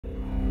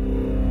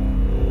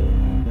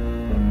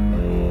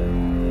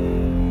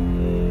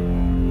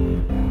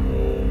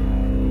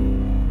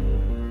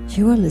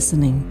You are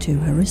listening to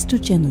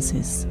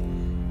Aristogenesis,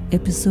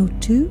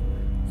 Episode 2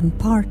 and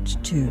Part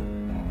 2,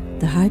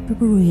 The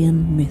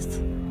Hyperborean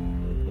Myth,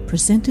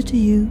 presented to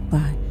you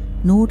by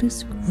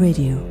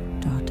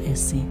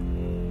nordiskradio.se.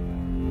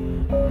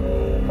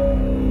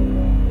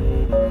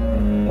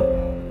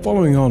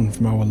 Following on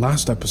from our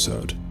last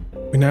episode,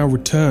 we now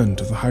return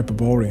to the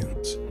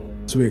Hyperboreans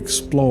as we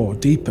explore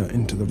deeper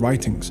into the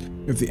writings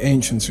of the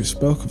ancients who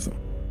spoke of them,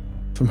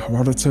 from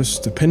Herodotus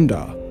to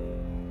Pindar,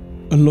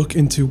 and look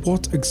into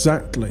what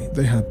exactly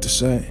they had to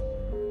say.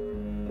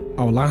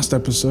 Our last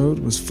episode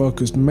was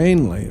focused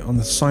mainly on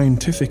the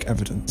scientific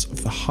evidence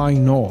of the High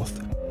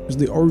North as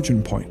the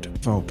origin point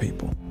of our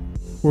people,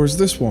 whereas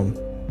this one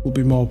will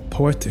be more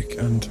poetic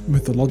and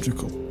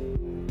mythological.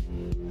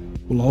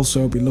 We'll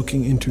also be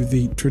looking into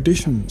the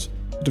traditions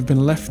that have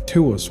been left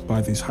to us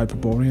by these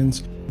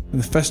Hyperboreans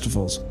and the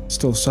festivals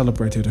still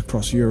celebrated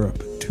across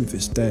Europe to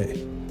this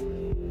day.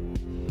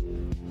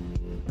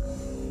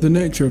 The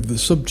nature of the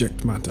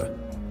subject matter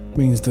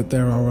means that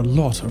there are a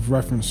lot of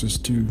references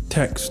to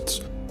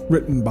texts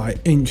written by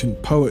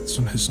ancient poets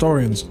and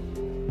historians,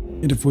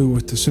 and if we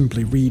were to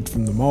simply read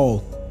from them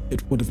all,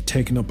 it would have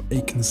taken up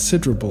a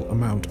considerable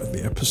amount of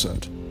the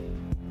episode.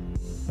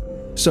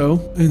 So,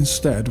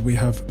 instead, we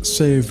have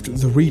saved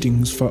the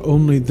readings for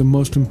only the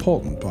most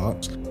important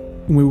parts,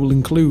 and we will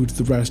include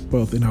the rest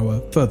both in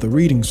our further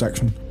reading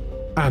section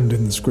and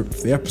in the script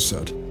of the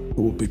episode, that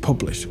will be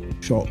published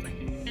shortly.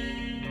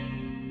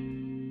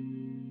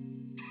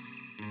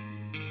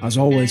 As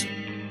always,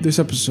 this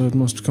episode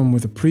must come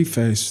with a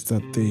preface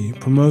that the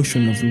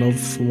promotion of love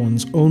for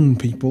one's own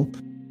people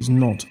is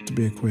not to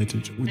be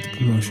equated with the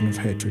promotion of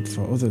hatred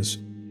for others.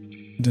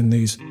 And in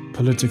these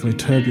politically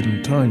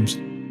turbulent times,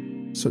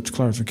 such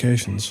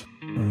clarifications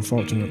are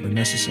unfortunately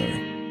necessary.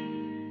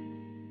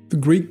 The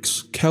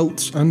Greeks,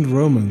 Celts, and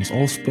Romans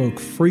all spoke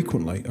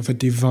frequently of a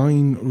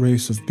divine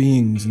race of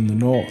beings in the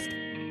north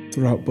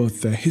throughout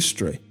both their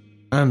history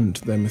and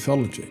their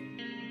mythology.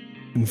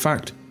 In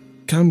fact, it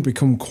can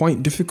become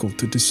quite difficult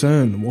to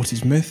discern what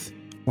is myth,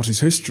 what is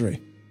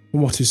history,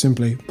 and what is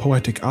simply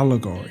poetic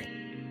allegory.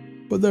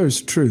 But there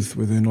is truth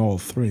within all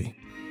three.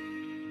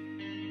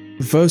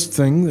 The first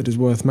thing that is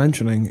worth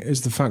mentioning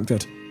is the fact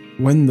that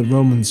when the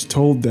Romans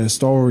told their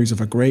stories of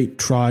a great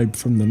tribe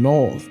from the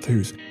north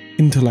whose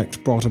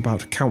intellect brought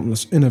about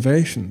countless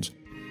innovations,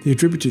 they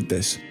attributed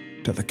this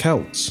to the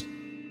Celts.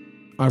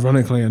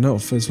 Ironically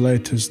enough, as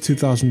late as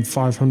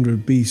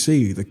 2500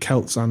 BC, the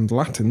Celts and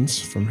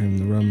Latins, from whom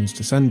the Romans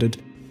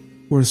descended,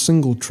 were a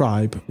single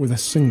tribe with a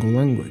single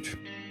language.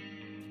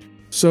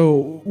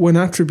 So, when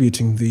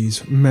attributing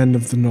these men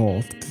of the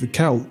north to the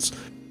Celts,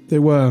 they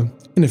were,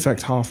 in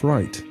effect, half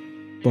right.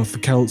 Both the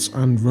Celts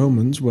and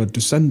Romans were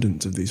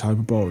descendants of these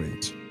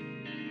Hyperboreans.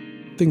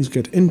 Things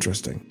get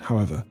interesting,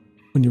 however,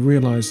 when you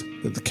realise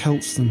that the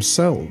Celts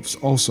themselves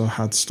also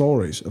had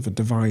stories of a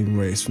divine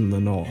race from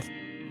the north,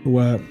 who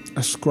were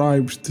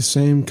ascribed the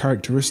same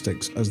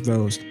characteristics as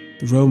those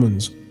the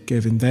Romans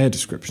gave in their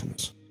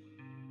descriptions.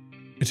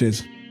 It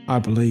is, I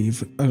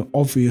believe, an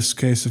obvious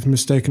case of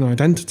mistaken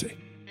identity.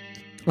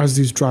 As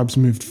these tribes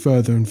moved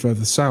further and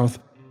further south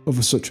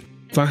over such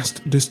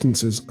vast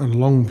distances and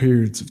long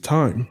periods of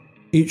time,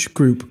 each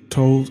group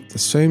told the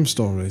same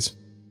stories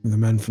of the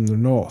men from the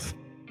north,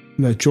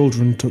 and their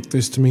children took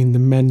this to mean the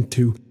men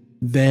to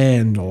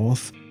their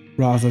north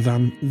rather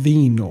than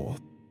the north,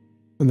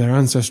 and their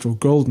ancestral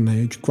golden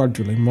age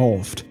gradually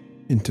morphed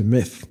into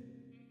myth.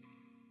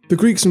 The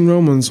Greeks and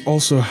Romans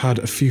also had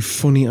a few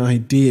funny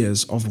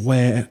ideas of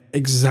where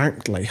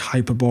exactly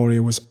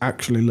Hyperborea was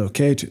actually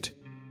located.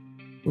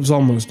 It was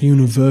almost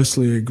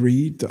universally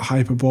agreed that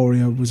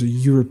Hyperborea was a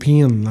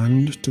European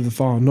land to the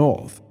far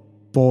north,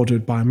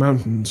 bordered by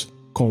mountains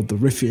called the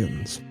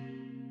Ripheans.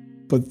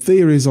 But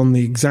theories on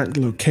the exact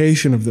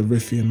location of the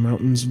Riphean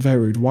mountains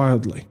varied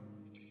wildly.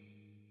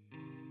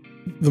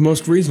 The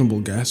most reasonable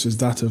guess is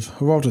that of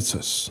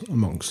Herodotus,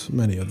 amongst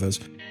many others,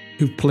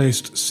 who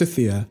placed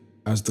Scythia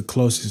as the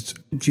closest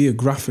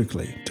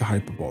geographically to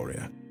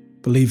Hyperborea,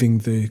 believing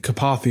the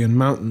Carpathian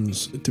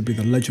Mountains to be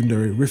the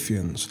legendary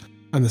Ripheans,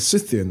 and the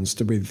Scythians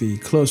to be the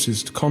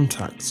closest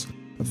contacts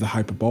of the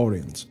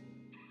Hyperboreans.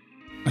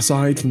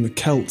 Aside from the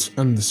Celts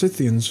and the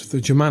Scythians, the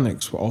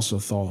Germanics were also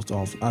thought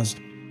of as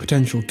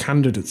potential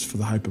candidates for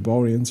the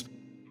Hyperboreans,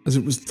 as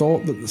it was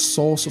thought that the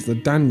source of the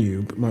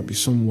Danube might be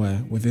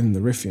somewhere within the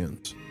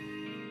Ripheans.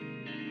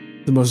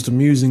 The most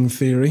amusing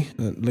theory,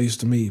 at least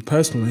to me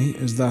personally,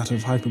 is that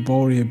of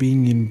Hyperborea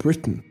being in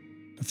Britain,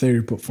 a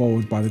theory put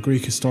forward by the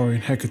Greek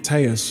historian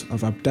Hecataeus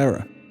of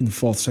Abdera in the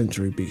 4th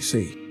century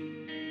BC.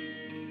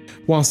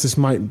 Whilst this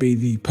might be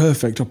the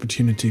perfect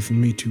opportunity for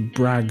me to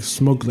brag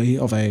smugly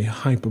of a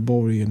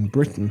Hyperborean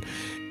Britain,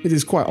 it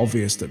is quite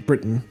obvious that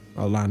Britain,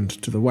 a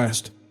land to the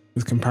west,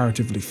 with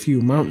comparatively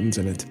few mountains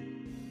in it,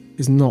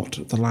 is not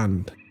the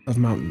land of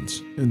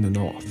mountains in the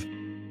north.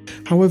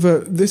 However,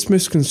 this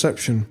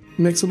misconception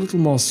makes a little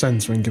more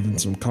sense when given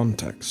some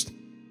context.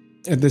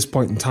 At this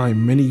point in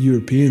time, many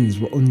Europeans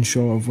were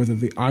unsure of whether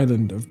the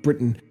island of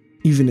Britain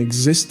even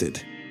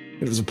existed.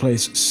 It was a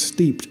place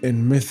steeped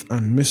in myth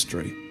and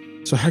mystery,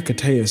 so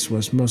Hecataeus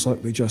was most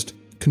likely just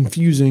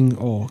confusing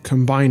or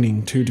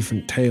combining two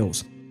different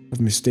tales of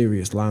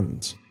mysterious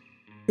lands.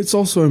 It's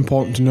also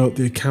important to note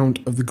the account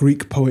of the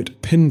Greek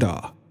poet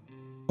Pindar.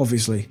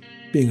 Obviously,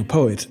 being a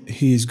poet,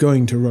 he is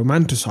going to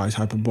romanticize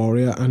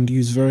Hyperborea and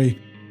use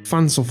very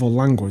fanciful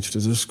language to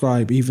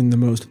describe even the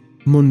most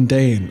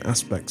mundane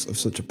aspects of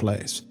such a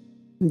place.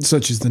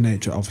 Such is the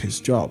nature of his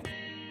job.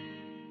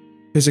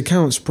 His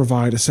accounts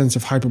provide a sense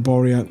of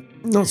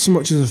Hyperborea not so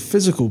much as a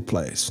physical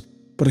place,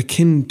 but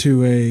akin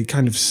to a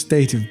kind of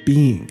state of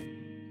being.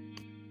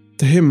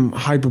 To him,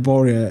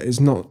 Hyperborea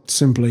is not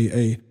simply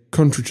a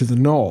country to the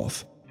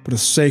north, but a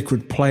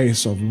sacred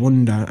place of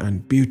wonder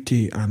and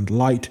beauty and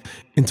light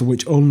into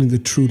which only the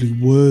truly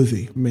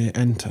worthy may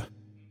enter.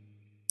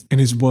 In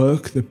his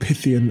work, the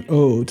Pythian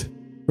Ode,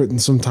 written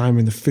sometime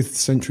in the 5th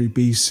century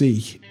BC,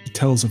 he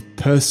tells of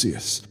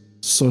Perseus,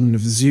 son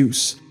of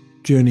Zeus,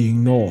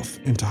 journeying north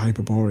into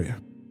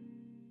Hyperborea.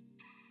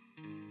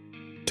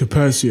 To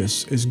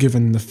Perseus is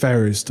given the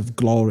fairest of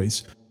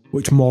glories,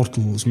 which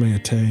mortals may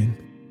attain.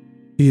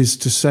 He is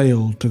to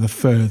sail to the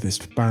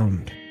furthest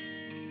bound,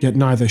 yet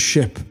neither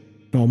ship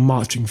nor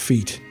marching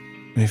feet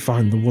may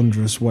find the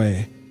wondrous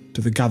way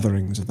to the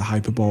gatherings of the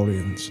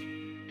Hyperboreans.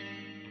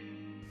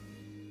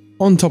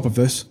 On top of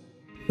this,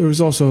 there is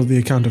also the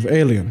account of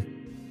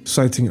Aelian,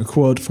 citing a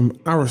quote from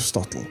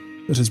Aristotle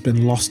that has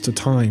been lost to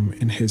time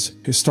in his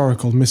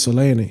historical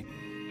miscellany,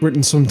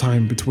 written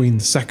sometime between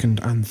the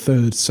 2nd and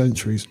 3rd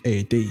centuries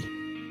AD.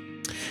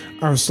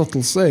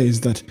 Aristotle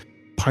says that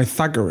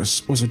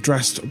Pythagoras was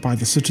addressed by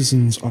the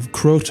citizens of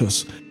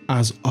Crotus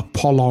as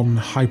Apollon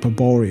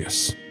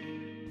Hyperboreus.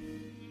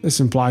 This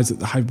implies that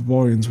the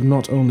Hyperboreans were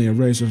not only a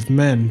race of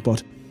men,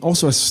 but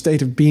also a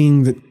state of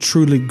being that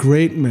truly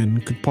great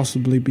men could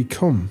possibly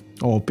become,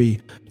 or be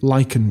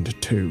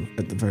likened to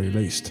at the very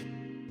least.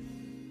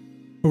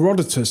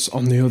 Herodotus,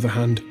 on the other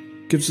hand,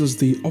 gives us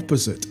the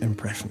opposite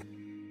impression.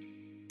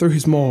 Through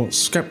his more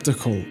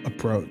sceptical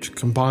approach,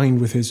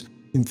 combined with his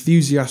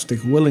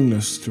enthusiastic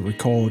willingness to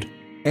record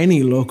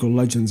any local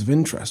legends of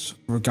interest,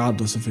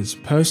 regardless of his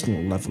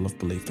personal level of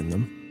belief in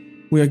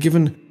them, we are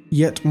given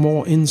yet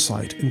more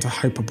insight into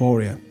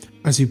Hyperborea,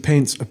 as he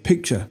paints a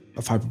picture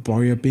of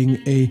Hyperborea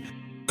being a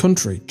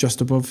country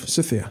just above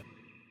Scythia,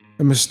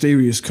 a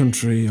mysterious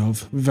country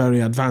of very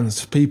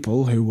advanced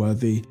people who were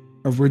the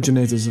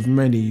originators of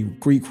many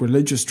Greek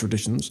religious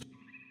traditions,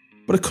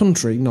 but a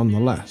country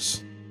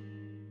nonetheless.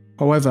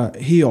 However,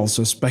 he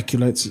also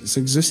speculates its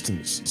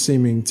existence,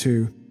 seeming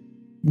to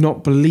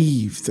not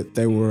believe that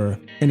there were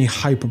any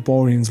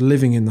Hyperboreans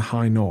living in the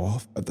high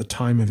north at the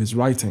time of his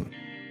writing,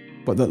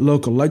 but that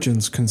local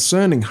legends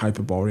concerning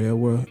Hyperborea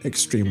were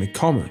extremely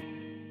common.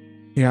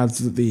 He adds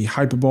that the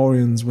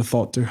Hyperboreans were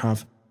thought to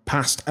have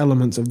passed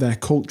elements of their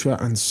culture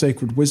and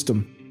sacred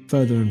wisdom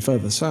further and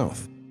further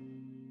south.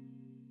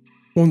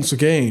 Once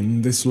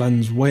again, this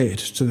lends weight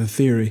to the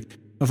theory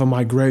of a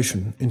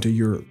migration into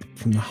Europe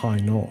from the high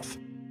north.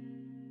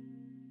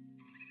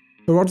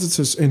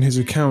 Herodotus in his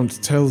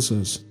account tells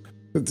us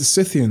that the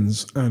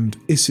Scythians and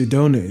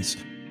Isidones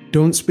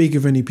don't speak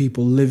of any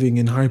people living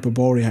in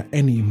Hyperborea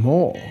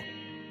anymore,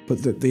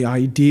 but that the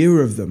idea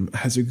of them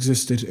has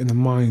existed in the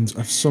minds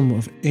of some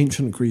of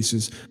ancient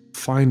Greece's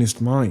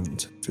finest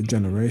minds for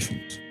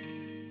generations.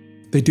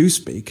 They do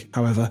speak,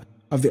 however,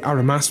 of the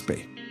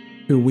Arimaspi,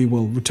 who we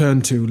will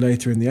return to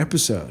later in the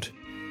episode.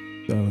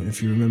 So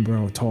if you remember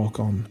our talk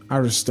on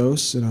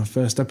Aristos in our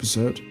first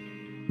episode,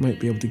 you might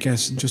be able to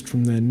guess just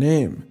from their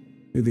name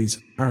who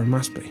these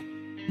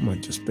Arimaspi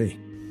might just be.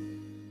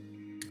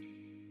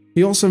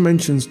 He also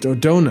mentions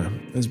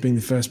Dodona as being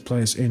the first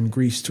place in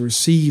Greece to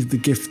receive the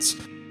gifts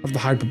of the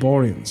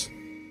Hyperboreans.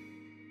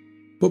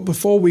 But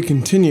before we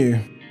continue,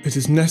 it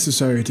is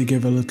necessary to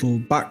give a little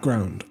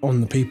background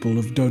on the people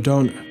of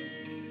Dodona,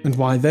 and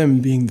why them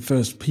being the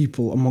first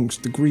people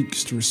amongst the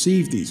Greeks to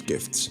receive these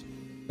gifts,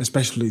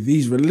 especially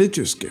these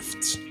religious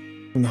gifts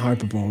from the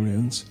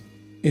Hyperboreans,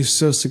 is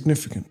so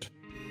significant.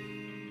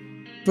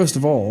 First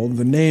of all,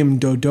 the name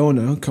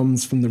Dodona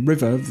comes from the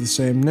river of the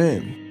same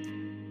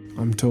name.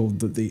 I'm told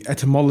that the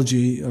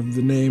etymology of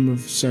the name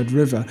of said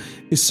river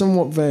is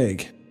somewhat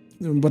vague,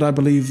 but I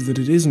believe that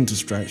it isn't a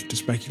stretch to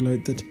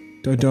speculate that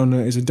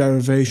Dodona is a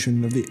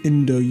derivation of the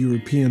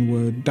Indo-European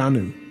word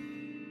Danu,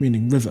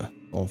 meaning river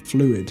or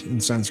fluid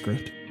in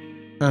Sanskrit,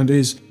 and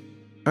is,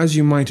 as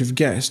you might have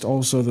guessed,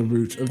 also the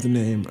root of the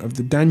name of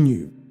the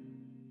Danube.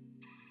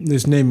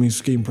 This naming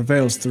scheme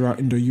prevails throughout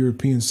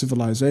Indo-European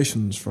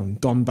civilizations, from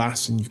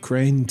Donbass in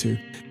Ukraine to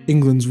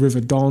England's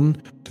River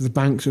Don to the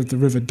banks of the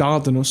River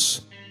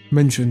Dardanus,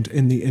 mentioned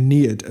in the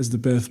Aeneid as the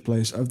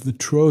birthplace of the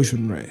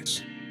Trojan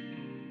race,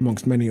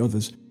 amongst many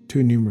others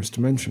too numerous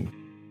to mention.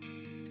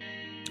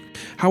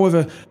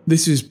 However,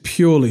 this is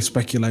purely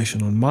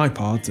speculation on my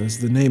part, as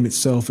the name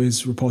itself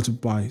is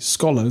reported by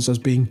scholars as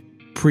being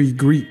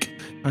pre-Greek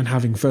and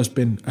having first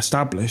been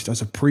established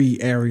as a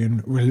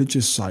pre-Aryan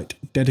religious site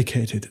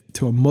dedicated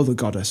to a mother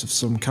goddess of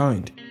some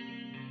kind.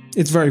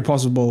 It's very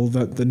possible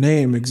that the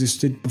name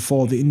existed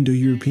before the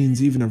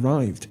Indo-Europeans even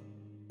arrived,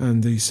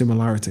 and the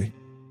similarity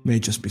may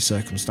just be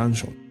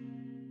circumstantial.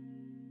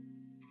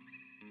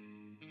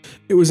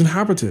 It was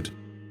inhabited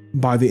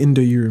by the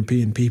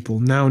Indo-European people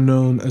now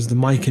known as the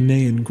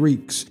Mycenaean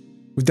Greeks,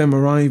 with them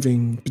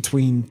arriving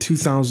between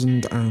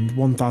 2000 and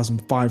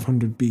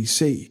 1500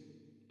 BC,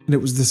 and it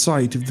was the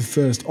site of the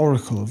first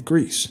oracle of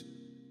Greece.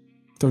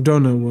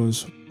 Dodona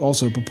was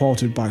also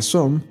purported by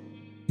some,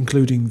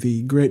 including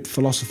the great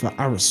philosopher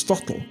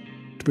Aristotle,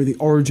 to be the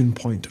origin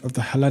point of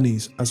the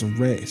Hellenes as a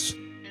race.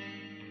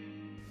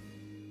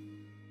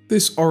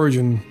 This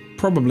origin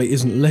probably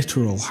isn't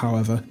literal,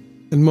 however,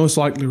 and most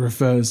likely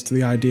refers to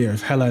the idea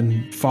of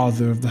Hellen,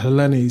 father of the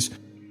Hellenes,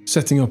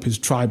 setting up his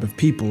tribe of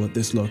people at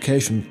this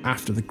location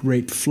after the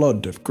great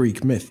flood of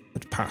Greek myth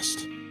had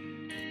passed.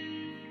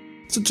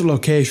 Such a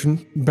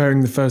location,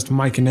 bearing the first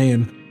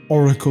Mycenaean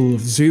oracle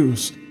of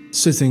Zeus,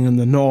 sitting in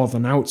the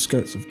northern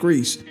outskirts of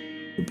Greece,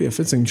 would be a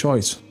fitting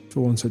choice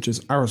for one such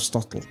as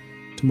Aristotle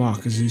to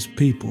mark as his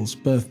people's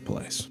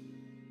birthplace.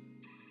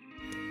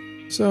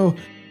 So,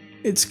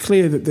 it's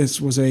clear that this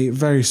was a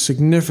very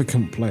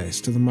significant place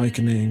to the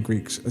Mycenaean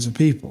Greeks as a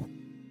people,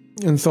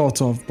 and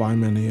thought of by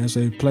many as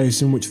a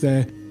place in which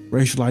their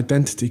racial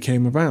identity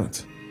came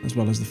about, as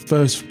well as the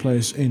first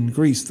place in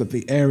Greece that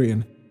the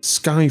Aryan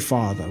Sky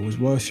Father was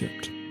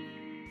worshipped.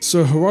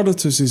 So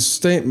Herodotus'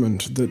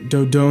 statement that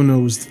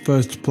Dodona was the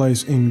first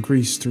place in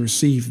Greece to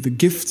receive the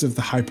gifts of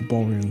the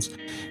Hyperboreans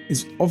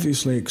is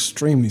obviously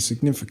extremely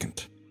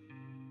significant.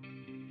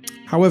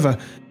 However,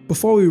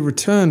 before we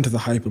return to the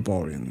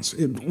Hyperboreans,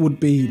 it would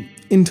be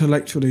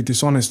intellectually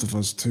dishonest of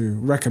us to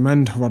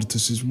recommend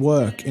Herodotus'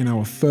 work in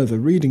our further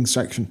reading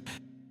section,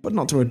 but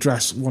not to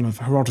address one of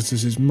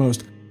Herodotus'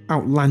 most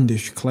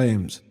outlandish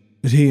claims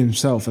that he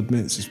himself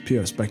admits is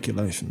pure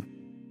speculation.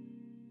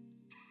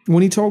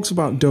 When he talks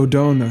about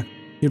Dodona,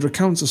 he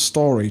recounts a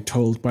story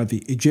told by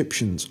the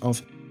Egyptians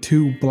of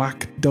two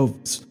black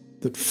doves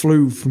that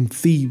flew from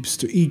Thebes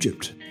to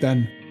Egypt,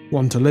 then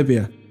one to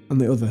Libya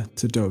and the other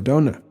to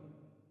Dodona.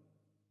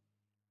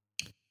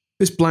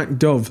 This black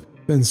dove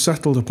then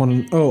settled upon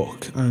an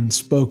oak and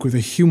spoke with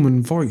a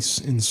human voice,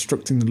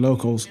 instructing the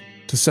locals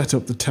to set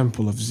up the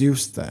temple of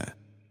Zeus there.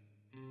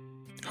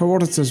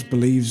 Herodotus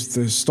believes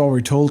the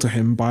story told to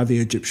him by the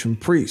Egyptian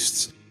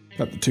priests,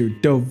 that the two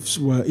doves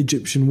were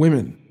Egyptian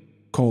women,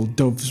 called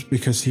doves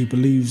because he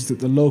believes that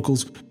the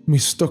locals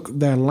mistook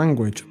their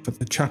language for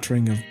the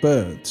chattering of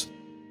birds,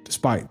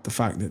 despite the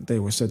fact that they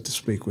were said to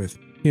speak with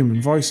human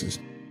voices.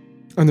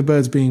 And the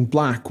birds being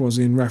black was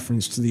in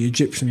reference to the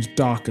Egyptians'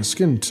 darker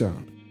skin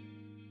tone.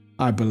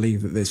 I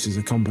believe that this is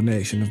a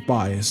combination of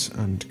bias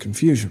and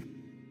confusion.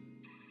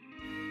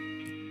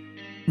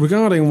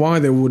 Regarding why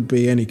there would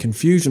be any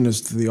confusion as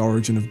to the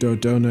origin of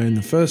Dodona in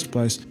the first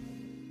place,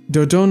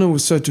 Dodona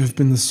was said to have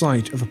been the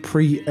site of a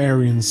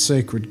pre-Aryan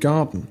sacred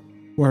garden,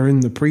 wherein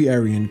the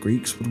pre-Aryan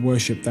Greeks would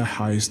worship their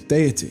highest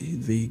deity,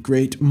 the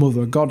Great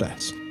Mother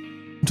Goddess,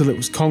 until it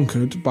was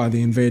conquered by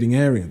the invading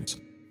Aryans,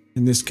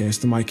 in this case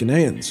the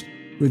Mycenaeans,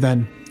 who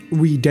then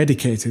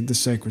rededicated the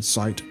sacred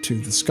site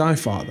to the Sky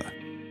Father,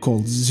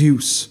 called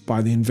Zeus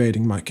by the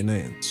invading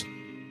Mycenaeans.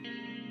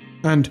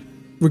 And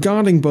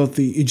regarding both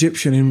the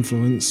Egyptian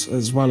influence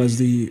as well as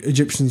the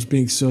Egyptians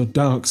being so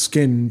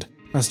dark-skinned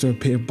as to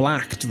appear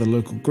black to the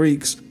local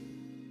Greeks,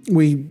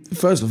 we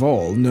first of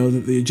all know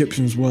that the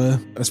Egyptians were,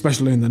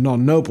 especially in the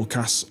non-noble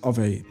castes, of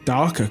a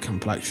darker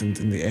complexion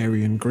than the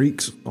Aryan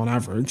Greeks on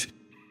average.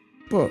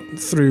 But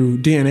through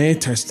DNA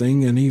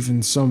testing and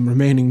even some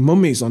remaining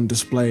mummies on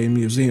display in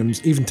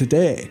museums even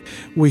today,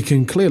 we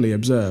can clearly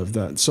observe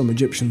that some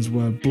Egyptians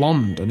were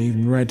blonde and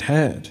even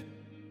red-haired.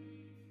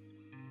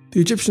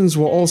 The Egyptians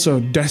were also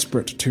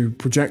desperate to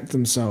project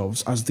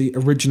themselves as the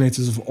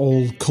originators of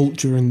all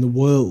culture in the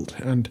world,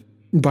 and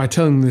by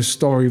telling this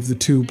story of the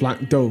two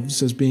black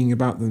doves as being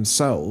about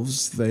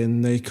themselves,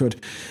 then they could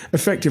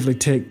effectively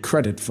take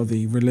credit for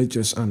the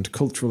religious and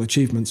cultural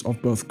achievements of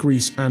both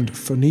Greece and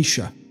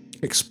Phoenicia,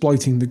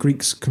 exploiting the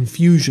Greeks'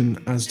 confusion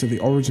as to the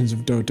origins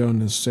of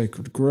Dodona's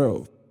sacred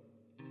grove.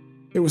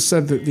 It was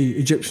said that the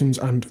Egyptians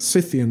and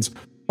Scythians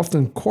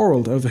often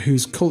quarrelled over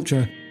whose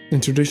culture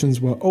and traditions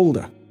were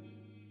older,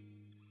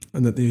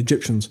 and that the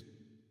Egyptians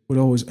would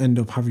always end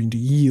up having to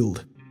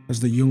yield as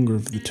the younger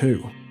of the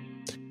two,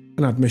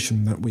 an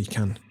admission that we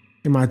can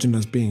imagine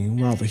as being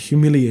rather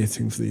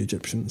humiliating for the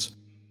Egyptians,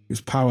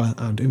 whose power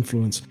and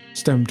influence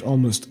stemmed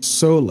almost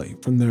solely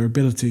from their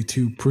ability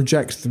to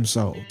project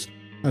themselves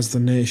as the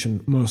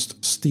nation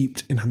most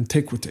steeped in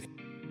antiquity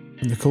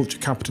and the culture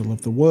capital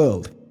of the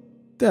world,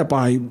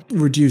 thereby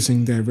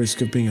reducing their risk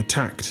of being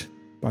attacked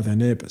by their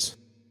neighbours.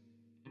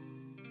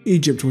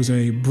 Egypt was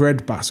a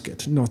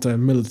breadbasket, not a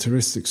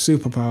militaristic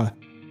superpower,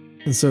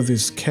 and so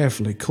this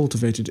carefully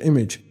cultivated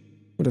image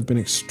would have been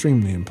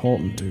extremely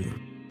important to them.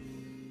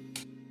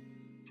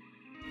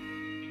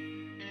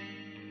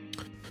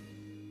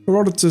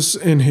 Herodotus,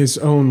 in his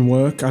own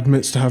work,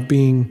 admits to have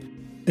been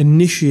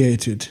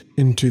initiated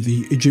into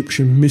the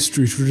Egyptian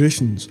mystery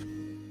traditions,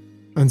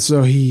 and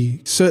so he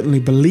certainly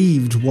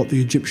believed what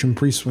the Egyptian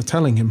priests were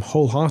telling him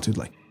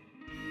wholeheartedly.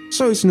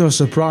 So it's no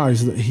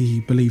surprise that he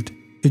believed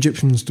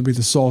Egyptians to be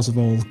the source of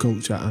all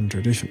culture and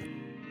tradition.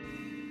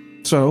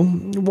 So,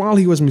 while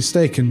he was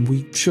mistaken,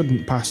 we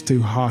shouldn't pass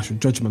too harsh a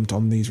judgment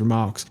on these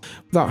remarks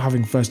without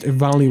having first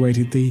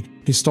evaluated the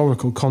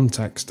historical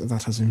context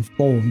that has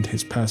informed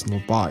his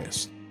personal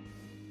bias.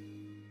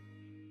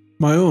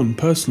 My own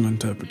personal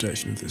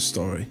interpretation of this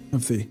story,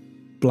 of the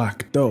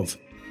Black Dove,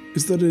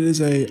 is that it is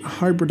a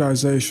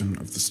hybridization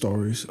of the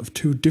stories of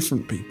two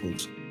different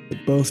peoples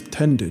that both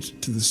tended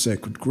to the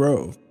sacred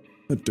grove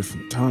at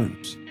different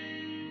times.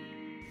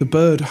 The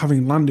bird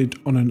having landed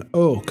on an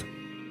oak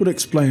would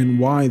explain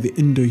why the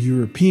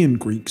Indo-European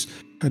Greeks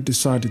had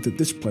decided that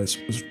this place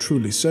was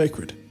truly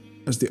sacred,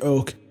 as the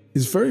oak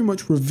is very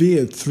much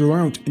revered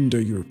throughout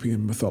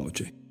Indo-European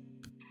mythology.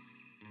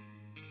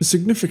 The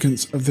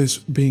significance of this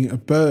being a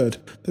bird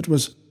that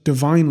was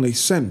divinely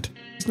sent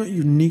is not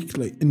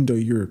uniquely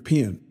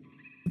Indo-European,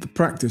 but the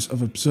practice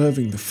of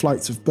observing the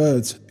flights of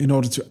birds in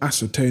order to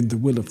ascertain the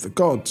will of the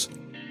gods,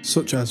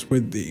 such as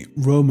with the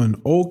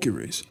Roman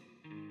auguries,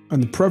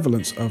 and the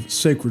prevalence of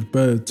sacred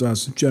birds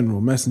as general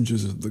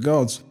messengers of the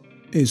gods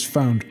is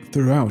found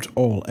throughout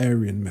all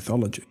Aryan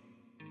mythology.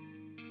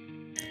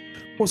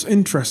 What's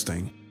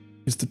interesting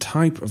is the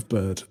type of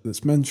bird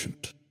that's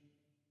mentioned: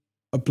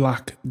 a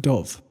black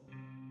dove.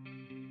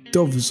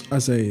 Doves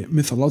as a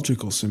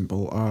mythological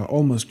symbol are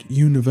almost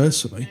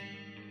universally,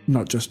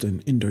 not just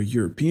in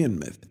Indo-European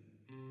myth,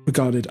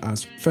 regarded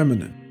as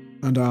feminine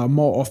and are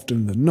more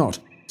often than not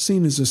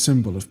seen as a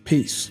symbol of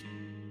peace.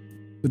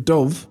 The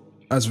dove,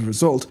 as a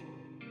result,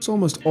 is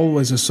almost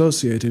always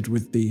associated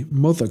with the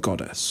mother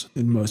goddess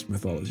in most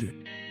mythology,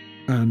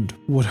 and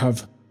would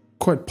have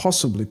quite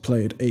possibly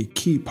played a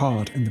key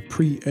part in the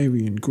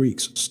pre-Aryan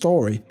Greeks'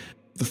 story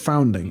of the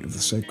founding of the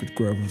sacred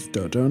grove of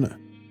Dodona,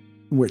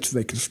 in which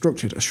they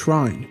constructed a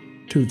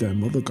shrine to their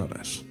mother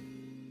goddess.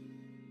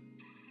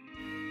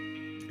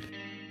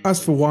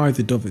 As for why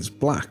the dove is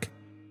black,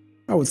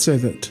 I would say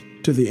that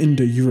to the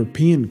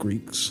Indo-European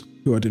Greeks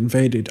who had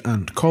invaded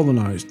and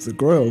colonised the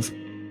grove,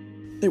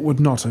 it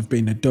would not have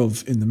been a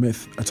dove in the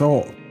myth at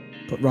all,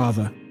 but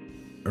rather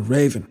a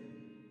raven.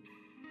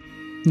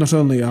 Not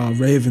only are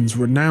ravens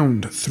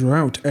renowned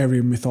throughout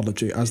Aryan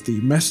mythology as the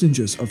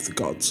messengers of the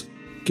gods,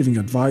 giving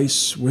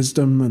advice,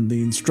 wisdom, and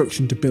the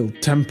instruction to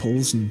build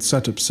temples and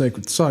set up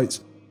sacred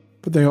sites,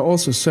 but they are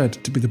also said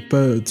to be the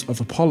birds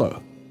of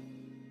Apollo.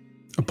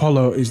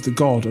 Apollo is the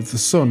god of the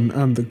sun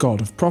and the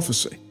god of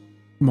prophecy,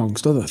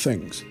 amongst other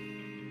things.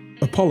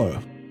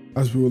 Apollo,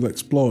 as we will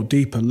explore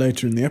deeper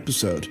later in the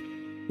episode,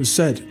 was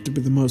said to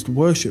be the most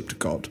worshipped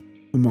god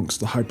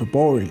amongst the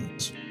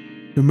Hyperboreans,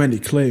 who many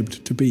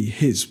claimed to be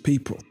his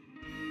people.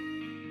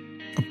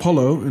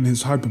 Apollo and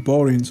his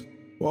Hyperboreans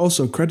were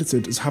also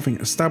credited as having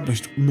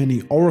established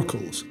many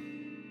oracles,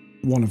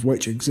 one of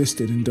which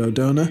existed in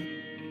Dodona,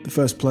 the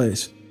first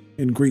place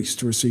in Greece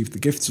to receive the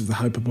gifts of the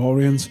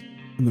Hyperboreans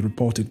and the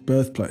reported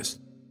birthplace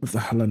of the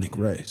Hellenic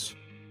race.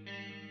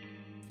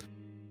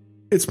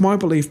 It's my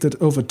belief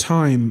that over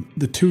time,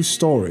 the two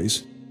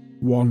stories,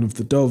 one of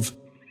the dove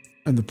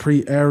and the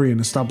pre-Aryan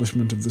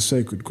establishment of the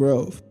sacred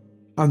grove,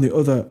 and the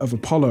other of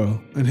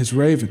Apollo and his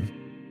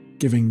raven,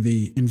 giving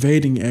the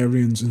invading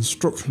Aryans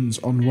instructions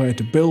on where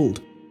to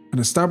build and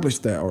establish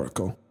their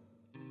oracle,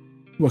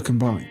 were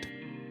combined.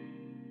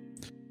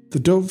 The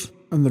dove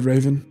and the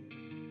raven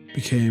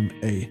became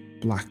a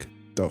black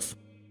dove.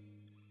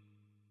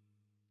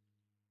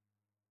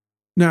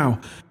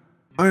 Now,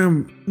 I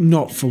am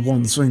not for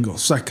one single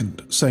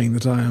second saying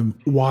that I am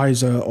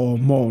wiser or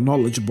more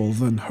knowledgeable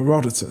than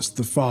Herodotus,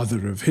 the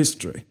father of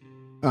history.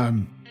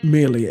 I'm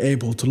merely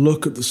able to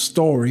look at the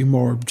story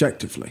more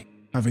objectively,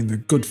 having the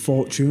good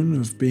fortune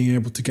of being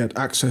able to get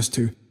access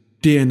to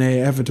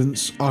DNA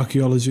evidence,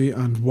 archaeology,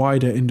 and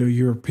wider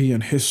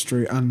Indo-European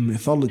history and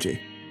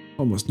mythology,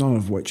 almost none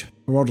of which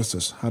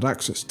Herodotus had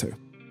access to.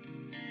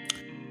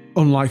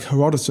 Unlike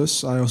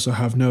Herodotus, I also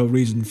have no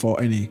reason for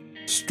any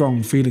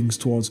strong feelings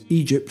towards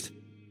Egypt,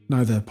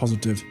 neither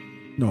positive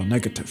nor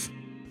negative.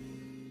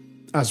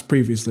 As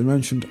previously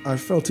mentioned, I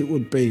felt it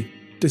would be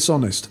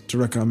dishonest to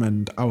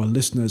recommend our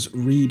listeners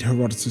read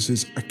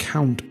Herodotus'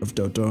 account of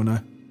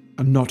Dodona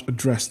and not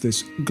address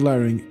this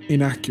glaring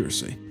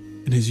inaccuracy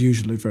in his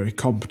usually very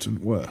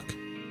competent work.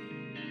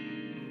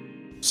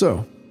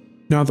 So,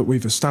 now that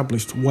we've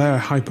established where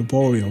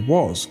Hyperborea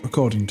was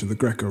according to the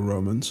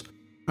Greco-Romans,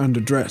 and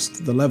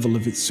addressed the level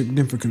of its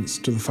significance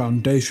to the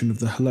foundation of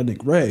the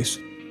Hellenic race,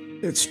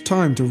 it's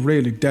time to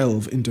really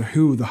delve into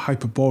who the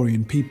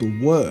Hyperborean people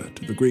were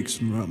to the Greeks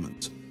and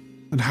Romans,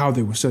 and how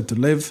they were said to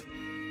live,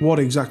 what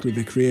exactly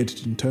they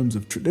created in terms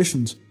of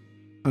traditions,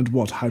 and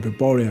what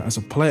Hyperborea as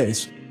a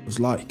place was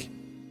like.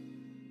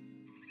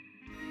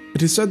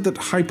 It is said that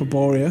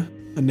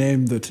Hyperborea, a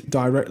name that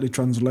directly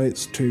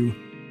translates to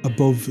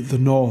above the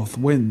north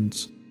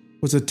winds,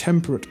 was a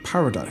temperate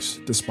paradise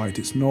despite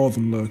its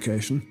northern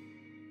location,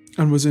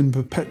 and was in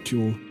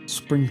perpetual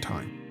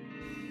springtime.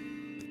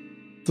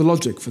 The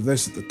logic for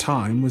this at the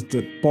time was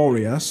that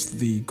Boreas,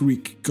 the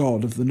Greek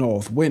god of the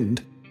north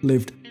wind,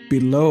 lived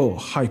below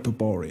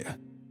Hyperborea,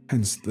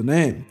 hence the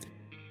name,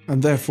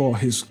 and therefore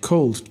his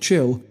cold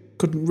chill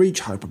couldn't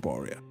reach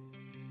Hyperborea.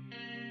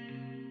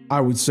 I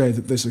would say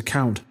that this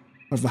account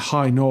of the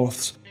high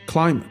north's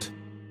climate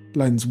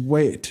lends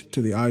weight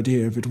to the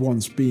idea of it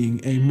once being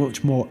a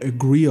much more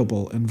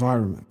agreeable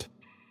environment,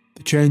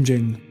 the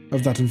changing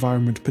of that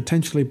environment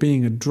potentially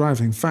being a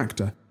driving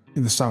factor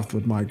in the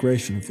southward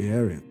migration of the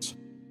Aryans.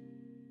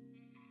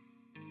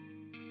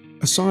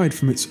 Aside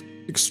from its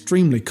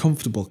extremely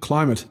comfortable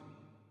climate,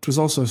 it was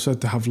also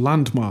said to have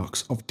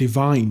landmarks of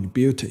divine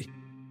beauty,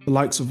 the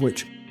likes of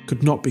which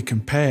could not be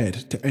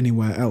compared to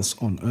anywhere else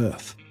on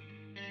Earth.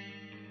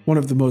 One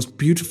of the most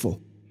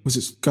beautiful was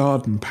its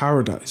garden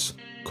paradise,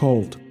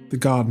 called the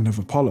Garden of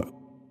Apollo,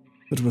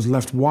 that was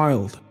left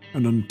wild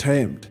and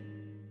untamed,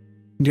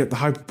 and yet the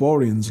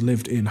Hyperboreans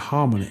lived in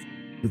harmony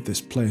with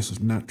this place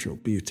of natural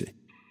beauty.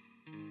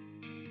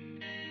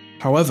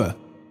 However,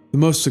 the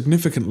most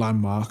significant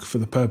landmark for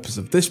the purpose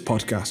of this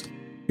podcast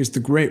is the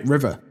great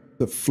river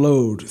that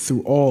flowed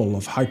through all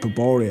of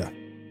Hyperborea,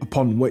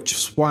 upon which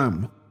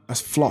swam a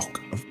flock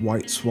of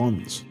white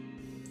swans.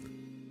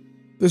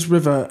 This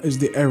river is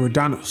the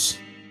Eridanus.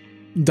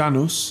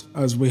 Danus,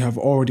 as we have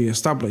already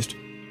established,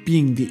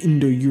 being the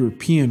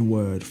Indo-European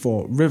word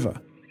for river,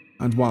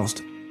 and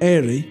whilst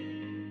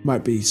Eri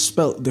might be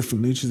spelt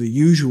differently to the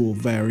usual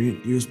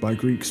variant used by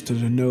Greeks to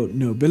denote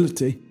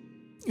nobility,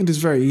 it is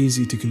very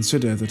easy to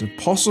consider that a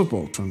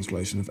possible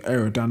translation of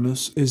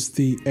Eridanus is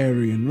the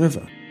Aryan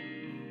River.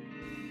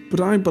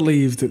 But I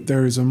believe that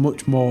there is a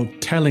much more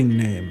telling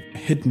name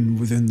hidden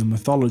within the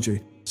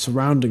mythology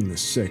surrounding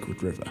this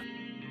sacred river.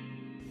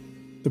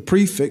 The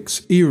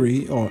prefix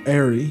Eri or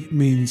Eri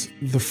means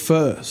the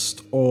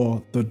first,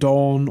 or the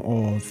dawn,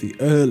 or the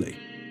early.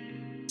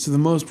 So the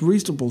most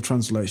reasonable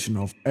translation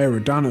of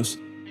Eridanus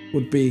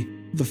would be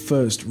the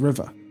first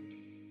river.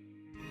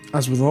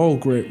 As with all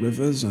great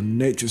rivers and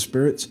nature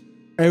spirits,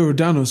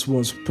 Eridanus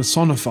was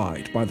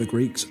personified by the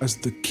Greeks as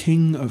the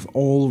king of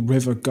all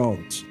river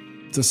gods,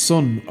 the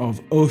son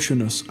of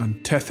Oceanus and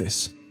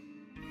Tethys.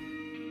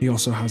 He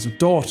also has a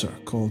daughter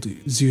called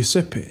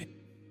Zeusippe,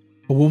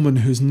 a woman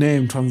whose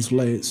name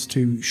translates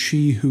to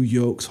she who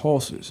yokes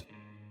horses.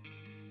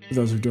 For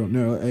those who don't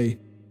know, a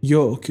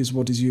yoke is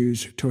what is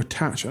used to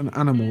attach an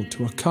animal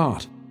to a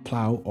cart,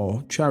 plough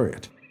or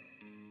chariot,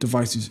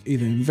 devices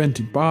either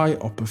invented by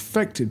or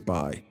perfected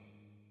by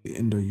the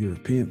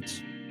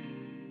Indo-Europeans.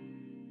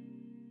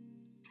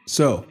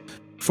 So,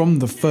 from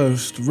the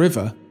first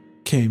river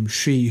came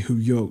she who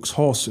yokes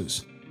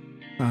horses,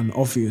 an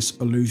obvious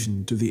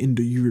allusion to the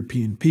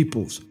Indo-European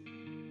peoples,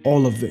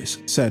 all of this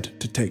said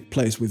to take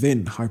place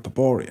within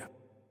Hyperborea.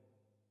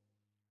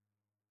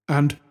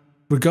 And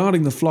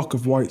regarding the flock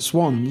of white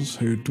swans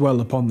who dwell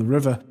upon the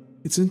river,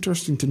 it's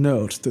interesting to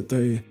note that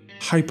the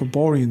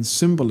Hyperborean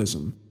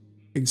symbolism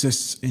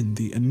exists in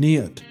the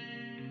Aeneid.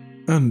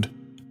 And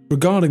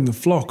regarding the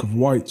flock of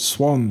white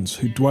swans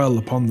who dwell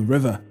upon the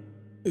river,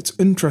 it's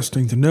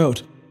interesting to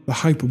note the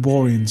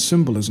Hyperborean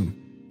symbolism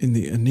in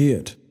the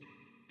Aeneid.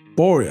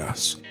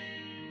 Boreas,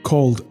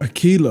 called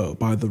Achilo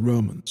by the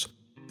Romans,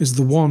 is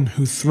the one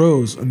who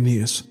throws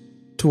Aeneas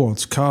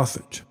towards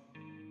Carthage.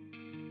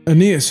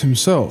 Aeneas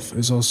himself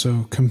is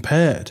also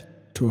compared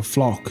to a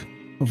flock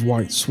of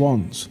white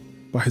swans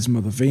by his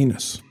mother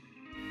Venus.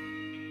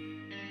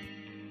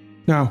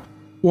 Now,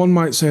 one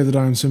might say that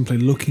I am simply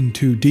looking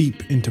too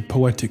deep into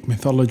poetic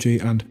mythology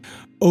and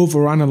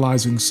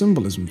overanalyzing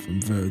symbolism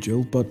from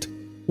Virgil, but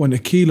when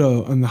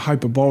Achilo and the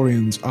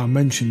Hyperboreans are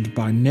mentioned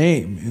by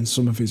name in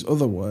some of his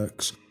other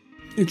works,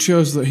 it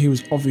shows that he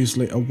was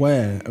obviously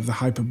aware of the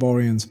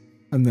Hyperboreans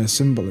and their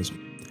symbolism,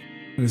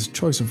 and his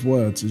choice of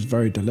words is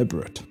very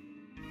deliberate.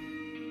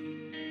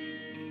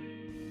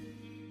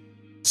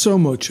 So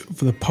much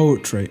for the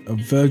poetry of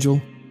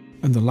Virgil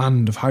and the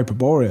land of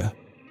Hyperborea,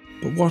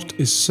 but what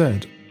is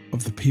said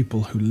of the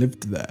people who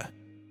lived there?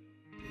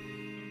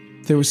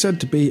 They were said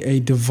to be a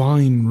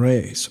divine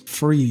race,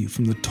 free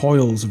from the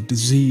toils of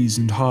disease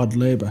and hard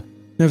labour,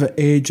 never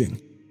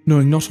aging,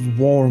 knowing not of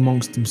war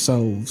amongst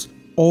themselves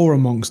or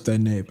amongst their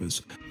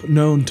neighbours, but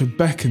known to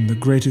beckon the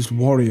greatest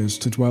warriors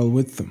to dwell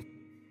with them.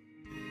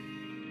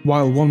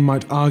 While one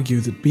might argue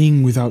that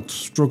being without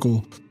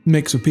struggle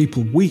makes a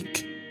people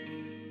weak,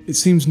 it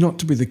seems not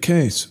to be the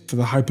case for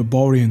the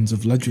Hyperboreans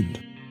of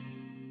legend.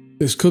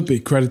 This could be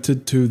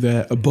credited to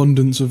their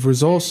abundance of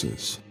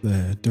resources,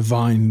 their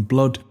divine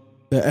blood,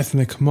 their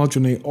ethnic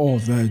homogeny, or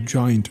their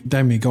giant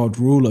demigod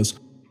rulers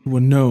who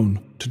were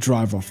known to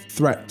drive off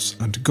threats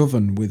and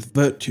govern with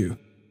virtue,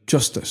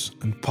 justice,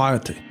 and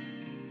piety.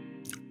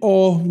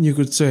 Or you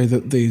could say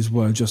that these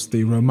were just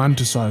the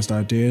romanticised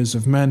ideas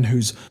of men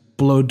whose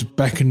blood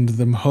beckoned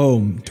them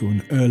home to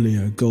an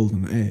earlier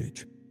golden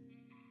age.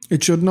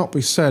 It should not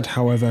be said,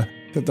 however,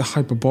 that the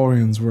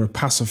Hyperboreans were a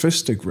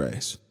pacifistic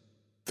race.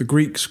 The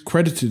Greeks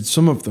credited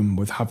some of them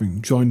with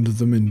having joined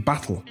them in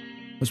battle,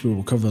 as we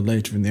will cover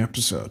later in the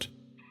episode.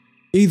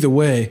 Either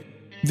way,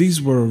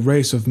 these were a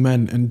race of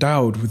men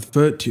endowed with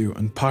virtue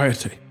and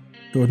piety,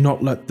 who had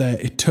not let their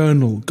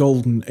eternal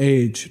golden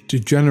age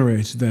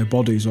degenerate their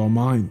bodies or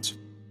minds.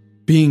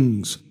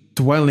 Beings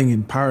dwelling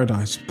in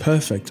paradise,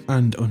 perfect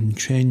and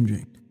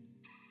unchanging.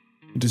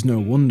 It is no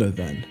wonder,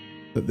 then,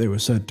 that they were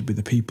said to be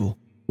the people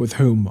with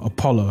whom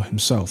Apollo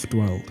himself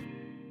dwelled.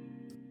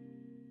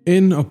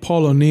 In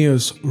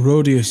Apollonius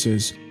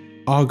Rhodius's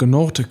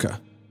Argonautica,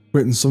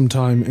 written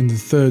sometime in the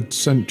 3rd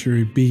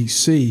century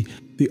BC,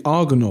 the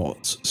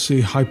Argonauts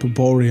see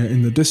Hyperborea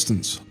in the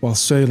distance while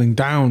sailing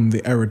down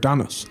the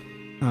Eridanus,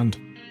 and,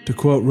 to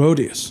quote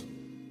Rhodius,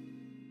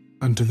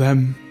 "And to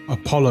them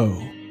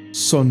Apollo,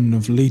 son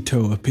of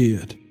Leto,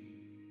 appeared,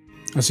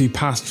 as he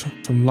passed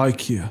from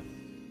Lycia,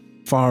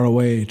 far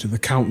away to the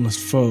countless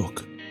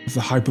folk of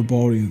the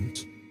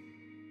Hyperboreans,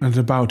 and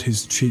about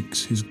his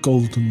cheeks his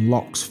golden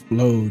locks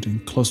flowed in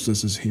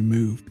clusters as he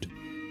moved."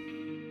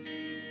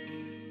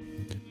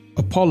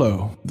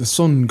 Apollo, the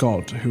sun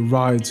god who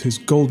rides his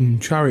golden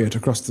chariot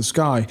across the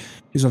sky,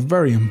 is a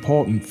very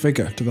important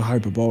figure to the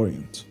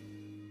Hyperboreans.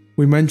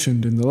 We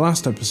mentioned in the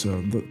last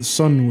episode that the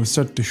sun was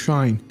said to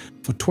shine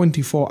for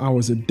 24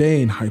 hours a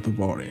day in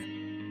Hyperborea,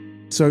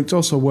 so it's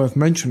also worth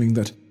mentioning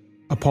that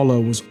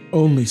Apollo was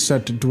only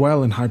said to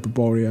dwell in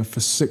Hyperborea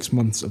for 6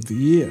 months of the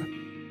year,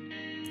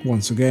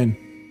 once again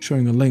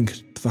showing a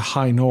link to the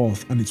high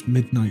north and its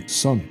midnight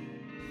sun.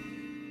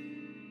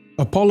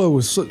 Apollo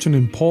was such an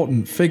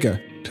important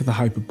figure to the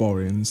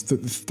Hyperboreans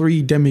that the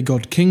 3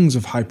 demigod kings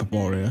of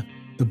Hyperborea,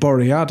 the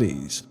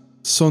Boreades,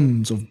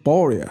 sons of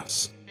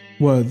Boreas,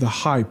 were the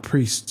high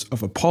priests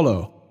of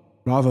Apollo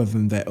rather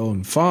than their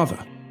own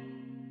father,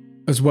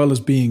 as well as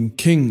being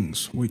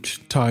kings,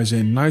 which ties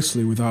in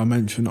nicely with our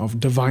mention of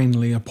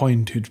divinely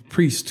appointed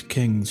priest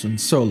kings and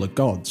solar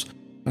gods,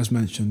 as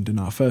mentioned in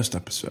our first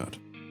episode.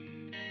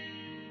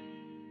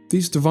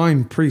 These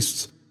divine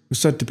priests were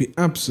said to be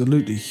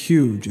absolutely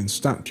huge in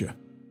stature,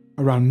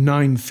 around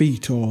 9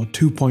 feet or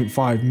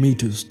 2.5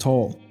 meters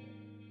tall.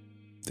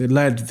 They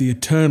led the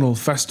eternal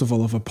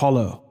festival of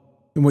Apollo,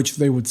 in which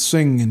they would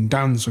sing and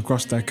dance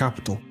across their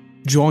capital,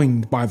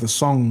 joined by the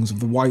songs of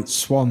the white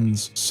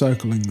swans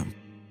circling them.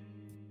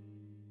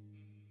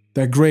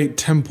 Their great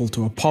temple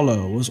to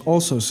Apollo was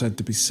also said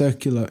to be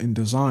circular in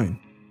design,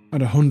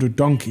 and 100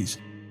 donkeys,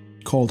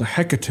 called a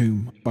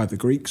hecatomb by the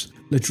Greeks,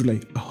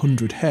 literally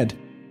 100 head,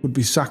 would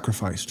be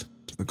sacrificed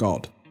to the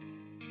god.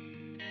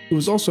 It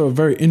was also a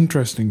very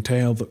interesting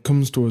tale that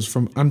comes to us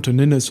from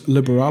Antoninus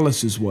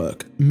Liberalis'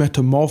 work,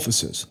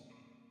 Metamorphoses,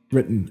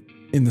 written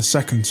in the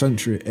 2nd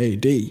century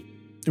AD,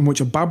 in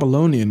which a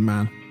Babylonian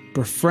man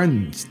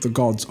befriends the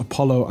gods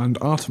Apollo and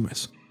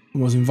Artemis,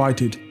 and was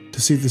invited to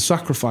see the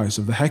sacrifice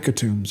of the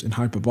hecatombs in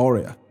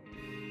Hyperborea.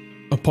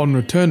 Upon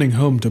returning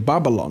home to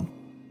Babylon,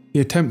 he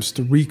attempts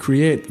to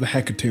recreate the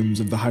hecatombs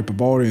of the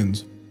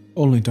Hyperboreans,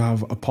 only to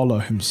have Apollo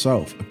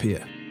himself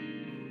appear.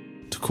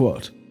 To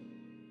quote,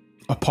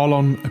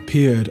 "Apollon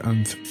appeared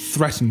and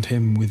threatened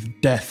him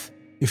with death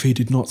if he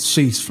did not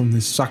cease from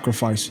this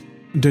sacrifice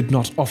and did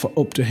not offer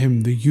up to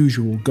him the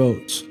usual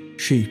goats,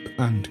 sheep,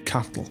 and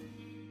cattle.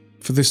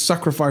 For this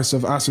sacrifice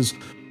of asses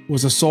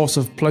was a source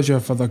of pleasure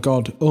for the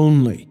god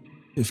only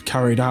if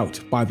carried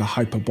out by the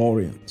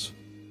Hyperboreans."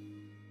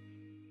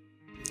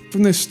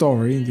 From this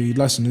story, the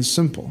lesson is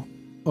simple.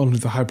 Only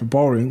the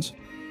Hyperboreans,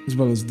 as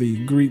well as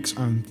the Greeks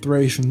and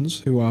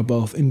Thracians, who are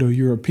both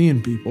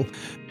Indo-European people,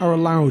 are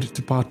allowed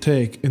to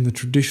partake in the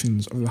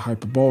traditions of the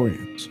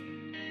Hyperboreans.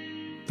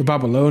 The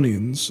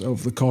Babylonians,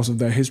 over the course of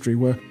their history,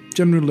 were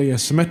generally a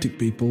Semitic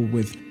people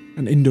with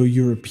an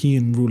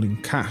Indo-European ruling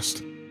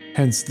caste,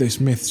 hence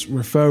this myth's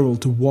referral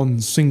to one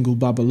single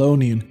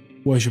Babylonian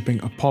worshipping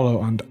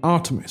Apollo and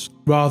Artemis,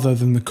 rather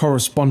than the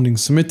corresponding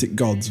Semitic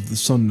gods of the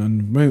sun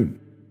and moon.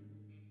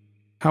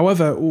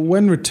 However,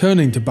 when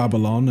returning to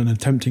Babylon and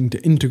attempting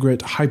to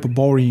integrate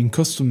Hyperborean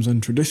customs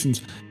and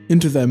traditions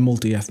into their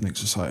multi-ethnic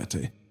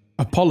society,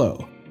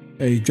 Apollo,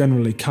 a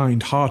generally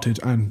kind-hearted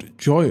and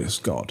joyous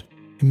god,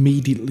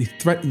 immediately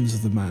threatens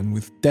the man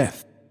with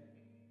death.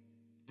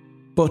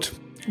 But,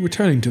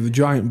 returning to the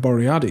giant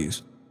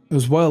Boreades,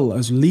 as well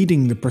as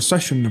leading the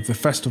procession of the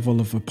festival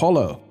of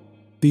Apollo,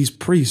 these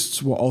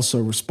priests were also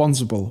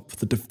responsible for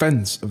the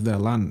defence of their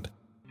land,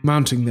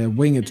 mounting their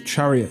winged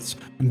chariots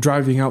and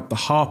driving out the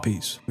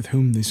harpies with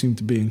whom they seem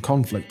to be in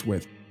conflict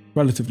with,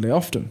 relatively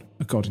often,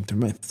 according to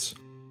myths.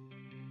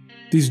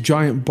 These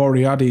giant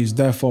Boreades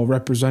therefore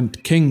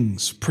represent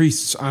kings,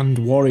 priests, and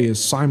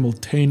warriors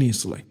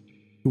simultaneously,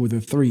 who were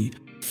the 3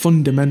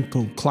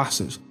 fundamental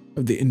classes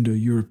of the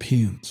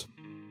Indo-Europeans.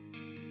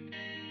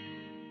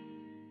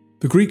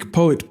 The Greek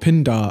poet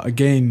Pindar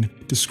again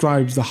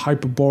describes the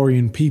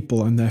Hyperborean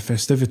people and their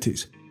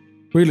festivities,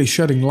 really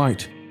shedding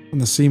light on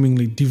the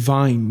seemingly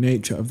divine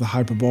nature of the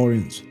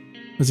Hyperboreans,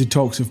 as he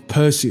talks of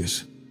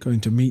Perseus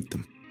going to meet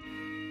them.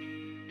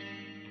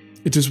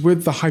 It is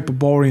with the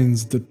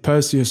Hyperboreans that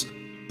Perseus,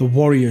 the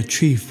warrior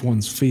chief,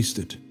 once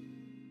feasted,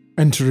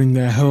 entering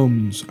their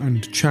homes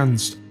and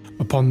chanced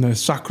upon their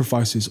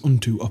sacrifices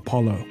unto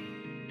Apollo,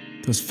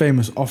 those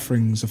famous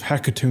offerings of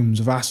hecatombs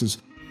of asses,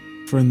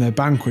 for in their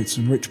banquets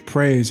and rich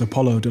praise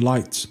Apollo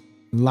delights,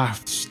 and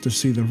laughs to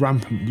see the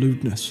rampant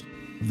lewdness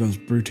of those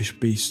brutish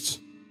beasts.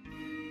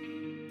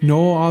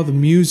 Nor are the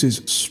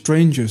Muses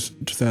strangers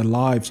to their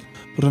lives,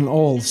 but on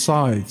all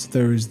sides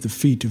there is the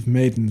feet of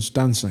maidens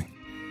dancing.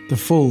 The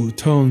full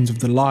tones of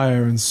the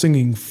lyre and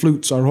singing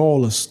flutes are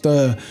all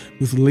astir,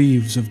 with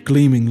leaves of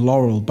gleaming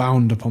laurel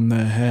bound upon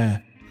their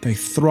hair, they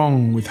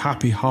throng with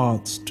happy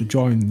hearts to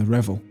join the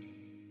revel.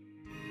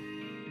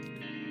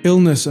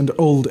 Illness and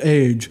old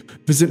age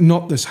visit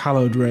not this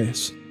hallowed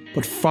race,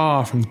 but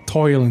far from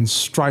toil and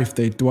strife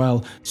they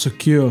dwell,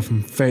 secure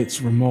from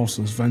fate's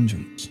remorseless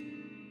vengeance.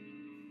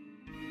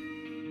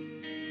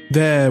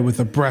 There, with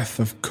a breath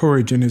of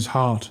courage in his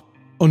heart,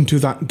 unto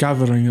that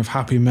gathering of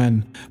happy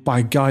men,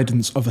 by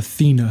guidance of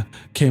Athena,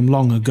 came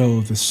long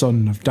ago the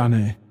son of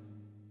Danae.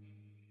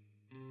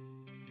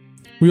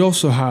 We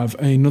also have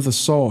another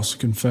source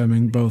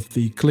confirming both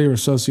the clear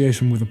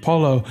association with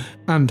Apollo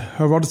and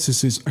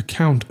Herodotus'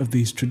 account of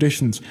these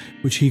traditions,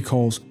 which he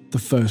calls the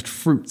first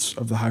fruits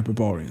of the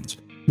Hyperboreans,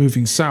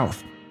 moving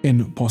south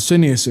in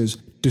Pausanias'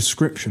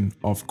 description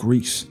of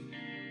Greece.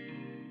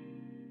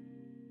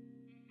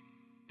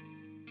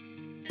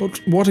 But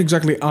what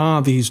exactly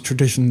are these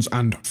traditions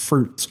and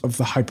fruits of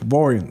the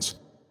Hyperboreans?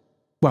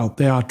 Well,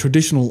 they are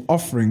traditional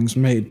offerings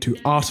made to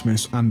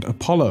Artemis and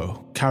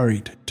Apollo,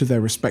 carried to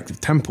their respective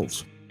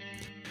temples.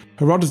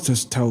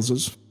 Herodotus tells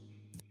us,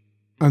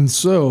 "And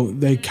so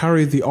they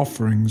carry the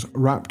offerings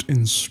wrapped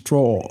in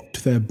straw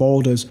to their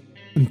borders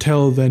and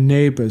tell their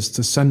neighbours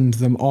to send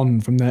them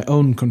on from their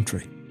own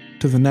country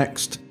to the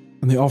next,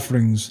 and the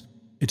offerings,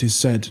 it is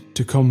said,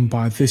 to come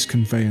by this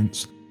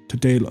conveyance to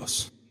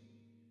Delos."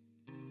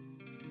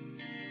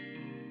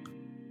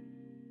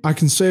 I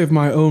can say of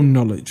my own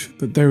knowledge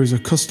that there is a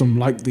custom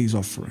like these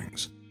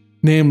offerings,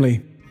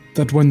 namely,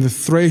 that when the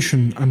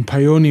Thracian and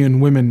Paeonian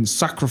women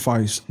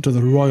sacrifice to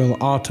the royal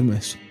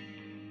Artemis,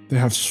 they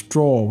have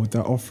straw with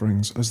their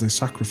offerings as they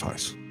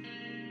sacrifice.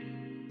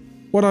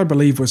 What I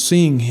believe we're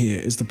seeing here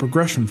is the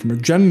progression from a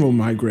general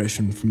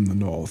migration from the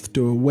north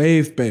to a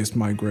wave-based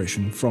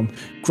migration from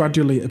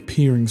gradually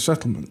appearing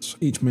settlements,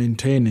 each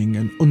maintaining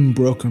an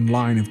unbroken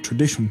line of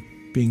tradition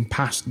being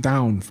passed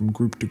down from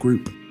group to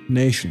group,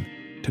 nation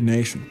to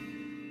nation.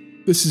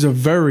 This is a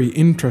very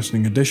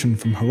interesting addition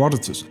from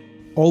Herodotus,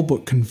 all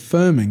but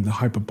confirming the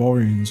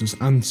Hyperboreans as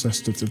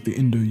ancestors of the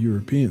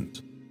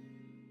Indo-Europeans.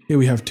 Here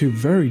we have two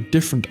very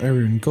different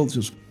Aryan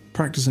cultures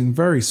practicing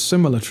very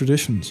similar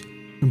traditions,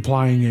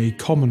 implying a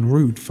common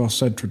root for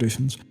said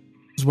traditions,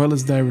 as well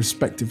as their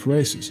respective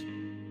races.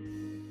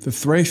 The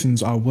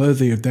Thracians are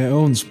worthy of their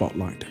own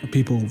spotlight, a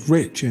people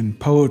rich in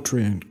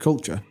poetry and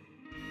culture,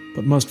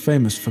 but most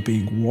famous for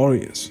being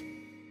warriors.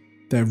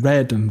 Their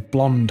red and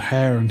blonde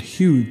hair and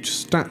huge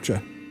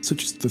stature,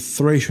 such as the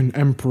Thracian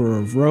emperor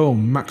of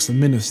Rome,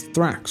 Maximinus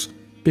Thrax,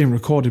 being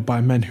recorded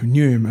by men who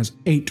knew him as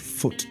 8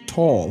 foot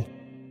tall,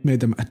 made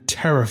them a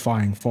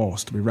terrifying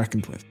force to be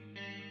reckoned with.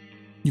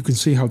 You can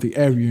see how the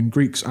Aryan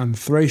Greeks and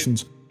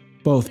Thracians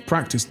both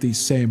practiced these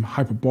same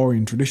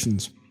Hyperborean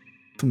traditions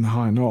from the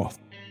high north.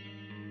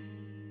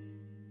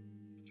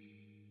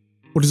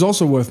 What is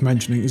also worth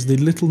mentioning is the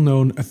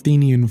little-known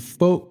Athenian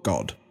folk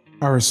god,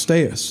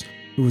 Aristeus,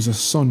 who was a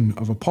son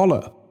of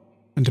Apollo,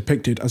 and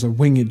depicted as a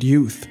winged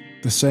youth,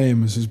 the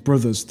same as his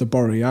brothers the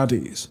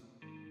Boreades.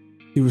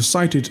 He was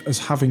cited as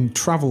having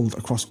travelled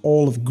across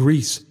all of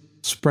Greece,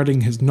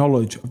 spreading his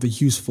knowledge of the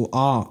useful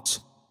arts,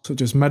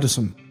 such as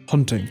medicine,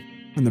 hunting,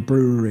 and the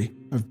brewery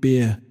of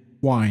beer,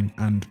 wine,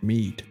 and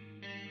mead.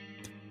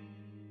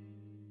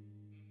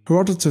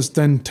 Herodotus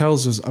then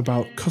tells us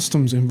about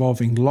customs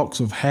involving locks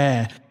of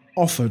hair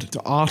offered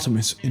to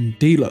Artemis in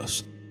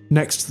Delos,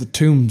 next to the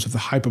tombs of the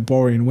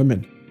Hyperborean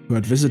women who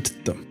had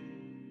visited them.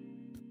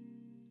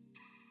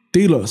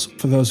 Delos,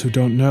 for those who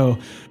don't know,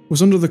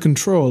 was under the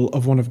control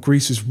of one of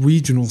Greece's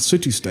regional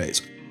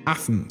city-states,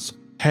 Athens,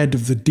 head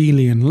of the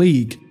Delian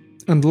League,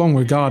 and long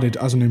regarded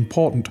as an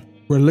important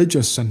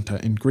religious centre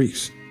in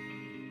Greece.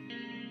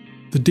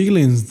 The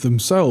Delians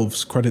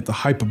themselves credit the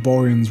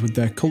Hyperboreans with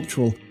their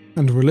cultural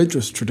and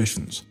religious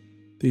traditions,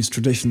 these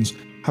traditions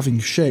having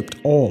shaped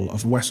all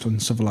of Western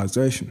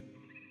civilization.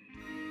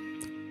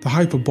 The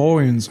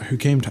Hyperboreans who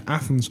came to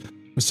Athens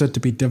were said to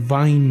be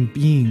divine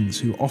beings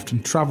who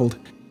often travelled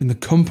in the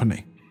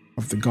company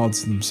of the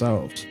gods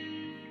themselves.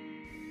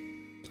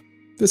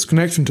 This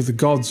connection to the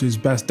gods is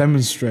best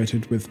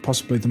demonstrated with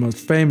possibly the most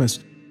famous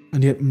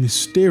and yet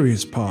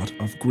mysterious part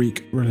of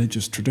Greek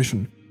religious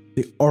tradition,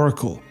 the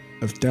Oracle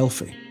of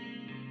Delphi.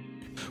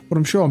 What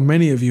I'm sure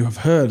many of you have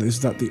heard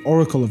is that the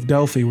Oracle of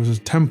Delphi was a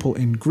temple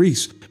in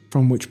Greece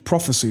from which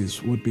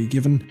prophecies would be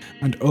given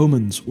and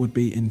omens would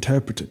be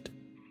interpreted.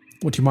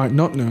 What you might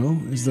not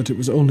know is that it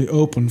was only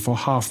open for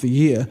half the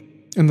year,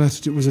 and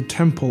that it was a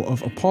temple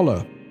of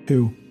Apollo,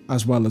 who,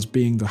 as well as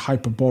being the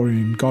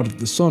Hyperborean god of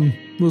the sun,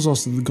 was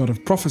also the god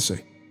of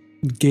prophecy,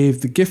 and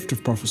gave the gift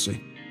of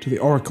prophecy to the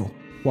oracle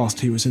whilst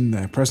he was in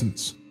their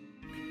presence.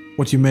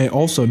 What you may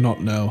also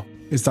not know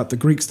is that the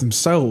Greeks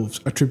themselves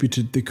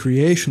attributed the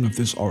creation of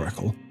this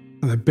oracle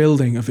and the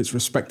building of its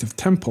respective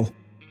temple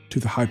to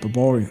the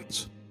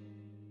Hyperboreans.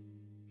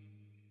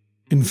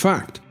 In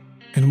fact,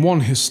 in one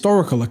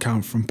historical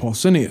account from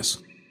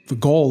Pausanias, the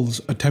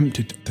Gauls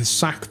attempted to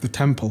sack the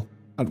temple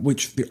at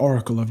which the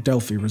Oracle of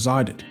Delphi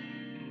resided.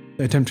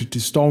 They attempted to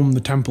storm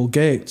the temple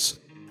gates,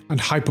 and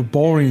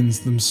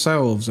Hyperboreans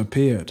themselves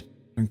appeared,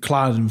 and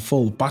clad in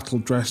full battle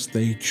dress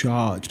they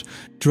charged,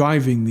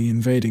 driving the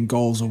invading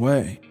Gauls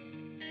away.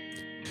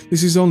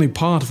 This is only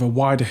part of a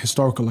wider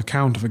historical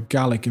account of a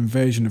Gallic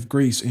invasion of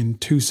Greece in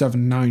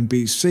 279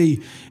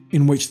 BC,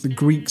 in which the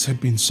Greeks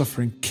had been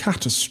suffering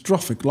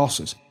catastrophic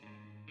losses.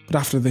 But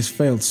after this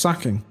failed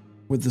sacking,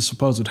 with the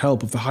supposed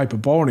help of the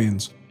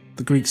Hyperboreans,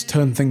 the Greeks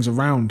turned things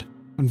around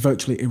and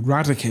virtually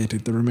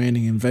eradicated the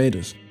remaining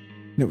invaders,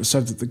 and it was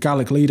said that the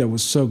Gallic leader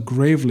was so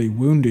gravely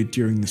wounded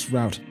during this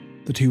rout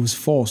that he was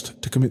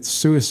forced to commit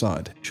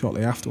suicide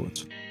shortly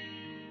afterwards.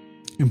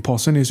 In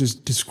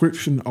Pausanias'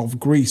 description of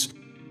Greece,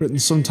 written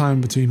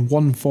sometime between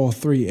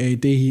 143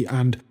 AD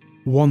and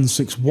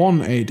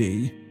 161 AD,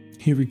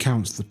 he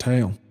recounts the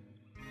tale.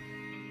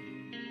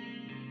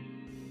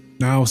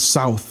 Now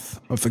south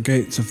of the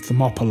gates of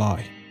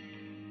Thermopylae,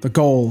 the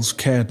Gauls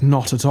cared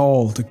not at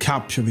all to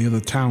capture the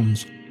other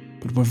towns,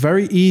 but were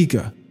very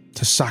eager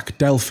to sack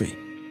Delphi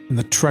and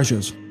the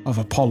treasures of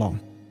Apollon.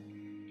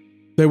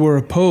 They were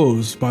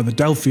opposed by the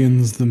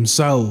Delphians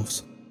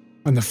themselves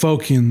and the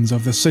Phocians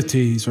of the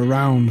cities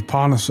around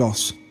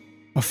Parnassus.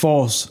 A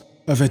force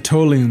of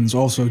Aetolians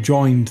also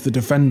joined the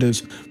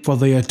defenders, for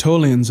the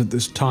Aetolians at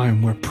this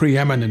time were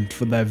preeminent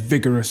for their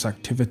vigorous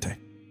activity.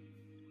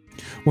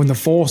 When the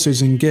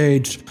forces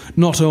engaged,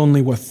 not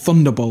only were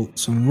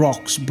thunderbolts and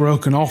rocks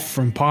broken off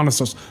from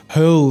Parnassus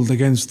hurled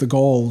against the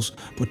Gauls,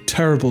 but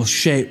terrible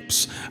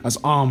shapes as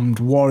armed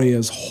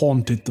warriors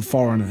haunted the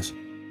foreigners.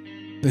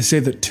 They say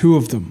that two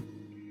of them,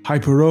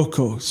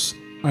 Hyperokos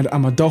and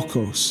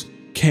Amadokos,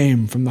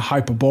 came from the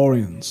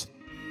Hyperboreans.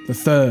 The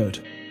third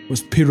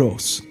was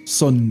Pyrrhus,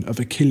 son of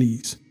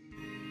Achilles.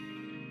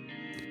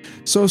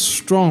 So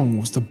strong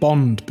was the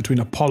bond between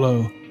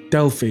Apollo,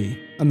 Delphi,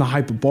 and the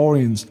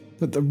Hyperboreans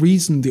that the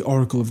reason the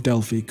Oracle of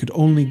Delphi could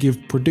only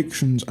give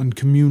predictions and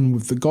commune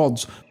with the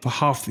gods for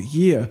half the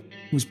year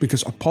was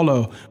because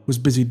Apollo was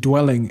busy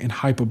dwelling in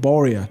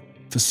Hyperborea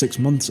for 6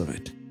 months of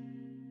it.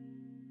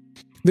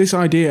 This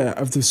idea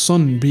of the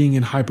sun being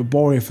in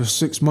Hyperborea for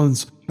 6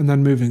 months and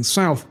then moving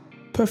south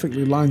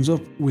perfectly lines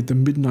up with the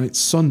midnight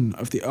sun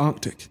of the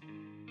Arctic,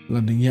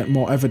 lending yet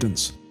more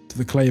evidence to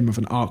the claim of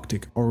an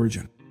Arctic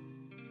origin.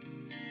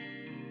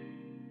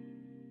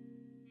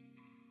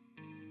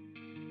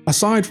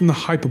 Aside from the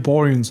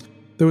Hyperboreans,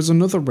 there was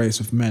another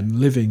race of men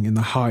living in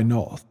the high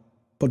north,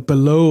 but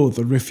below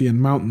the Riphean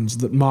mountains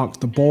that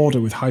marked the border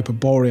with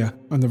Hyperborea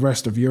and the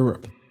rest of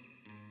Europe.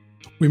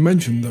 We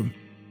mentioned them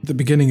at the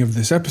beginning of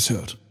this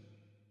episode.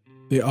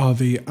 They are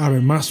the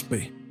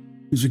Arimaspi,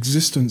 whose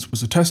existence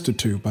was attested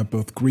to by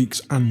both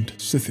Greeks and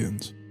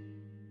Scythians.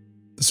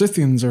 The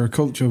Scythians are a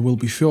culture we'll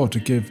be sure to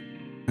give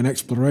an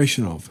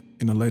exploration of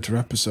in a later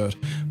episode,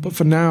 but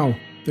for now,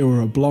 they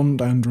were a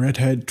blonde and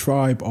redhead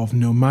tribe of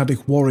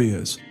nomadic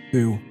warriors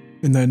who,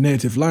 in their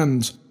native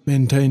lands,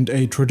 maintained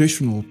a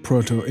traditional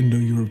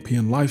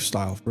proto-Indo-European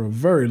lifestyle for a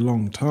very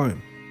long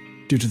time,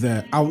 due to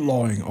their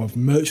outlawing of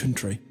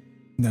merchantry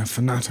and their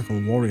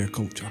fanatical warrior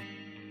culture.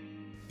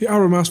 The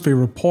Arimaspi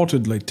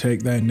reportedly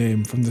take their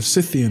name from the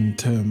Scythian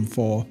term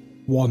for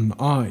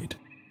one-eyed,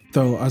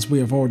 though as we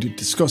have already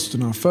discussed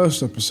in our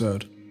first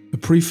episode, the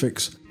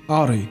prefix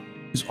Ari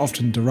is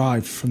often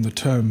derived from the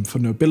term for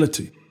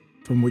nobility,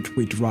 from which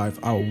we derive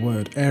our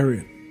word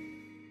Aryan.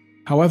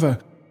 However,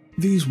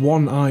 these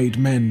one-eyed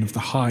men of the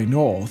high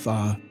north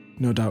are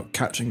no doubt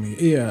catching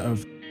the ear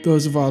of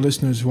those of our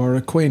listeners who are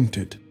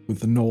acquainted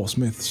with the Norse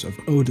myths of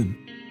Odin,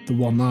 the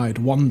one-eyed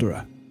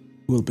wanderer,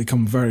 who will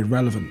become very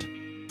relevant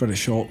very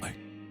shortly.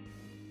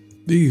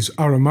 These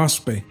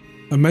Arimaspi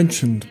are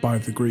mentioned by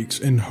the Greeks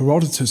in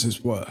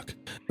Herodotus' work,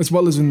 as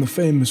well as in the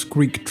famous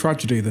Greek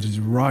tragedy that is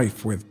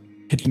rife with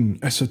hidden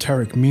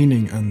esoteric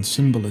meaning and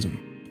symbolism,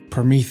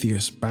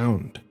 Prometheus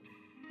Bound.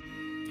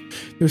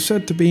 They're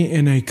said to be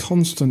in a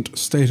constant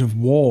state of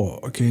war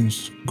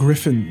against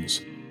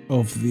griffins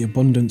of the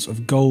abundance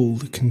of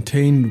gold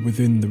contained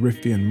within the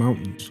Riphean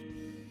mountains.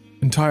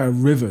 Entire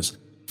rivers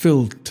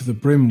filled to the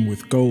brim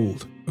with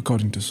gold,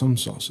 according to some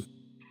sources.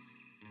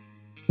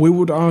 We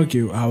would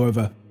argue,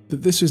 however,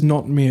 that this is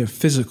not mere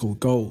physical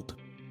gold.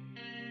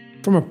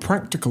 From a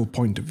practical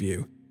point of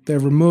view, their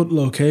remote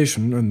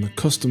location and the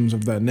customs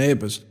of their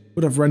neighbours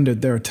would have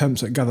rendered their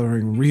attempts at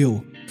gathering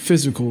real,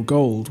 physical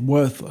gold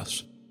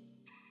worthless.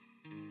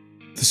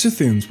 The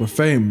Scythians were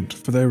famed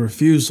for their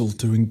refusal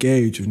to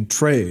engage in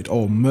trade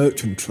or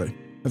merchantry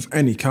of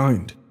any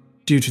kind,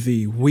 due to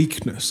the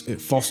weakness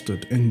it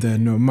fostered in their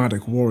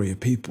nomadic warrior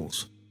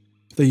peoples.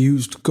 They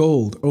used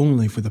gold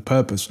only for the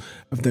purpose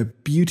of their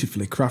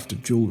beautifully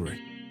crafted jewellery.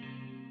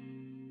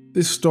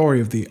 This story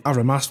of the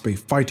Arimaspi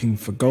fighting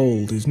for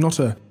gold is not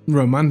a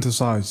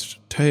romanticised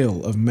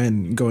tale of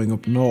men going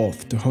up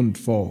north to hunt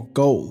for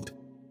gold,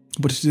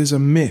 but it is a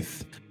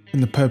myth,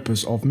 and the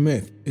purpose of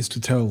myth is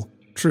to tell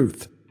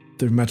truth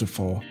through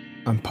metaphor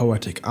and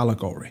poetic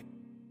allegory.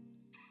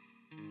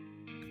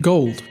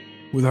 Gold,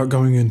 without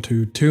going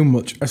into too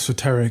much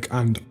esoteric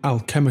and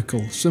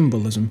alchemical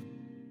symbolism,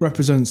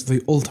 represents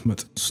the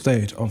ultimate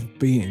state of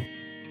being.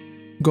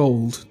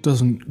 Gold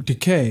doesn't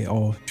decay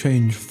or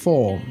change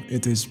form,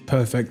 it is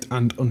perfect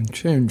and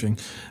unchanging,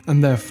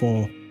 and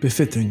therefore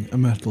befitting a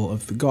metal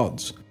of the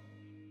gods.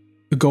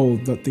 The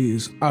gold that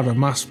these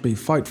Arimaspi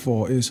fight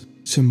for is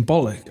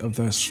symbolic of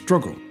their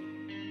struggle.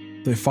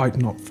 They fight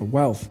not for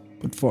wealth,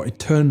 but for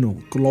eternal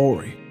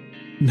glory,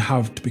 and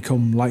have to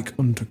become like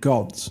unto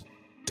gods,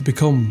 to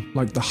become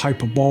like the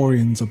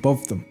Hyperboreans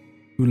above them,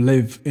 who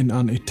live in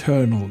an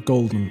eternal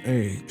golden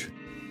age.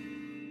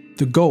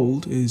 The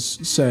gold is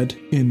said,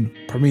 in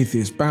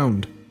Prometheus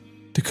Bound,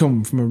 to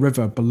come from a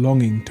river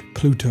belonging to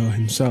Pluto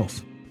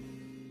himself.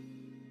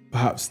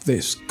 Perhaps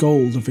this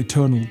gold of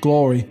eternal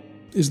glory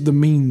is the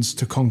means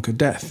to conquer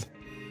death,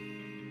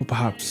 or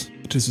perhaps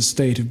it is a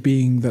state of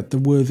being that the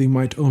worthy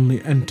might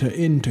only enter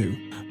into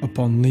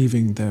upon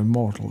leaving their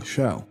mortal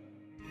shell.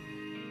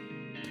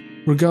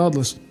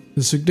 Regardless,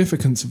 the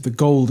significance of the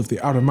gold of the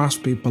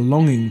Arimaspe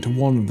belonging to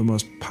one of the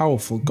most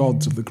powerful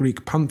gods of the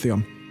Greek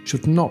pantheon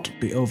should not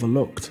be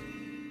overlooked,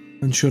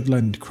 and should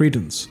lend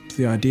credence to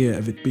the idea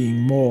of it being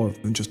more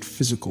than just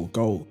physical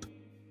gold.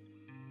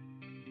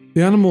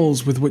 The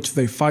animals with which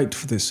they fight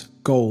for this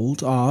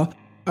gold are,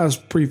 as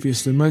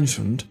previously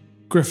mentioned,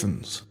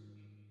 griffins.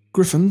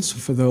 Griffins,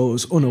 for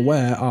those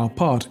unaware, are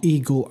part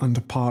eagle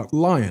and part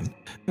lion,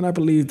 and I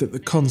believe that the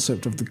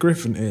concept of the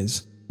griffin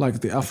is,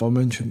 like the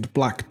aforementioned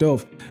black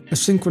dove, a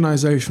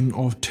synchronization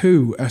of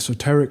two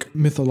esoteric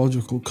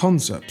mythological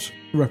concepts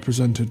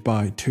represented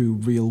by two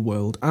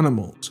real-world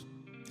animals,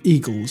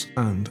 eagles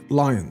and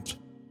lions,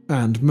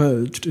 and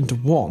merged into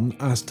one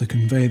as to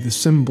convey the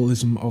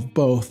symbolism of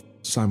both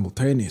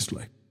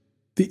simultaneously.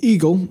 The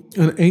eagle,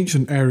 an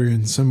ancient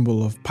Aryan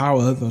symbol of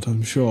power that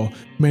I'm sure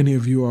many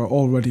of you are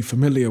already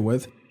familiar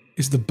with,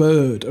 is the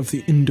bird of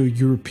the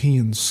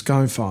Indo-European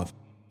skyfather.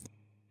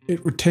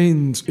 It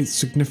retains its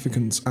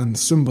significance and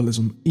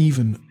symbolism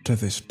even to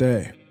this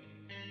day.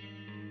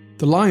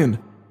 The lion,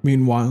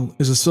 meanwhile,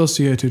 is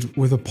associated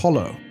with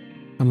Apollo,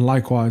 and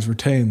likewise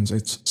retains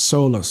its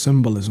solar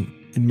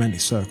symbolism in many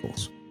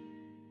circles.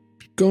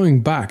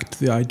 Going back to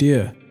the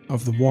idea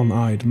of the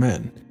one-eyed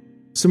men,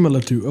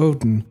 similar to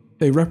Odin,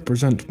 they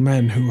represent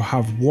men who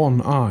have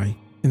one eye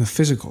in the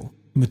physical,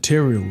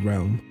 material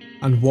realm,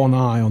 and one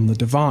eye on the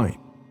divine,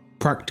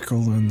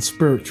 practical and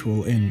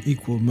spiritual in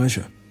equal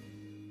measure.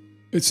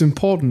 It's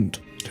important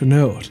to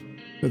note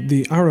that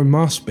the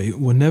Arimaspe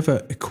were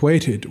never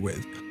equated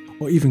with,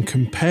 or even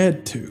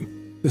compared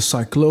to, the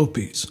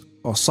Cyclopes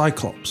or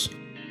Cyclops,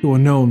 who are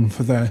known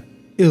for their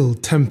ill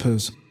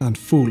tempers and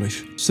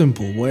foolish,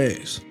 simple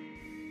ways.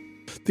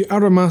 The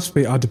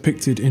Arimaspe are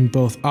depicted in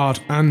both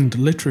art and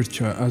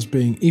literature as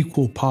being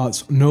equal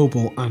parts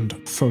noble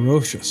and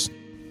ferocious.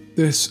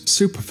 This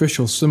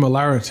superficial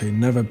similarity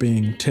never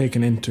being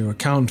taken into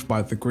account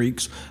by the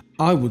Greeks,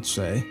 I would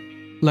say,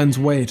 lends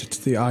weight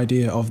to the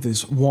idea of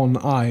this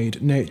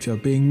one-eyed nature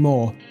being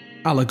more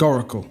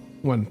allegorical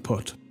when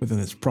put within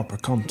its proper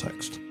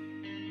context.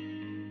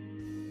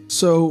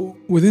 So,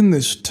 within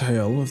this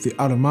tale of the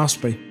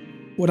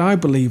Arimaspe, what I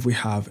believe we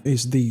have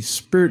is the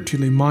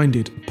spiritually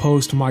minded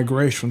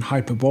post-migration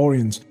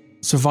Hyperboreans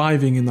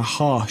surviving in the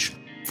harsh,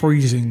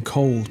 freezing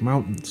cold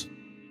mountains.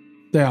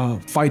 They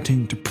are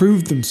fighting to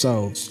prove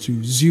themselves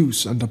to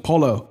Zeus and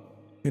Apollo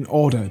in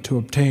order to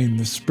obtain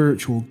the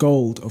spiritual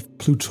gold of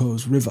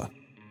Pluto's river,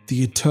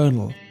 the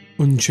eternal,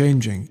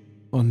 unchanging,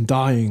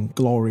 undying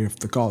glory of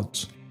the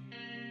gods.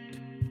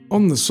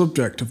 On the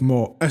subject of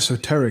more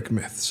esoteric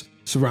myths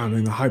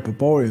surrounding the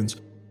Hyperboreans,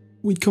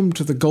 we come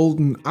to the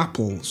golden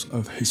apples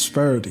of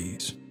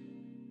Hesperides,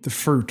 the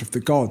fruit of the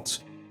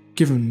gods,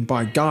 given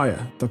by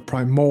Gaia, the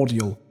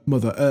primordial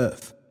Mother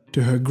Earth,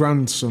 to her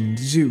grandson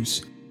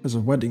Zeus as a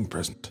wedding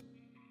present.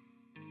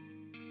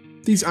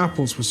 These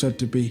apples were said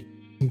to be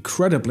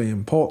incredibly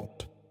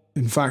important.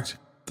 In fact,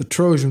 the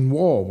Trojan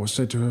War was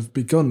said to have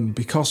begun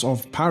because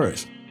of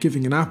Paris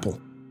giving an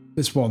apple,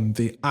 this one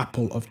the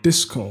apple of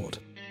discord,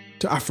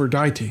 to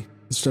Aphrodite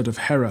instead of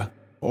Hera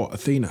or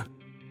Athena.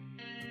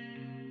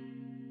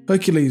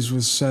 Hercules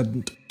was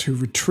said to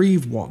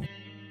retrieve one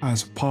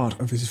as part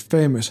of his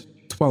famous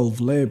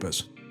 12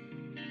 labours.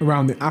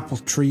 Around the apple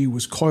tree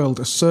was coiled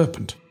a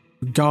serpent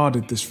who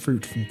guarded this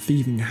fruit from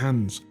thieving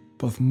hands,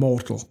 both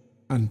mortal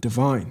and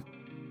divine.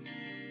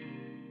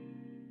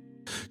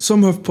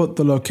 Some have put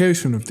the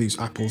location of these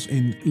apples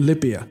in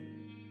Libya,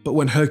 but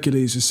when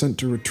Hercules is sent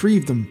to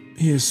retrieve them,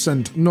 he is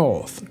sent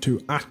north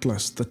to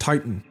Atlas the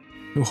Titan,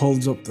 who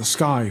holds up the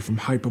sky from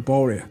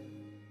Hyperborea.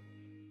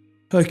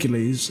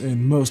 Hercules,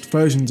 in most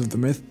versions of the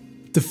myth,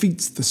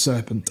 defeats the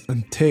serpent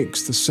and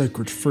takes the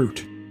sacred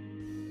fruit.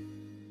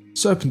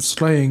 Serpent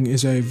slaying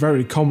is a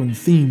very common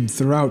theme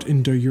throughout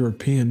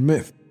Indo-European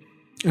myth,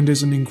 and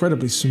is an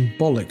incredibly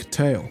symbolic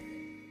tale.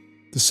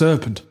 The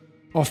serpent,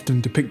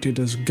 often depicted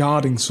as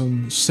guarding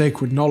some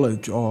sacred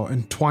knowledge or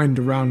entwined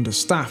around a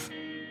staff,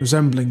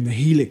 resembling the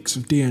helix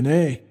of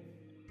DNA.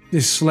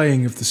 This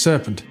slaying of the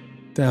serpent,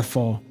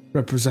 therefore,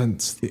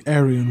 represents the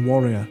Aryan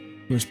warrior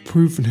who has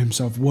proven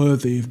himself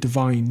worthy of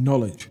divine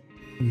knowledge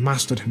and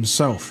mastered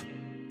himself,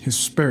 his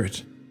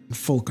spirit, and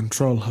full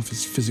control of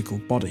his physical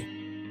body.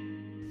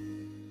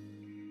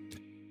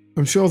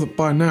 I'm sure that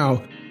by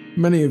now,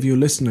 many of you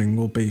listening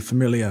will be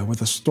familiar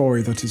with a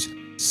story that is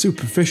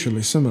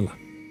superficially similar.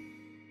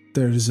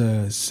 There is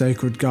a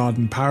sacred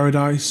garden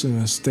paradise in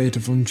a state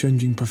of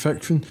unchanging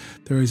perfection.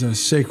 There is a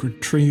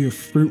sacred tree of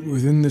fruit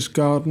within this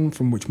garden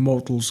from which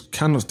mortals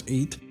cannot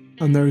eat,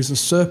 and there is a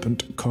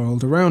serpent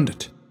coiled around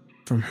it,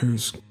 from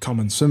whose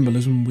common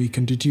symbolism we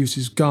can deduce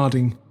is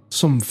guarding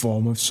some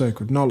form of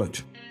sacred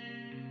knowledge.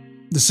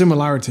 The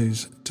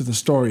similarities to the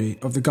story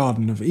of the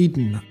Garden of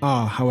Eden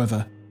are,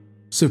 however,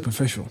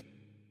 superficial.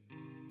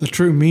 The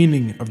true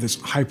meaning of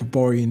this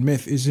Hyperborean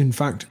myth is in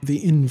fact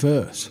the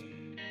inverse.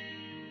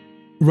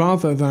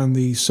 Rather than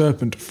the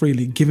serpent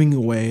freely giving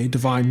away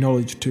divine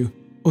knowledge to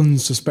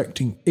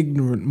unsuspecting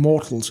ignorant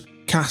mortals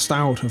cast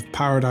out of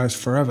paradise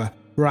forever,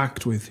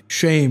 racked with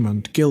shame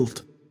and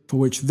guilt, for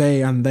which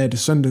they and their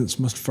descendants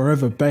must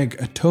forever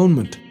beg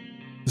atonement,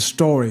 the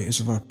story is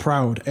of a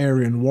proud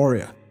Aryan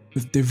warrior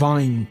with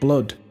divine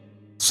blood,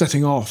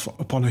 setting off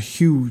upon a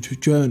huge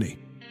journey,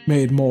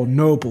 made more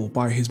noble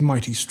by his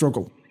mighty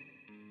struggle.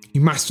 He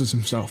masters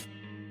himself,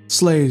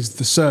 slays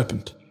the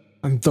serpent,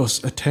 and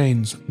thus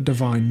attains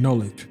divine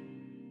knowledge.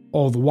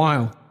 All the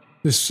while,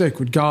 this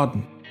sacred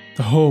garden,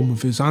 the home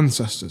of his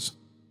ancestors,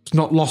 was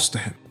not lost to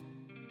him,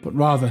 but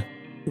rather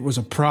it was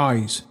a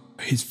prize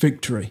for his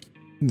victory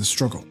in the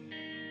struggle.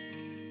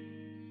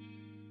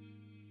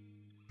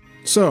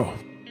 So,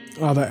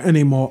 are there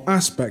any more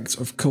aspects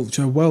of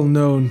culture well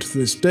known to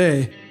this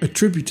day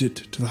attributed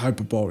to the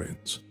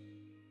Hyperboreans?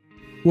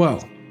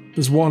 Well,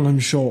 there's one I'm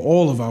sure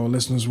all of our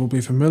listeners will be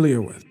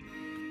familiar with: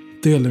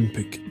 the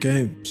Olympic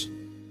Games.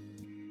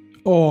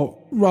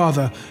 Or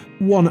rather,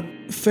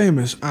 one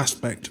famous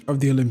aspect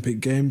of the Olympic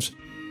Games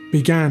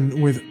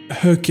began with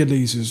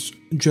Hercules'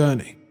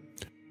 journey,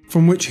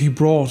 from which he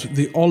brought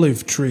the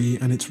olive tree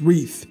and its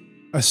wreath,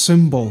 a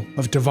symbol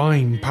of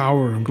divine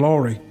power and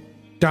glory,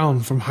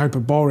 down from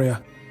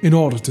Hyperborea in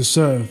order to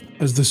serve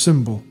as the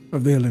symbol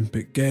of the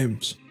Olympic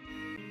Games.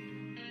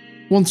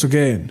 Once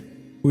again,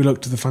 we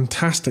look to the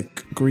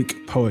fantastic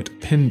Greek poet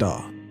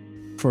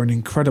Pindar for an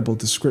incredible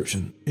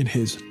description in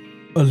his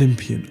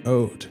Olympian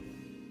Ode.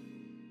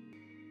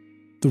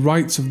 The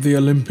rites of the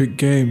Olympic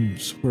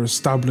Games were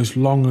established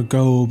long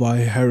ago by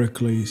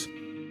Heracles,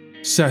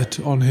 set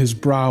on his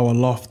brow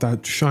aloft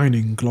that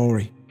shining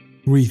glory,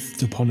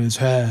 wreathed upon his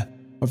hair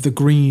of the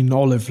green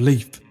olive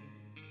leaf,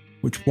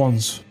 which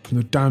once from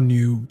the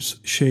Danube's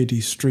shady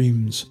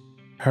streams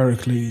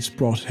Heracles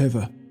brought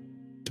hither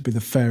to be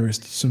the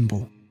fairest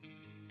symbol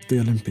of the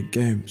Olympic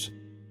Games.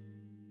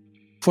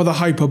 For the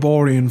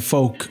Hyperborean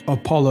folk,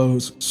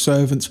 Apollo's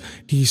servants,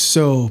 he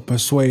so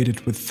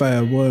persuaded with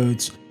fair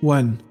words,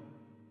 when,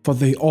 for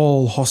the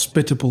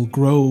all-hospitable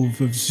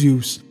grove of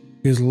Zeus,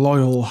 his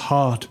loyal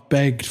heart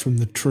begged from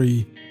the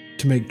tree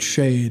to make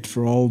shade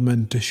for all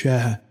men to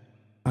share,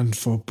 and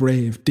for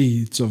brave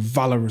deeds of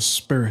valorous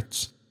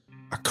spirits,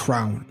 a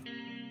crown.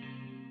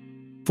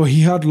 For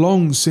he had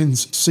long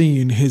since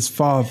seen his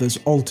father's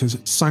altars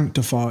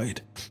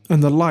sanctified,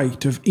 and the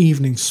light of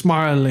evening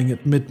smiling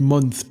at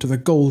mid-month to the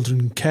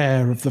golden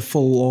care of the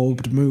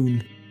full-orbed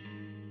moon.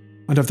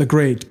 And of the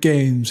great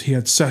games he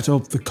had set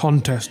up the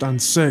contest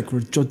and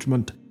sacred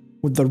judgment,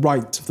 with the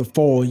rites of the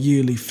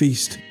 4-yearly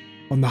feast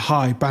on the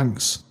high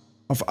banks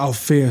of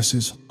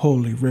Alpheus'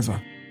 holy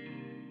river.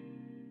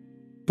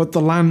 But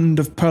the land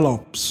of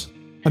Pelops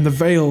and the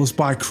vales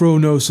by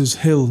Cronos'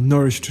 hill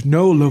nourished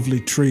no lovely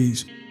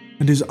trees,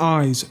 and his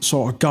eyes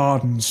saw a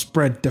garden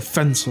spread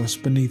defenceless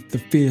beneath the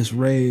fierce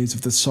rays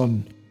of the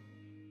sun.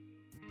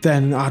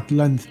 Then at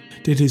length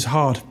did his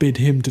heart bid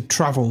him to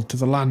travel to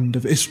the land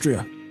of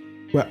Istria,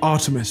 where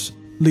Artemis,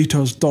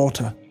 Leto's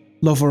daughter,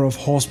 lover of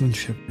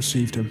horsemanship,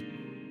 received him.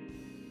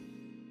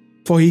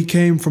 For he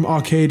came from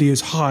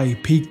Arcadia's high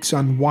peaks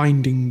and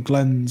winding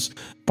glens,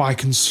 by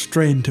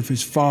constraint of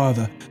his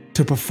father,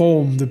 to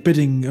perform the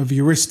bidding of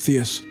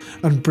Eurystheus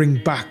and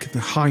bring back the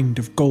hind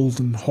of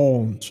golden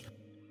horns.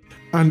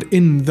 And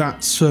in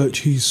that search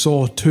he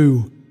saw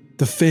too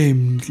the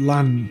famed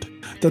land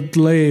that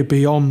lay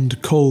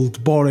beyond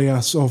cold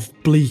Boreas of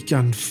bleak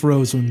and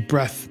frozen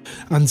breath,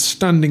 and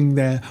standing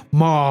there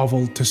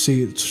marvelled to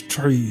see its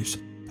trees,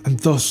 and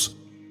thus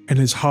in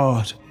his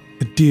heart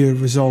a dear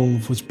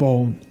resolve was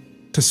born,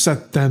 to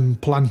set them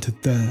planted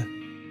there,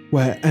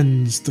 where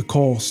ends the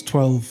course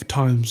 12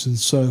 times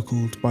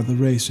encircled by the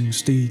racing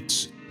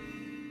steeds.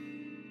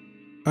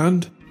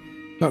 And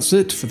that's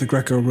it for the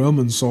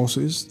Greco-Roman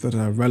sources that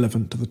are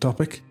relevant to the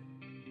topic.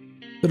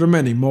 There are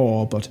many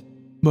more, but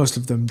most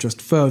of them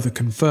just further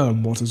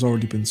confirm what has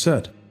already been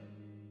said.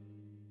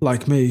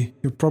 Like me,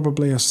 you're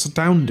probably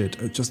astounded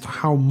at just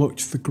how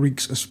much the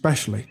Greeks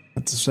especially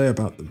had to say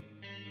about them.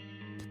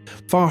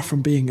 Far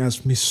from being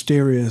as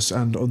mysterious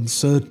and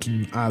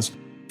uncertain as,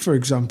 for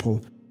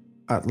example,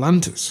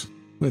 Atlantis,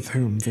 with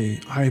whom the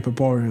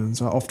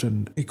Hyperboreans are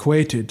often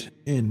equated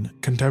in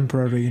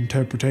contemporary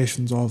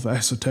interpretations of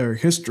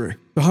esoteric history,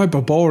 the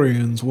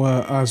Hyperboreans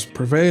were as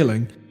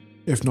prevailing,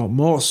 if not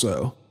more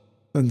so,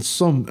 than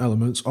some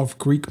elements of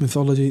Greek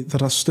mythology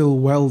that are still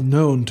well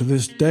known to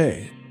this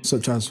day,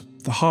 such as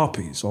the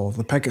Harpies or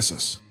the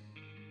Pegasus.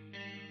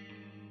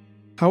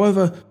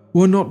 However,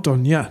 we're not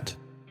done yet.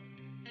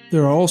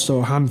 There are also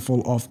a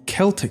handful of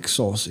Celtic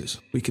sources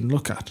we can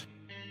look at.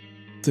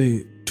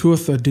 The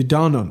Tuatha De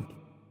Danann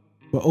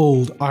were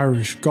old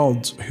Irish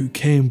gods who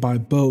came by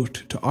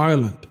boat to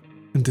Ireland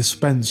and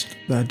dispensed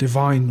their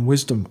divine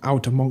wisdom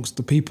out amongst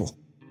the people,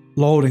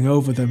 lording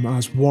over them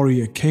as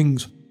warrior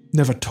kings,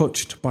 never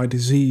touched by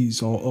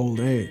disease or old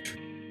age.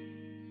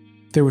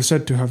 They were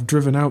said to have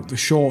driven out the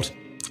short,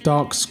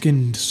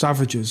 dark-skinned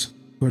savages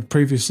who had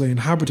previously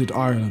inhabited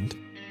Ireland,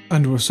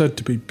 and were said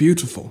to be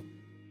beautiful,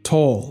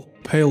 tall,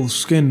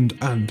 pale-skinned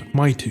and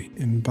mighty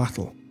in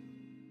battle.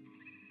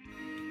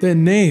 Their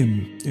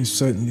name is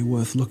certainly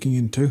worth looking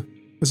into,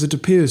 as it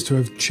appears to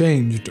have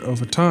changed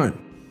over time.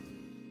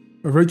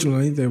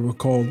 Originally they were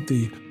called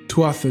the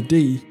Tuatha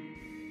Dé,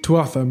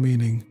 Tuatha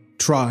meaning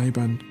tribe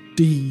and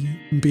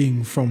Dé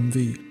being from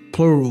the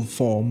plural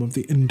form of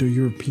the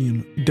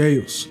Indo-European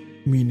deus,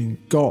 meaning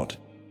god,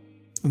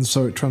 and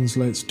so it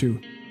translates to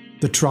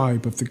the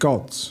tribe of the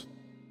gods.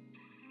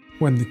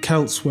 When the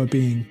Celts were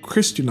being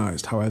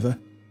Christianized, however,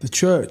 the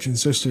church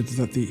insisted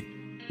that the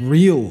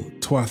real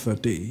Tuatha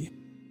Dé,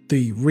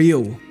 the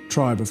real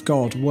tribe of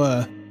God,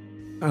 were,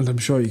 and I'm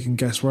sure you can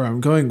guess where I'm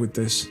going with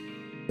this,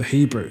 the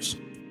Hebrews.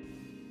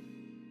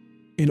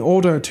 In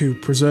order to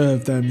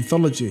preserve their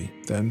mythology,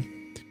 then,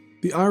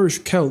 the Irish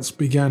Celts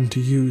began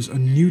to use a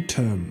new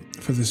term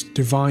for this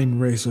divine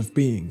race of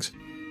beings,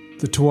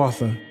 the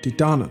Tuatha De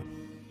Danann,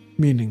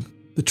 meaning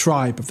the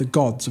tribe of the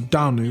gods of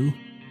Danu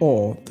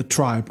or the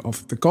tribe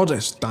of the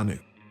goddess Danu,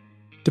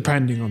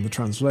 depending on the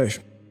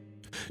translation.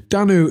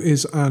 Danu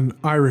is an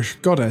Irish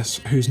goddess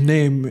whose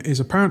name is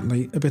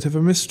apparently a bit of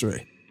a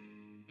mystery,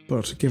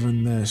 but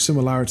given their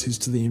similarities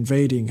to the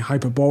invading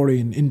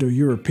Hyperborean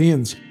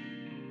Indo-Europeans,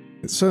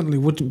 it certainly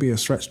wouldn't be a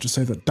stretch to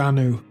say that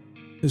Danu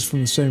is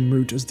from the same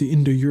root as the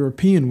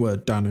Indo-European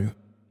word Danu,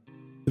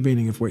 the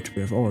meaning of which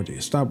we have already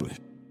established.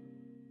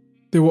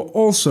 They were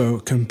also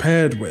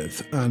compared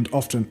with, and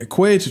often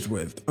equated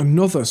with,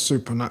 another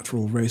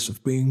supernatural race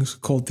of beings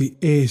called the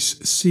Aes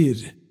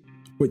Sír,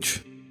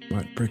 which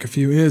might break a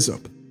few ears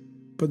up,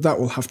 but that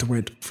will have to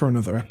wait for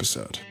another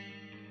episode.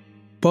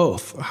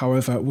 Both,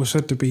 however, were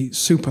said to be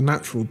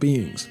supernatural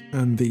beings,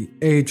 and the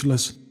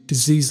ageless,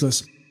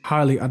 diseaseless,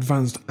 highly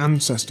advanced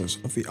ancestors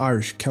of the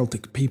Irish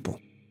Celtic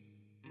people.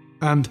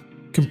 And,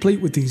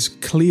 complete with these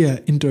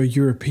clear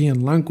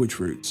Indo-European language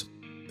roots,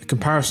 the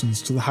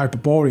comparisons to the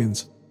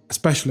Hyperboreans,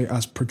 especially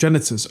as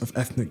progenitors of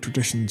ethnic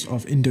traditions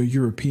of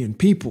Indo-European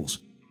peoples,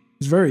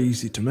 is very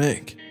easy to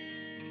make.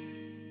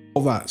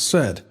 All that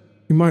said,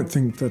 you might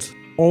think that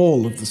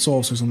all of the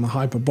sources on the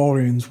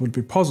Hyperboreans would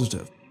be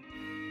positive.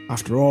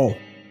 After all,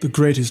 the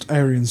greatest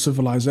Aryan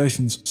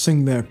civilizations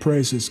sing their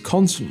praises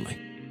constantly,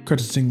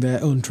 crediting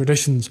their own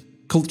traditions,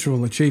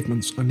 cultural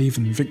achievements, and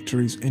even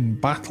victories in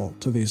battle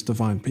to these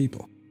divine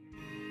people.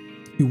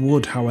 You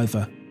would,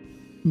 however,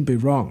 be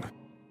wrong.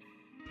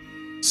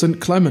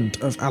 St.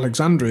 Clement of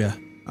Alexandria,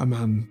 a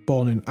man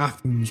born in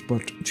Athens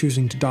but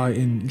choosing to die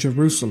in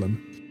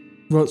Jerusalem,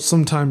 wrote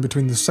sometime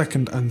between the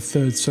 2nd and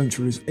 3rd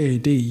centuries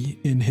AD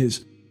in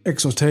his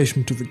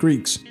Exhortation to the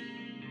Greeks,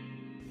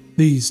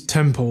 "These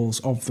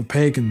temples of the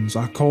pagans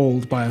are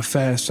called by a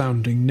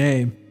fair-sounding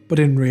name, but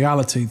in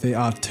reality they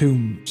are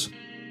tombs.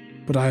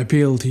 But I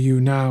appeal to you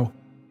now,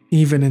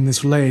 even in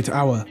this late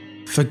hour,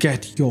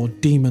 forget your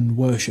demon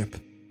worship,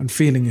 and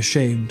feeling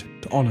ashamed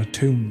to honour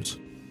tombs."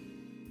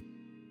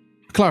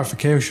 A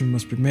clarification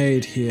must be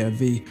made here.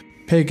 The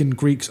pagan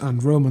Greeks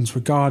and Romans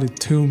regarded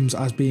tombs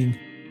as being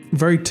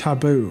very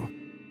taboo.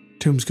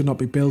 Tombs could not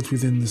be built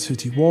within the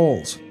city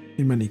walls,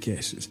 in many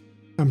cases,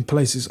 and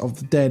places of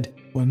the dead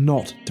were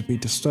not to be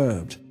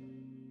disturbed.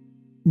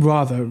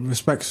 Rather,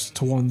 respects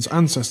to one's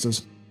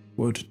ancestors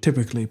would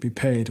typically be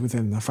paid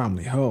within the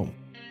family home.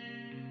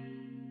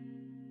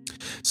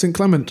 St.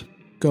 Clement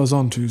goes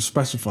on to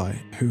specify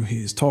who he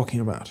is talking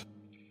about.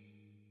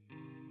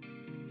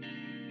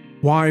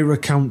 "Why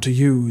recount to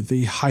you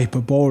the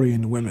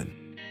Hyperborean women?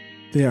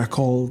 They are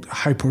called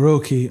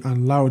Hyperoki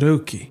and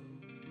Laodoki,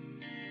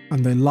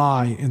 and they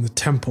lie in the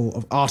temple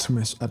of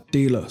Artemis at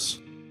Delos.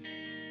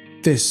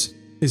 This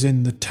is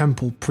in the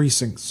temple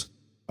precincts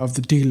of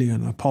the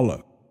Delian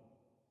Apollo."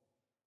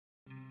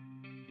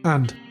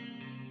 And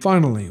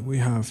finally, we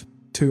have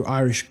two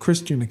Irish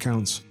Christian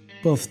accounts,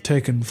 both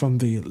taken from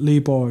the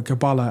Libor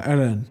Gabala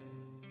Erin,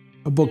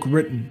 a book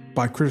written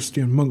by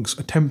Christian monks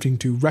attempting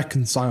to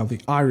reconcile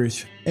the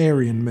Irish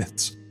Aryan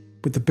myths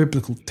with the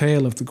biblical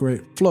tale of the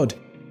Great Flood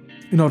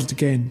in order to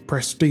gain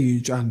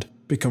prestige and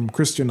become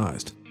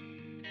Christianized.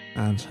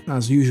 And,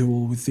 as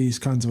usual with these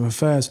kinds of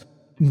affairs,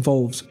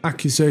 involves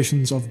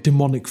accusations of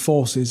demonic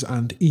forces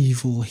and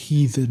evil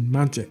heathen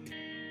magic.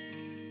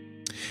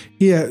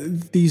 Here,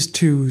 these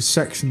two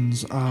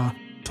sections are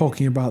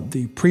talking about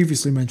the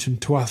previously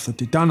mentioned Tuatha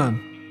De Danann,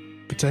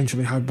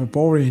 potentially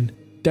Hyperborean,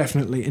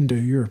 definitely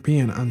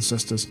Indo-European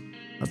ancestors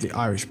of the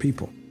Irish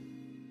people.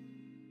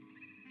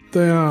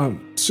 They are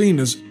seen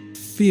as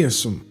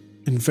fearsome,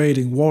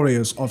 invading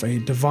warriors of a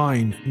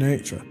divine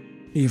nature,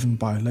 even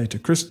by later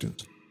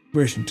Christians,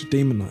 wishing to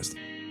demonize them,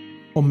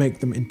 or make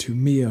them into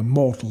mere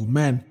mortal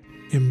men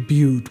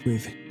imbued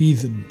with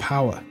heathen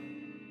power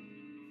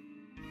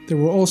They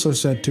were also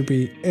said to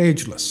be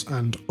ageless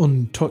and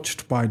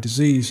untouched by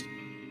disease,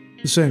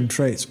 the same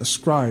traits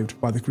ascribed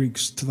by the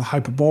Greeks to the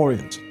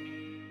Hyperboreans,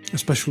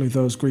 especially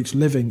those Greeks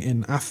living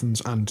in Athens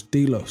and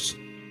Delos.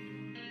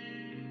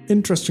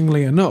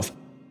 Interestingly enough,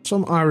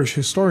 some Irish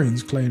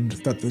historians claimed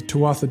that the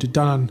Tuatha De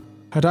Danann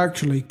had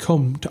actually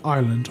come to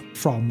Ireland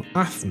from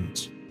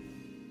Athens,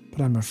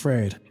 but I'm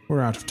afraid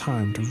we're out of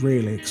time to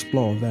really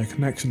explore their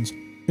connections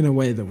in a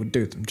way that would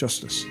do them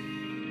justice.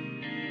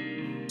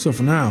 So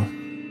for now,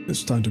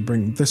 it's time to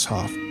bring this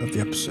half of the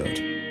episode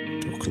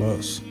to a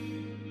close.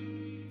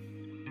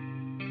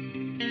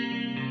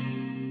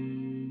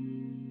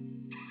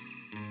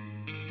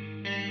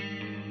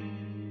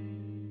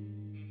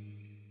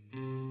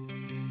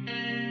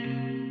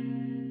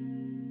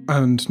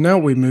 And now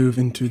we move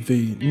into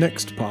the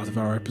next part of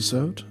our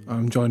episode.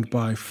 I'm joined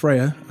by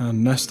Freya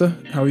and Nesta.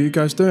 How are you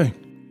guys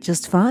doing?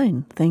 Just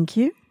fine, thank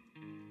you.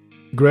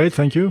 Great,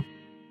 thank you.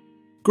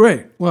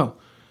 Great. Well,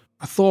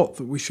 I thought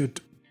that we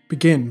should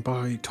begin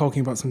by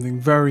talking about something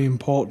very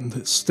important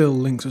that still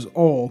links us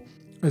all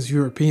as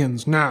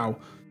Europeans now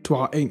to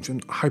our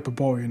ancient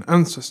Hyperborean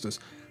ancestors,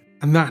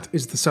 and that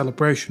is the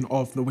celebration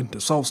of the winter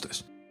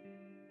solstice.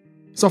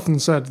 It's often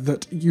said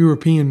that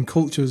European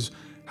cultures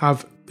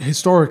have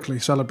historically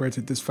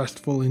celebrated this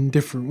festival in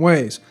different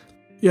ways,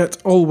 yet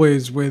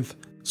always with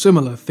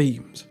similar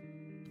themes.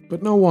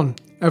 But no one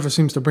ever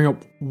seems to bring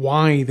up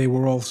why they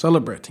were all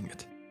celebrating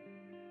it.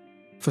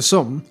 For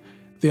some,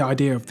 the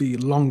idea of the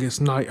longest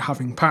night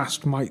having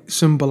passed might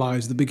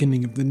symbolise the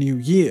beginning of the new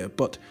year,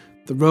 but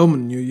the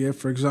Roman New Year,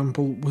 for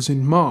example, was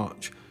in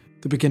March,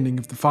 the beginning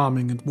of the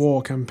farming and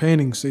war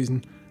campaigning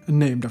season, and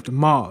named after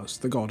Mars,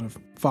 the god of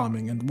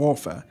farming and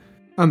warfare,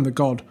 and the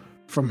god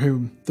from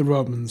whom the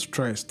Romans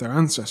traced their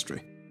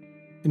ancestry.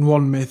 In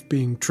one myth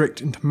being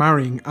tricked into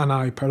marrying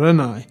Anai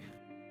Perennae,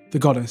 the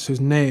goddess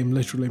whose name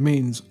literally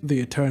means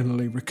the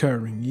eternally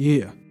recurring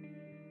year.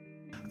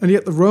 And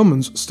yet the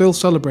Romans still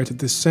celebrated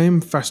this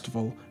same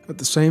festival at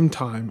the same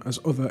time as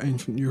other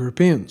ancient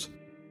Europeans.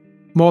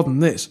 More than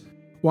this,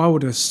 why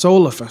would a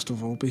solar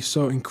festival be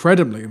so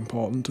incredibly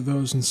important to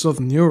those in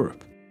southern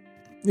Europe?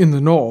 In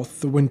the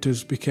north, the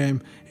winters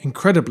became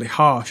incredibly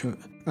harsh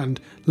and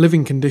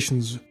living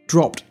conditions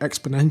dropped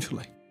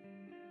exponentially.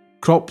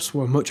 Crops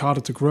were much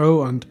harder to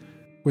grow, and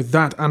with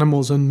that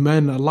animals and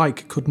men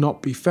alike could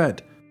not be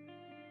fed,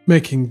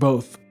 making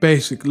both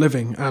basic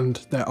living and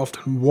their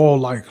often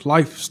warlike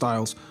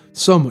lifestyles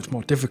so much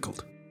more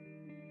difficult.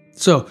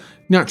 So,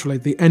 naturally,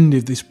 the end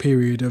of this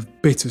period of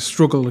bitter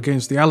struggle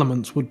against the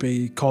elements would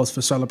be cause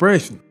for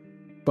celebration.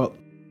 But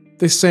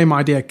this same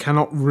idea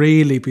cannot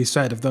really be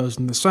said of those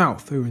in the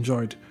south, who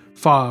enjoyed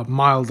far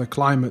milder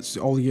climates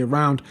all year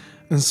round,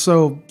 and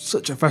so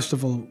such a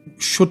festival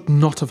should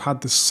not have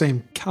had the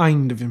same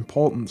kind of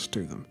importance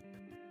to them.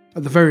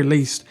 At the very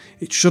least,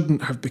 it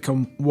shouldn't have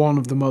become one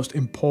of the most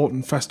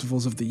important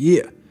festivals of the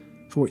year,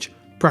 for which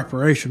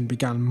preparation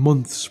began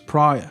months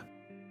prior.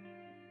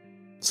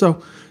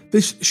 So,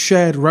 this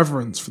shared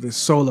reverence for this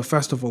solar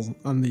festival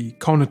and the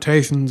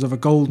connotations of a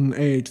golden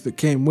age that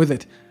came with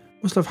it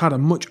must have had a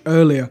much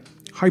earlier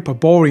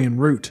Hyperborean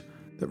root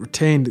that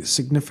retained its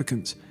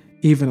significance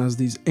even as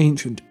these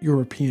ancient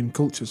European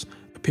cultures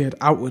appeared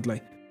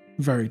outwardly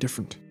very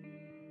different.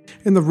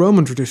 In the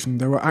Roman tradition,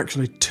 there were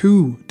actually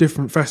two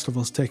different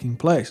festivals taking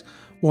place.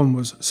 One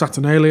was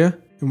Saturnalia,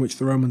 in which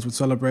the Romans would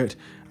celebrate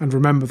and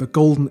remember the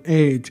golden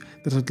age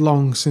that had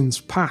long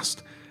since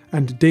passed,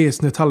 and Dies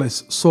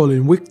Natalis Sol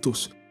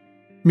Invictus,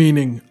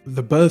 meaning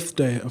the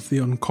birthday of the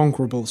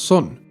unconquerable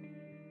sun.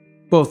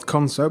 Both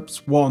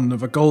concepts, one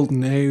of a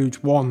golden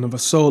age, one of a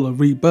solar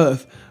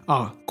rebirth,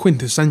 are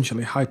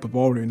quintessentially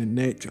Hyperborean in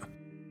nature.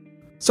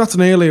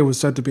 Saturnalia was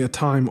said to be a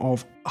time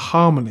of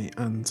harmony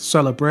and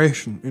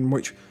celebration in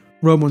which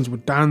Romans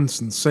would dance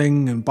and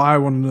sing and buy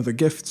one another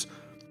gifts,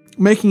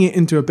 making it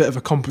into a bit of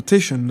a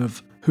competition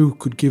of who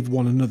could give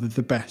one another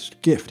the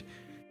best gift.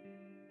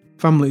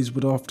 Families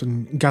would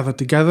often gather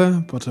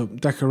together, put up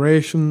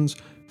decorations,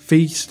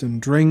 feast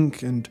and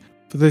drink, and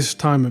for this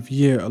time of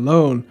year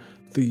alone,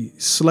 the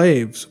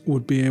slaves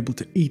would be able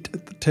to eat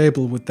at the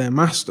table with their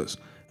masters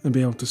and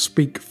be able to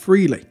speak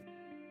freely.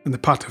 And the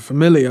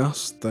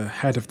paterfamilias, the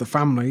head of the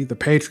family, the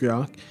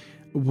patriarch,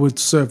 would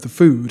serve the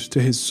food to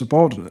his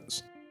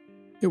subordinates.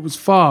 It was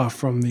far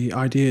from the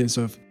ideas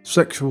of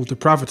sexual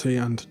depravity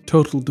and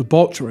total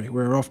debauchery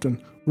we are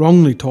often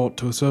wrongly taught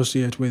to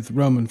associate with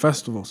Roman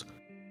festivals.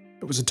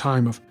 It was a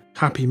time of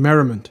happy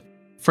merriment,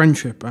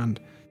 friendship, and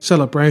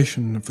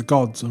celebration of the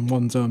gods and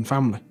one's own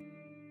family.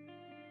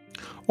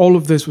 All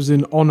of this was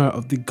in honour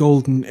of the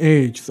golden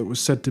age that was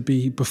said to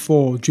be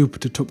before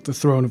Jupiter took the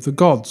throne of the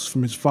gods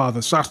from his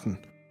father Saturn.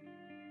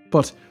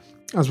 But,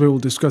 as we will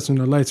discuss in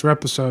a later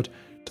episode,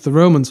 to the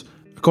Romans,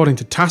 according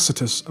to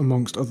Tacitus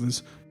amongst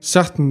others,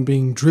 Saturn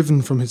being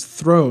driven from his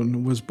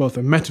throne was both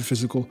a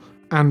metaphysical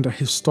and a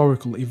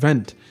historical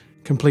event,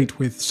 complete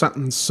with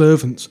Saturn's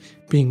servants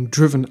being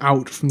driven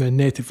out from their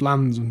native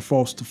lands and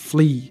forced to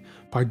flee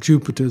by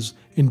Jupiter's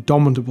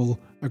indomitable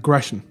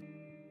aggression.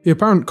 The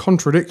apparent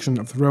contradiction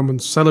of the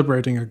Romans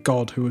celebrating a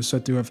god who was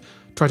said to have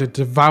tried to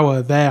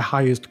devour their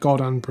highest god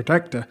and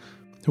protector,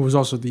 who was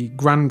also the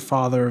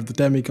grandfather of the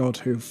demigod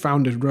who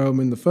founded Rome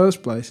in the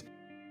first place,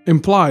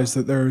 implies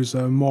that there is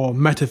a more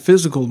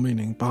metaphysical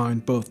meaning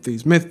behind both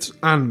these myths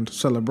and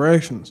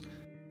celebrations,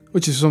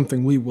 which is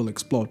something we will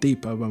explore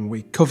deeper when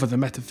we cover the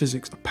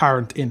metaphysics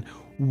apparent in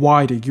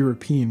wider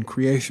European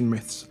creation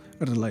myths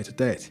at a later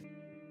date.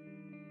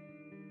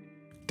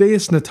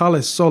 Dies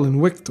Natalis Sol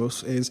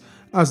Invictus is,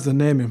 as the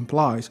name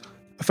implies,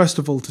 a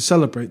festival to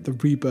celebrate the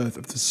rebirth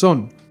of the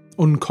sun,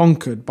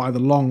 unconquered by the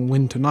long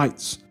winter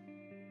nights.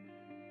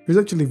 There is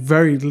actually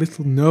very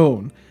little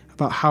known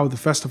about how the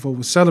festival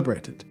was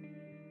celebrated,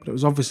 but it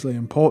was obviously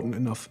important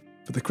enough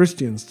for the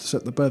Christians to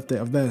set the birthday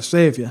of their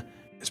saviour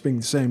as being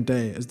the same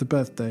day as the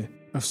birthday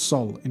of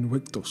Sol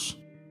Invictus.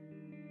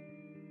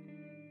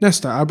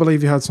 Nesta, I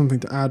believe you had something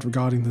to add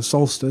regarding the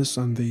solstice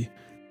and the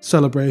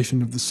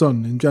celebration of the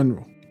sun in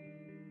general.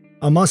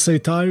 I must say,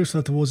 Tyrus,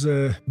 that was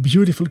a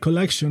beautiful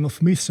collection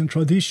of myths and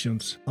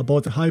traditions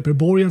about the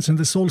Hyperboreans and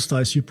the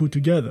solstice you put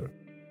together.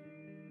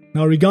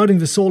 Now, regarding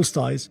the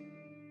solstice,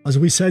 as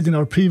we said in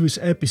our previous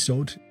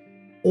episode,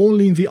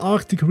 only in the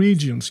Arctic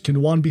regions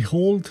can one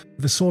behold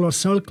the solar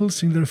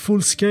circles in their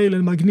full scale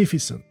and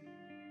magnificence.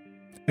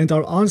 And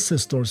our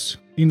ancestors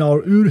in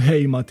our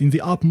Urheimat in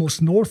the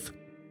utmost north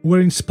were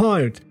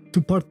inspired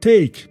to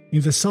partake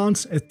in the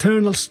sun's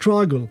eternal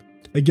struggle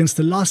against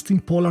the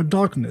lasting polar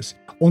darkness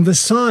on the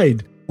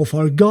side of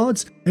our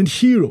gods and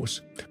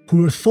heroes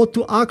who were thought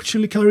to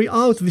actually carry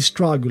out this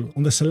struggle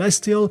on the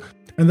celestial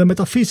and the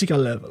metaphysical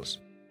levels.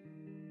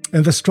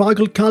 And the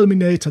struggle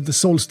culminates at the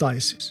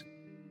solstices.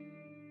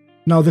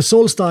 Now, the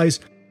solstice,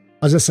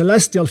 as a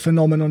celestial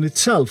phenomenon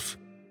itself,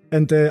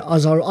 and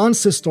as our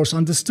ancestors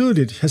understood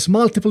it, has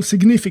multiple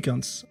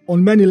significance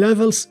on many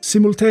levels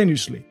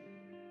simultaneously.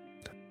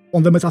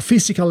 On the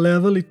metaphysical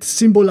level, it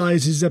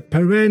symbolizes a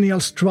perennial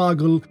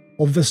struggle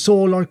of the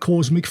solar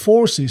cosmic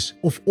forces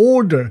of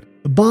order,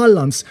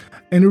 balance,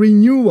 and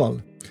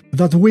renewal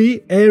that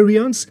we,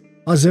 Aryans,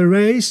 as a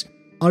race,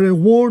 are a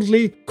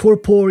worldly,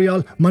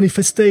 corporeal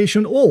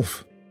manifestation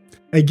of,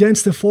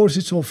 against the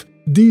forces of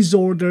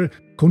disorder,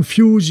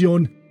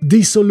 confusion,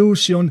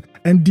 dissolution,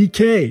 and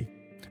decay,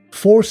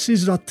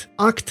 forces that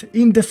act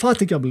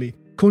indefatigably,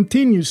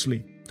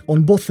 continuously,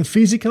 on both the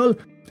physical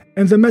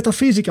and the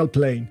metaphysical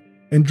plane,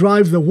 and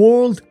drive the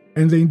world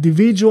and the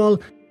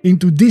individual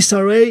into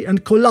disarray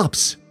and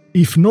collapse,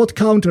 if not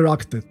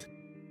counteracted.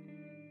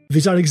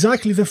 These are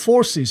exactly the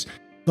forces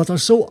that are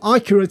so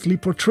accurately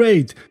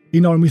portrayed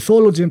in our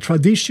mythology and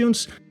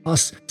traditions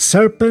as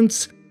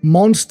serpents,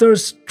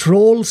 monsters,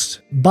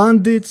 trolls,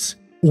 bandits,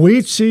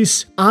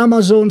 witches,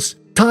 Amazons,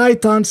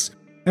 titans,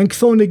 and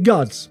chthonic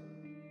gods.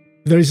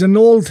 There is an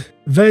old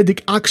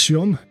Vedic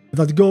axiom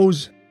that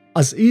goes,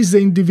 as is the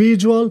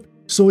individual,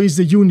 so is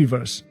the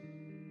universe.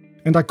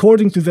 And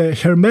according to the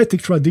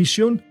Hermetic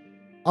tradition,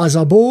 as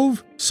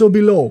above, so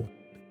below.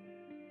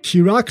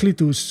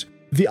 Heraclitus,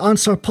 the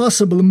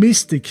unsurpassable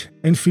mystic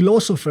and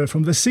philosopher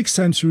from the 6th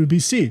century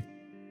BC,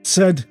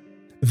 said,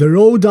 "The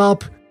road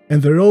up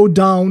and the road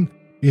down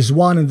is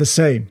one and the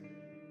same."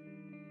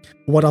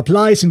 What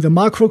applies in the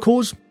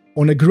macrocosm,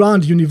 on a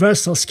grand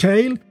universal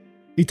scale,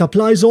 it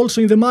applies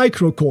also in the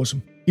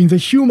microcosm, in the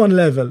human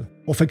level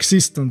of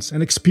existence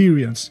and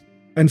experience,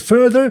 and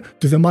further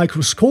to the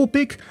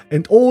microscopic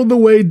and all the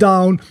way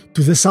down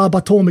to the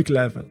subatomic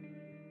level.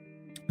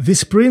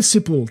 This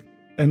principle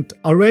and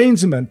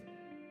arrangement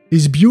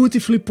is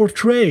beautifully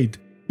portrayed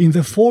in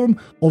the form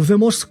of the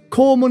most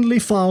commonly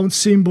found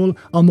symbol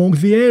among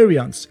the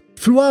Aryans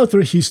throughout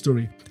their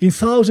history in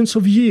thousands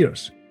of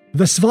years,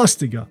 the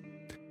swastika,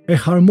 a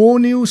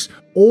harmonious,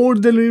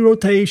 orderly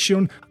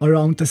rotation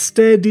around a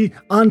steady,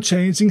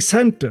 unchanging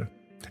center,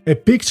 a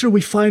picture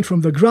we find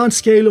from the grand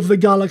scale of the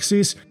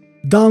galaxies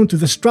down to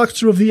the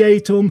structure of the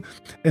atom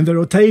and the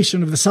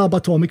rotation of the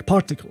subatomic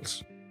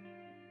particles.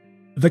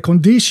 The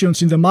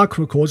conditions in the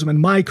macrocosm and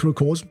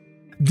microcosm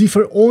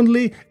differ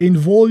only in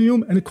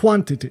volume and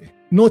quantity,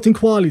 not in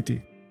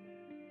quality.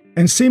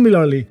 And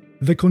similarly,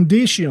 the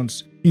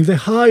conditions in the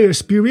higher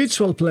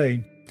spiritual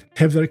plane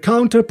have their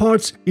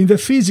counterparts in the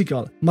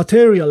physical,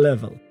 material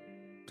level.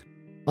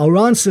 Our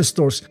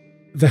ancestors,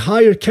 the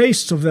higher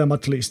castes of them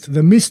at least,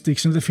 the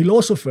mystics and the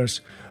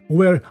philosophers,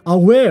 were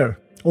aware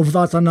of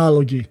that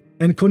analogy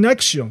and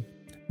connection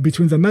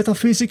between the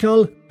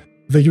metaphysical,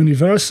 the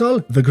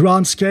universal, the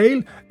grand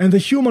scale, and the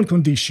human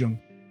condition.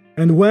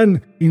 And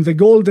when, in the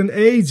golden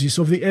ages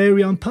of the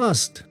Aryan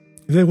past,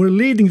 they were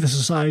leading the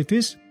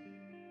societies,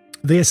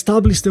 they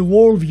established a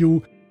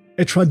worldview,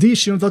 a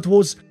tradition that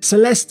was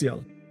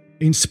celestial,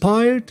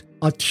 inspired,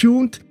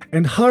 attuned,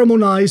 and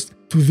harmonized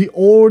to the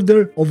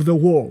order of the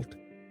world.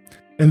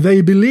 And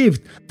they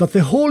believed that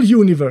the whole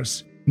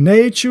universe,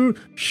 nature,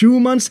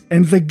 humans,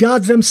 and the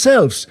gods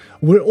themselves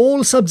were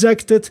all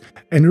subjected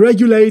and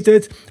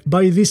regulated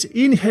by this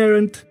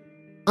inherent,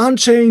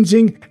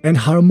 unchanging, and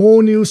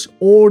harmonious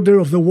order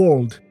of the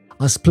world,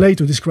 as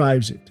Plato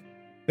describes it,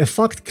 a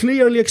fact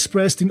clearly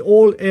expressed in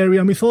all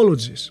Aryan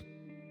mythologies.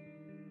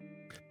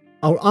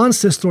 our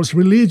ancestors'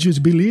 religious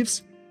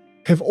beliefs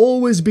have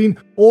always been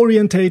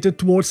orientated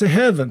towards the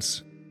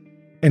heavens,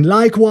 and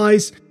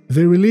likewise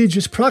their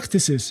religious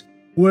practices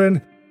were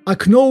an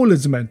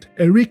acknowledgement,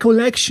 a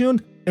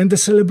recollection, and a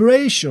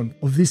celebration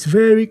of this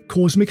very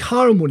cosmic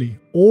harmony,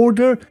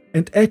 order,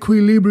 and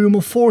equilibrium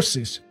of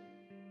forces,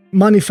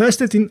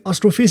 manifested in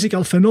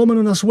astrophysical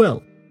phenomenon as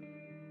well.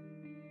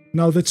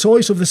 Now, the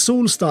choice of the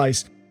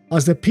solstice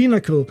as the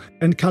pinnacle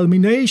and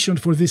culmination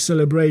for these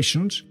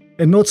celebrations,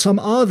 and not some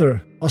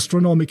other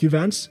astronomic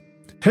events,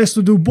 has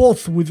to do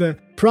both with the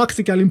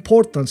practical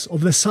importance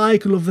of the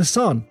cycle of the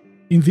sun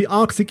in the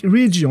Arctic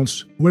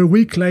regions where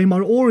we claim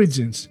our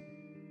origins,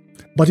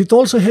 but it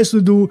also has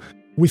to do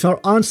with our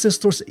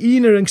ancestors'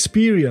 inner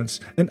experience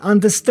and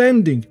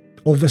understanding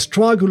of the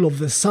struggle of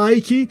the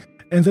psyche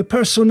and the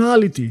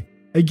personality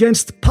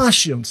against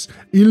passions,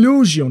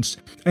 illusions,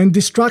 and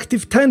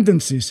destructive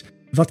tendencies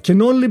that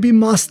can only be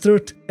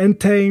mastered and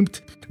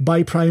tamed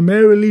by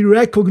primarily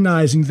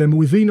recognizing them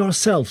within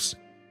ourselves.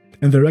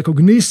 And the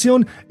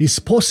recognition is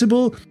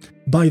possible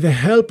by the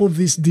help of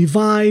this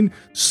divine,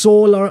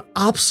 solar,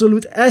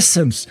 absolute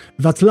essence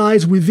that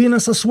lies within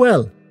us as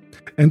well,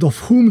 and of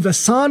whom the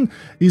sun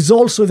is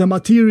also the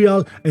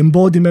material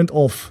embodiment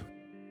of.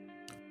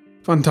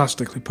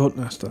 Fantastically put,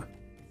 Nestor.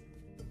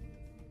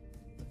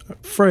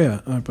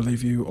 Freya, I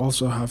believe you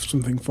also have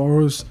something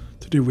for us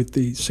to do with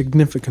the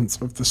significance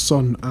of the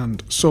sun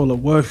and solar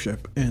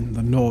worship in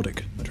the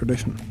Nordic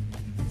tradition.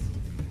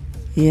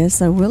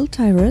 Yes, I will,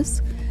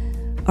 Tyrus.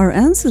 Our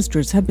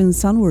ancestors have been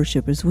sun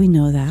worshippers, we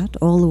know that,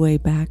 all the way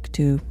back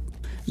to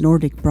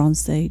Nordic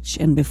Bronze Age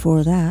and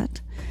before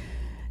that.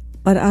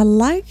 But I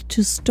like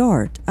to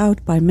start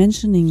out by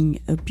mentioning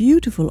a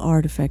beautiful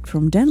artifact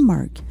from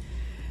Denmark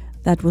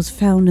that was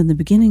found in the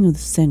beginning of the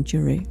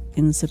century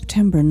in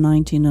September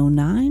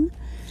 1909,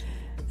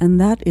 and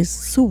that is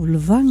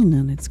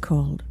Solvagnen, it's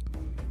called.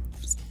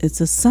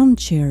 It's a sun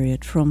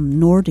chariot from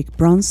Nordic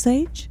Bronze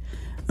Age,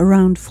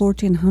 around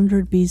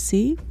 1400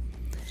 BC,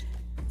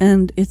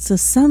 and it's a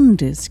sun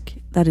disk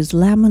that is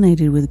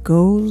laminated with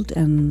gold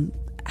and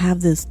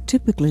have this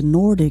typically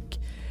Nordic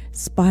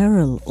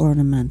spiral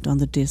ornament on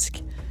the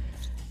disc,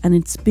 and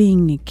it's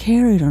being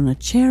carried on a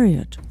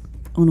chariot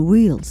on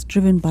wheels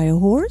driven by a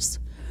horse.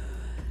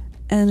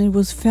 And it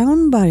was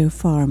found by a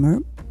farmer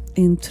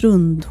in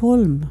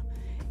Trundholm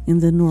in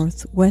the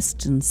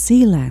northwestern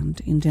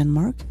Sealand in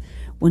Denmark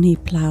when he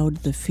plowed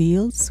the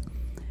fields.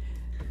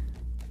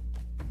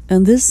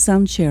 And this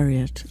sun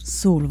chariot,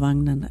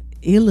 Solvagnen,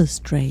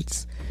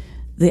 illustrates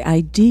the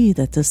idea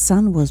that the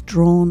sun was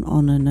drawn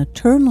on an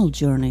eternal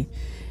journey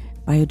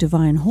by a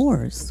divine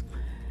horse.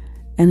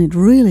 And it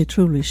really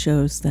truly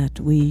shows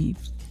that we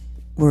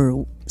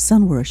were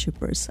sun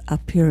worshippers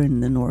up here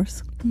in the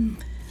north.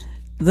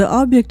 The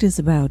object is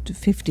about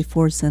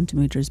 54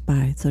 centimeters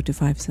by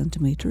 35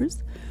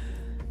 centimeters.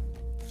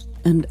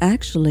 And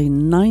actually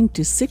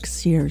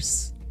 96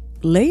 years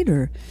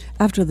later,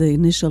 after the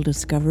initial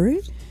discovery,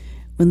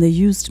 when they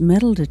used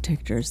metal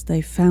detectors,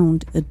 they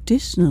found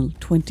additional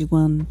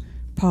 21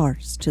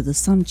 parts to the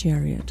sun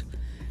chariot.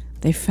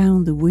 They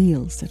found the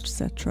wheels,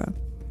 etc.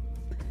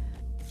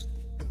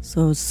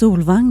 So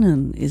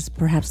Solvagnen is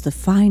perhaps the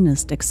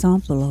finest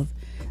example of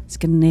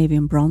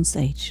Scandinavian Bronze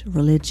Age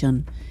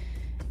religion,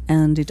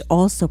 and it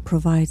also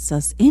provides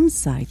us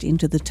insight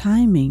into the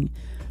timing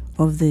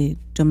of the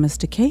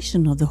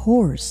domestication of the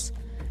horse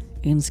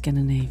in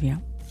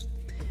Scandinavia.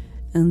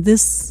 And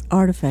this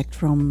artifact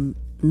from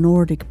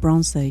Nordic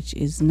Bronze Age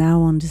is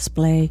now on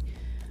display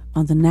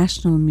on the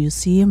National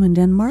Museum in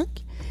Denmark,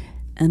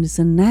 and it's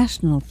a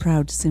national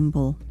proud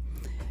symbol.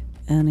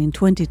 And in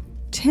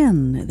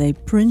 2010 they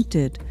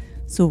printed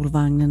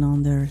Solvagnen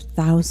on their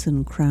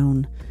 1,000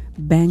 crown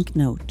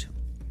banknote.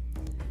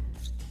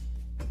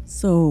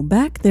 So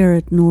back there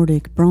at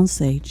Nordic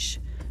Bronze Age,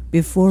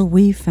 before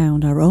we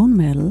found our own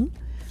metal,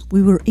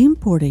 we were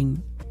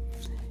importing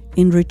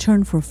in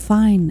return for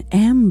fine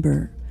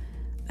amber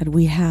that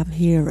we have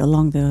here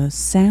along the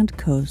sand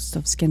coast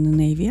of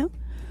Scandinavia,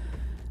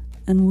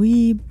 and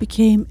we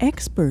became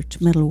expert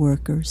metal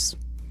workers.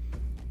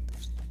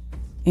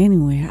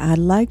 Anyway, I'd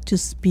like to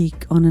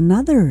speak on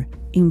another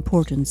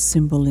important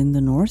symbol in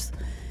the north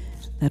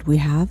that we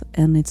have,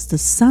 and it's the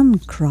sun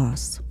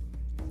cross.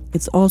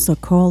 It's also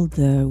called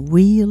the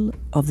Wheel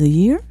of the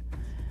Year,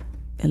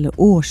 eller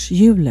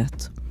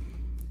årshjulet.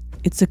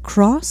 It's a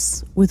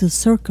cross with a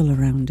circle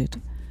around it,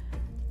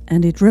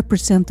 and it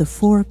represents the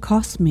 4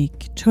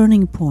 cosmic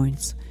turning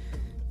points: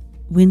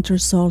 winter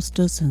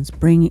solstice and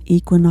spring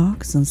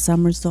equinox and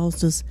summer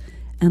solstice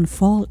and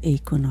fall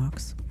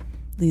equinox.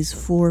 These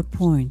 4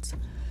 points,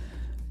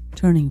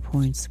 turning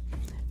points.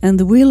 And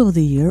the Wheel of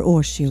the Year,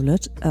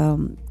 årshjulet,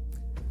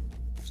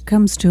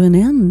 comes to an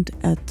end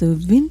at the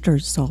winter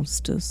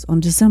solstice on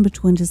December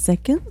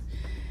 22nd.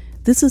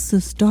 This is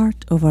the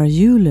start of our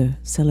Yule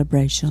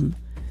celebration.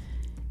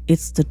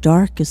 It's the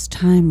darkest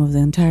time of the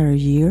entire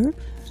year,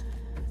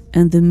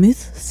 and the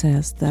myth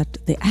says that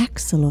the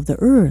axle of the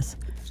earth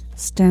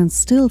stands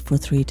still for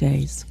 3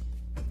 days.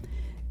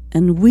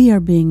 And we are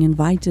being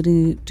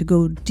invited to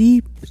go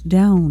deep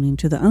down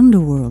into the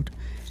underworld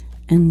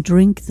and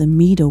drink the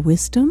mead of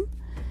wisdom.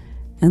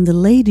 And the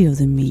Lady of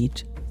the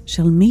Mead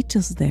shall meet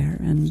us there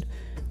and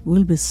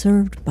will be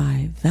served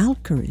by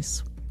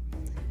Valkyries.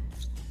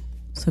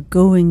 So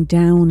going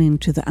down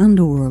into the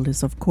underworld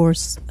is, of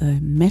course, a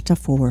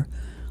metaphor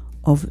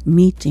of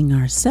meeting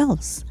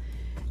ourselves,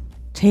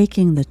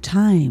 taking the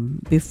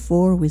time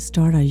before we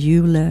start our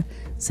Yule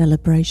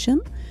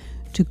celebration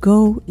to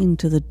go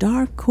into the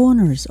dark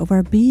corners of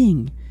our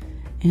being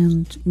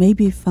and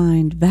maybe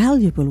find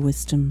valuable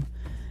wisdom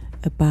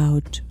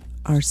about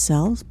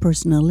ourselves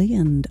personally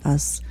and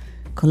us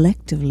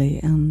collectively,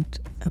 and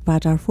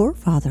about our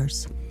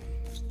forefathers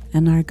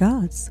and our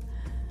gods.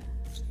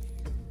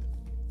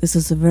 This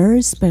is a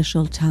very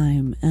special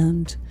time,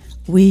 and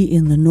we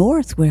in the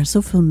north, we are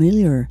so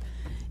familiar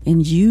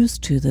and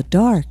used to the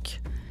dark,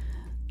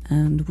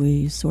 and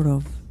we sort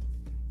of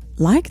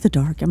like the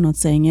dark. I'm not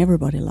saying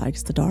everybody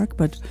likes the dark,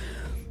 but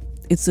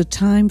it's a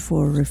time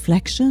for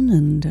reflection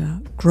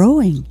and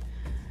growing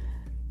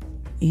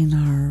in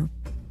our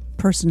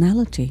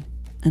personality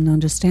and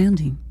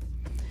understanding.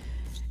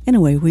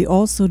 Anyway, we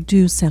also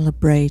do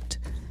celebrate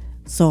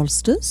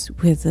solstice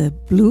with the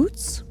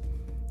bloots.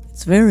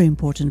 It's very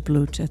important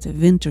bloot at the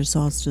winter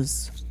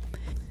solstice.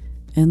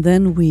 And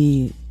then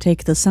we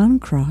take the sun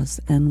cross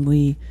and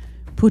we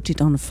put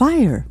it on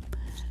fire,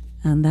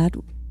 and that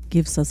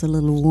gives us a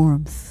little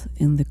warmth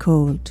in the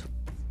cold.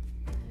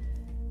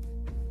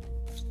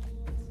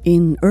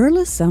 In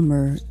early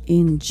summer,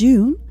 in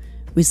June,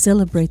 we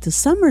celebrate the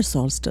summer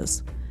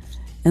solstice,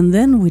 and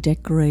then we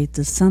decorate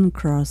the sun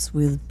cross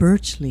with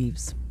birch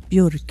leaves,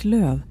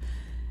 björklöv,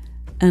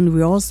 and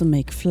we also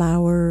make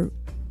flower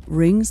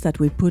rings that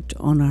we put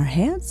on our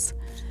heads.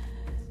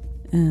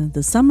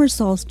 The summer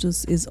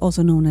solstice is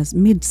also known as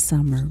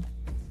midsummer,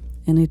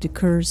 and it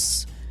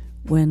occurs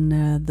when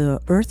the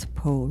Earth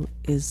pole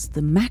is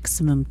the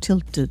maximum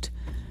tilted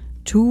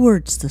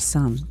towards the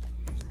sun,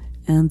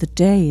 and the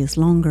day is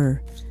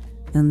longer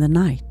than the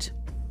night.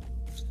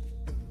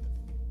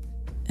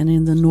 And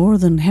in the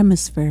northern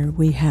hemisphere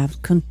we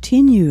have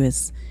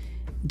continuous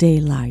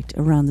daylight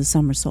around the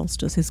summer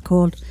solstice. It's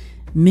called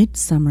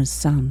midsummer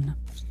sun,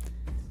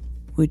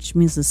 which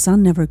means the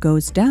sun never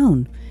goes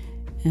down.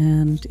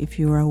 And if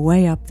you are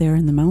way up there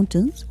in the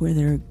mountains where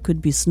there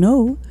could be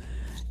snow,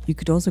 you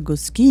could also go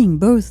skiing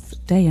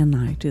both day and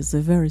night. It's a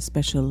very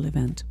special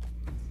event.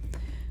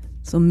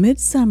 So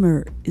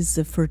midsummer is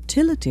a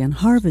fertility and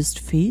harvest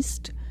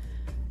feast,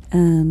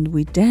 and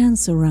we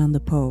dance around the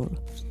pole.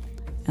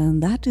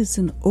 And that is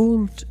an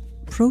old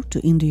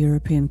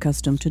proto-Indo-European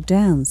custom to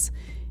dance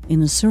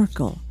in a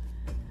circle.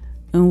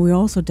 And we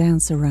also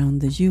dance around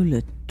the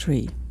Yule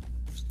tree.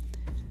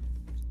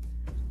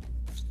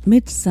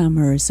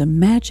 Midsummer is a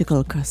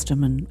magical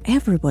custom and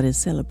everybody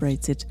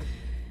celebrates it.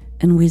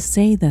 And we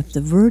say that the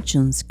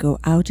virgins go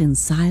out in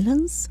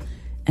silence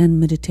and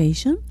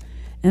meditation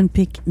and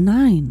pick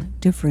 9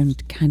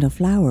 different kind of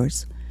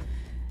flowers,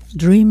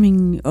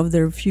 dreaming of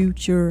their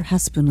future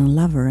husband and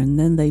lover, and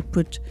then they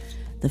put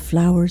the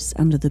flowers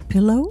under the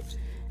pillow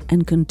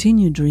and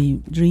continue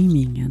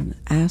dreaming and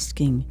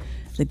asking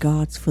the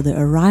gods for the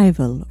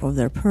arrival of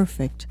their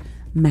perfect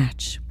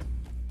match.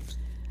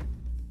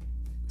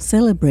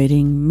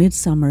 Celebrating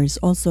midsummer is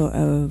also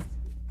a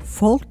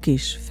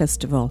folkish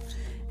festival,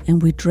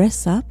 and we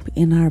dress up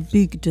in our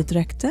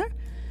bygdedräkter.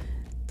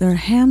 They're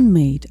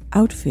handmade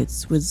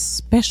outfits with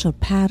special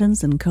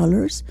patterns and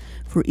colors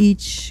for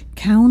each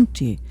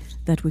county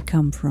that we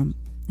come from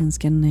in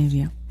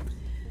Scandinavia.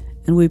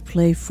 And we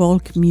play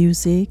folk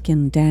music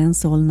and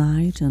dance all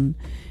night, and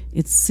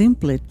it's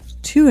simply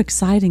too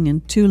exciting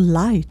and too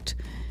light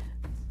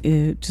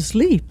to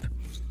sleep.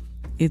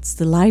 It's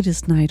the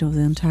lightest night of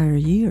the entire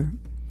year.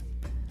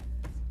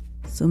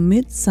 So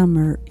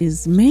midsummer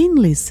is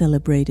mainly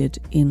celebrated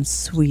in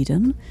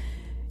Sweden.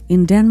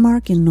 In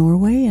Denmark, in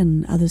Norway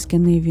and other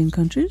Scandinavian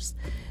countries,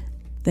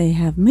 they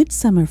have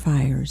midsummer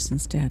fires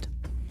instead.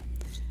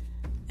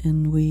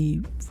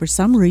 And for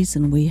some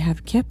reason, we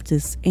have kept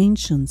this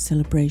ancient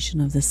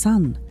celebration of the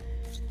sun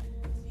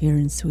here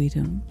in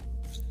Sweden.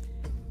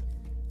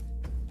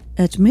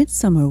 At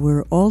midsummer,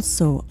 we're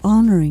also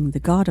honoring the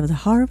god of the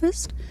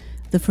harvest,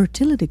 the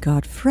fertility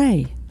god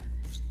Frey.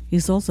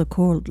 He's also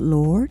called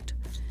Lord,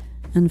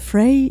 and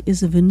Frey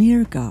is a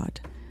Vanir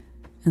god.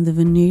 And the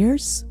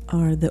Vanirs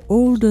are the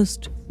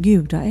oldest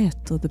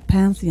gudaätt, or the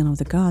pantheon of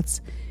the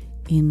gods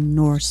in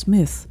Norse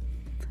myth.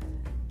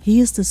 He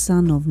is the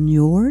son of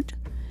Njord,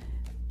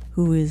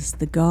 who is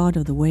the god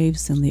of the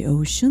waves and the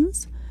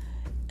oceans,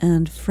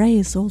 and Frey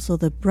is also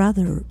the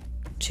brother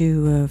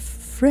to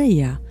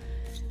Freya,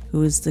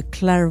 who is the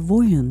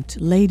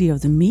clairvoyant lady of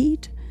the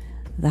mead,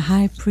 the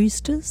high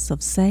priestess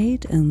of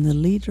Seid, and the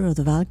leader of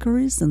the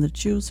Valkyries and the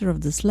chooser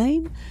of the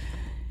slain.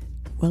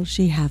 Well,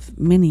 she have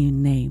many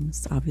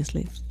names,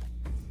 obviously.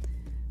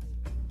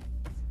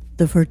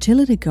 The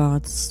fertility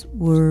gods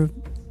were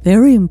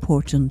very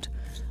important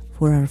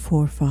for our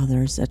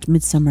forefathers at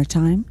midsummer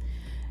time,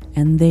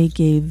 and they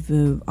gave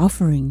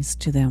offerings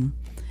to them.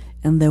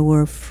 and there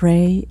were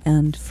Frey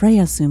and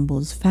Freya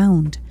symbols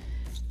found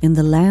in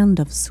the land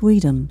of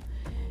Sweden.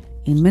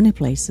 In many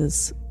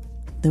places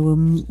there were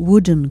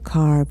wooden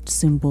carved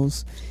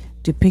symbols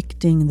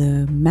depicting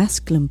the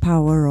masculine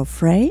power of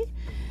Frey,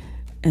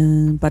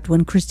 but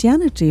when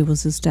Christianity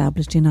was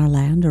established in our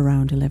land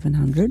around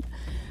 1100,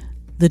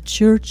 the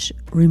church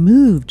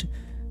removed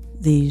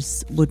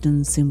these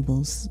wooden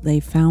symbols. They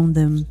found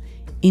them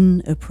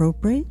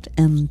inappropriate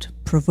and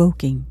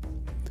provoking.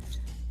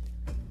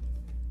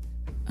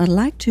 I'd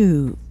like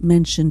to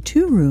mention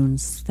two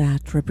runes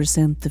that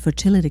represent the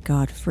fertility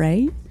god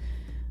Frey,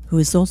 who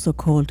is also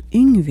called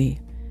Yngvi,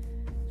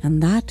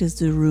 and that is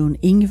the rune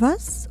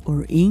Ingvas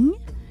or Ing,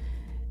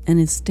 and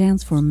it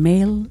stands for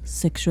male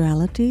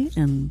sexuality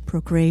and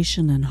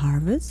procreation and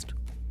harvest.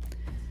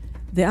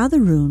 The other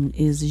rune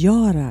is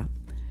Yara,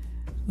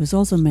 who is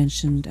also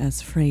mentioned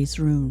as Frey's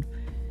rune,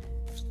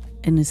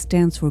 and it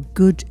stands for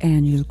good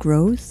annual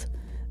growth,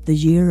 the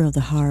year of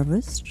the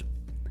harvest.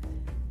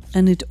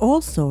 And it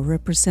also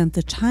represents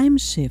the time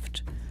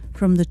shift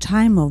from the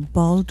time of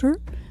Balder,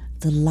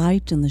 the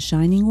light and the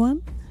shining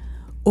one,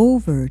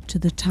 over to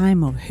the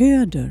time of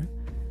Höder,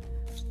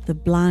 the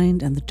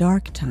blind and the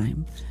dark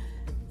time.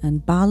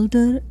 And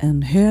Balder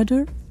and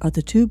Höder are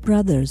the two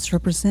brothers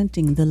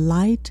representing the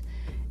light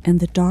and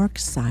the dark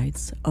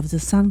sides of the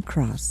sun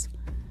cross,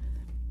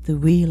 the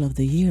wheel of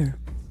the year.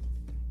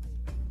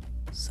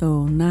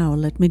 So now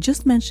let me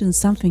just mention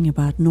something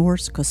about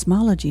Norse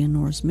cosmology and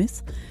Norse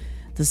myth,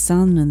 the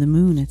sun and the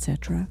moon,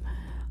 etc.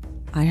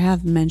 I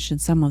have mentioned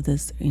some of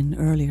this in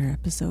earlier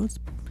episodes.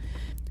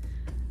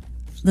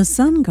 The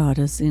sun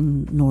goddess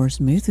in Norse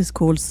myth is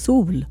called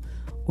Sol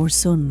or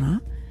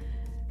Sunna,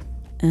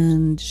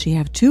 and she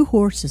have two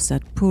horses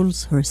that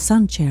pulls her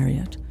sun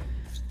chariot,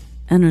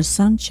 and her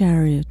sun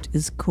chariot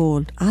is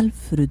called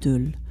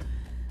Alfrudul.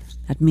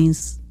 That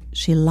means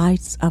she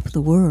lights up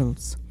the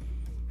worlds.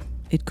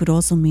 It could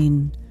also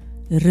mean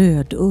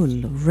röd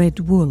ull, red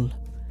wool.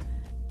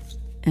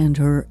 And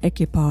her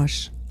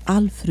equipage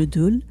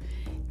Alfrudul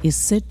is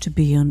said to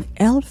be an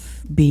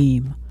elf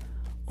beam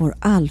or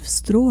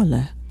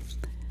alfstråle,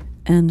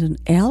 and an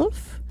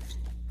elf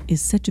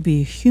is said to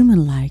be a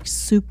human-like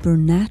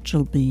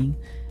supernatural being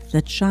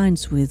that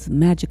shines with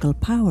magical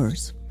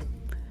powers.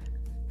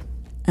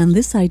 And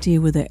this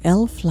idea with the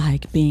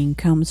elf-like being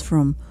comes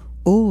from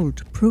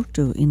old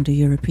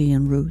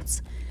Proto-Indo-European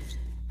roots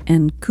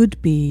and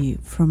could be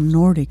from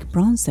Nordic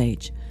Bronze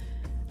Age.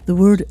 The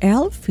word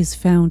elf is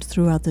found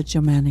throughout the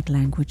Germanic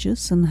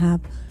languages and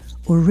have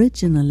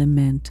originally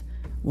meant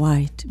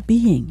white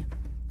being.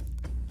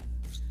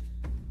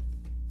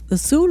 The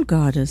Sol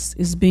goddess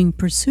is being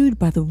pursued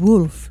by the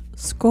wolf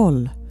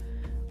Skoll,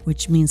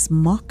 which means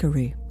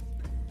mockery,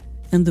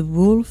 and the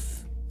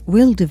wolf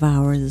will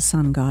devour the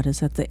sun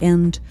goddess at the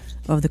end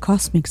of the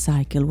cosmic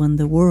cycle when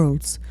the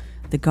worlds,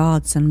 the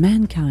gods and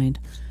mankind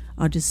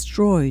are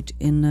destroyed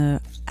in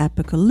an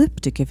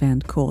apocalyptic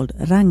event called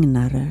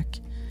Ragnarök.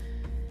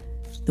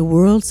 The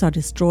worlds are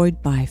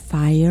destroyed by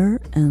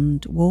fire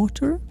and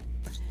water,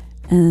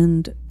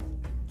 and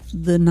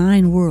the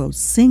 9 worlds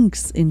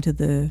sinks into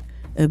the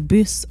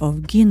abyss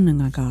of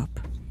Ginnungagap.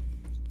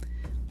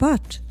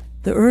 But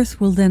the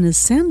earth will then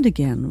ascend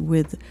again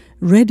with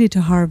ready to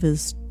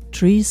harvest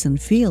trees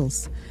and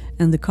fields,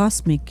 and the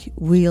cosmic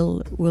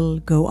wheel will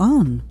go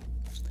on.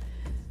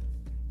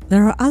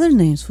 There are other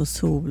names for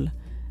Sol.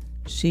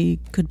 She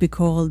could be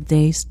called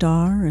Day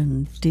Star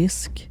and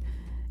Disk,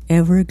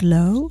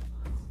 Everglow,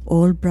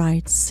 All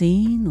Bright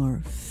Scene, or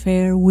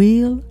Fair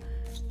Wheel,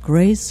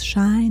 Grace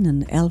Shine,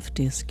 and Elf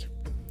Disk.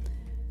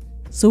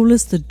 Sol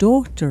is the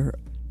daughter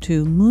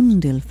to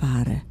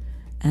Mundilfare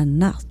and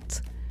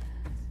Natt.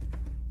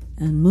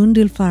 And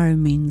Mundilfare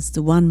means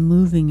the one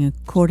moving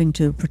according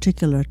to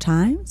particular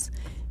times.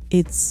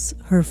 It's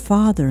her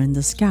father in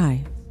the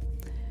sky.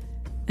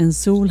 And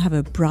Sol have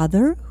a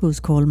brother who's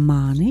called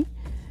Mani,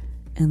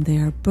 and they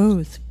are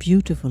both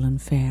beautiful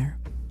and fair.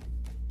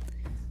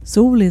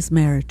 Sol is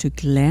married to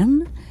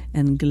Glen,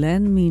 and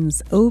Glen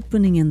means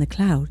opening in the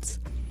clouds,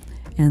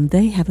 and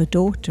they have a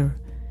daughter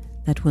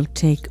that will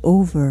take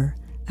over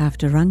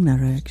after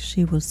Ragnarök.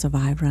 She will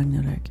survive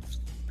Ragnarök.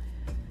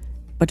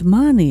 But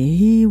Mani,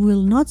 he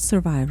will not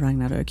survive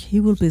Ragnarök. He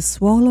will be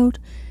swallowed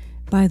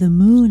by the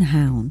moon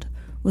hound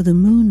or the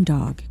moon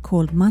dog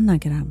called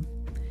Managram,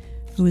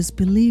 who is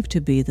believed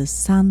to be the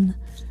son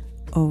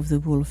of the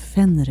wolf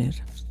Fenrir.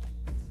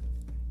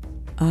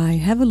 I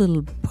have a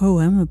little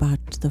poem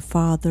about the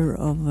father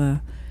of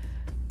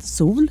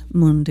Sol,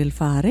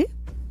 Mundilfare,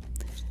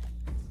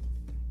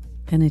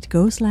 and it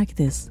goes like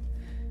this.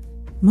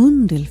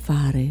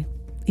 Mundilfare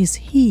is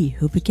he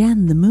who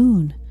began the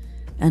moon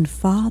and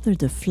fathered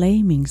the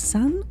flaming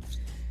sun.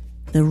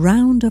 The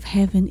round of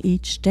heaven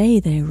each day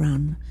they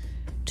run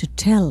to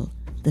tell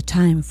the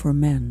time for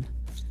men.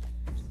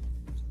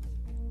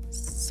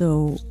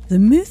 So the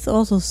myth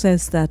also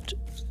says that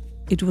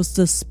it was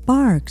the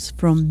sparks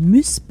from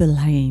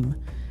Muspelheim,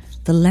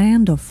 the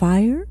land of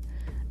fire,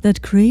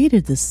 that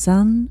created the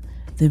sun,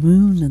 the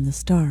moon, and the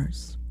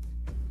stars.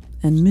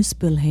 And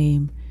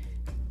Muspelheim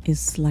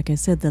is, like I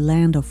said, the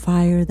land of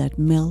fire that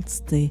melts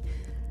the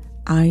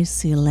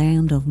icy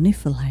land of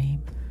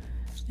Niflheim.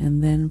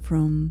 And then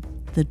from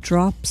the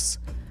drops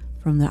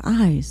from the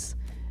ice,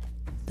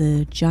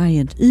 the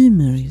giant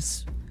Ymir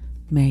is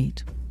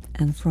made.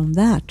 And from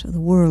that,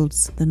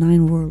 the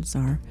 9 worlds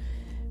are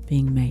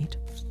being made.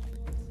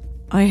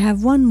 I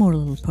have one more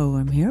little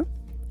poem here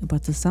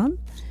about the sun.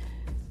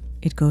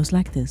 It goes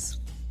like this.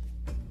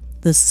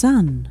 The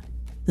sun,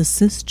 the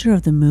sister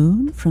of the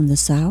moon from the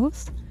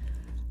south,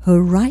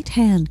 her right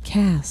hand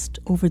cast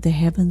over the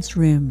heaven's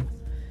rim.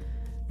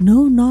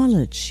 No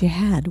knowledge she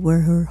had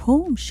where her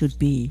home should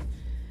be.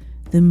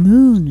 The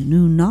moon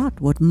knew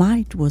not what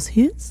might was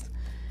his.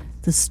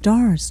 The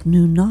stars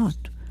knew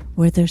not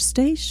where their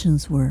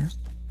stations were.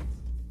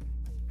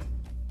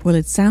 Well,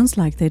 it sounds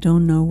like they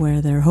don't know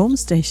where their home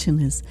station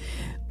is,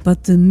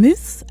 but the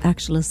myth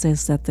actually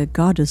says that the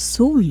goddess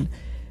Sol,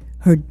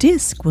 her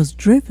disc was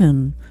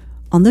driven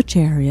on the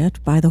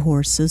chariot by the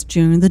horses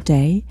during the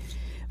day,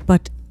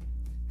 but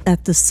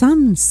at the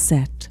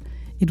sunset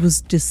it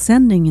was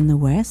descending in the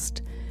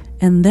west,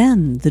 and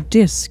then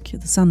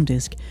the sun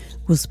disk,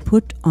 was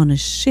put on a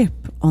ship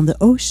on the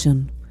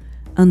ocean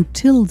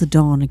until the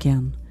dawn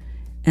again,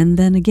 and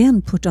then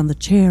again put on the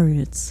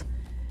chariots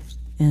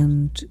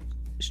and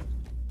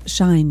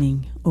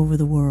shining over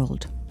the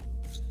world.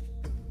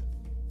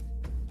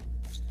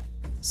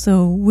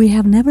 So we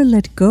have never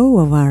let go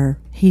of our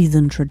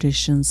heathen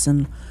traditions,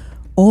 and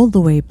all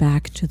the way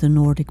back to the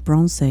Nordic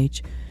Bronze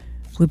Age,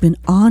 we've been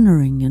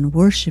honoring and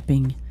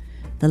worshipping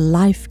the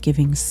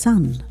life-giving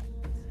sun.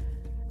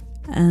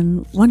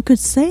 And one could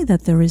say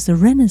that there is a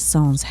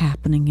renaissance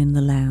happening in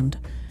the land,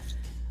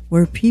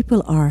 where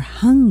people are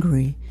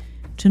hungry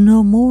to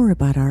know more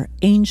about our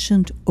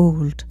ancient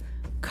old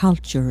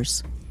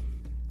cultures.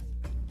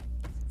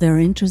 They're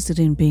interested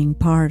in being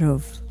part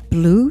of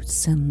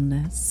flutes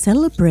and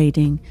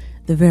celebrating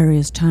the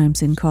various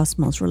times in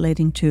cosmos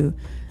relating to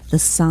the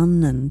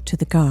sun and to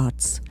the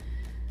gods.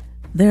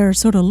 They're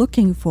sort of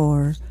looking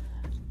for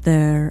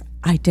their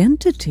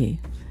identity,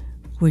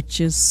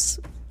 which is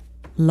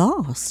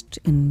lost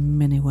in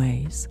many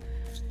ways.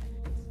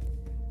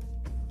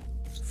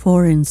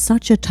 For in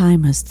such a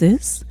time as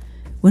this,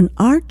 when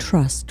our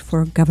trust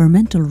for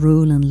governmental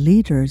rule and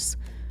leaders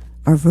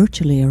are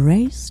virtually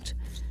erased,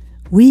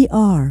 we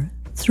are,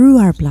 through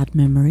our blood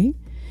memory,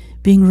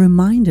 being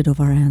reminded of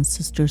our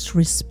ancestors'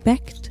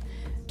 respect,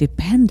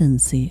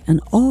 dependency, and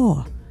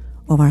awe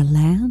of our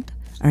land,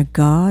 our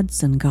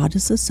gods and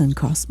goddesses and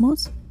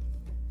cosmos.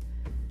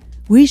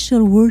 We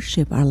shall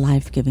worship our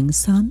life-giving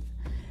sun,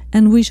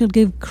 and we shall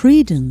give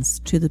credence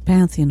to the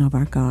pantheon of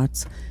our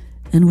gods,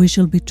 and we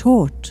shall be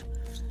taught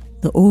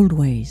the old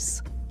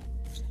ways.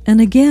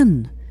 And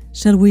again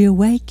shall we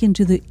awaken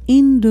to the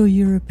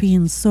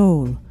Indo-European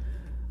soul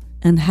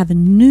and have a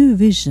new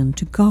vision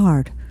to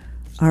guard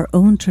our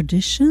own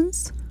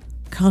traditions,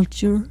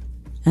 culture,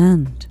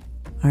 and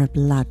our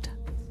blood.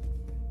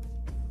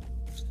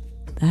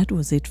 That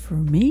was it for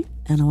me,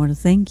 and I want to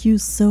thank you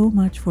so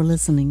much for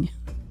listening.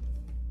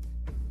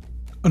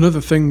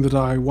 Another thing that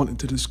I wanted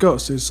to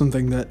discuss is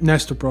something that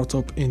Nesta brought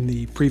up in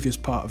the previous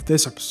part of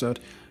this episode,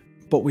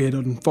 but we had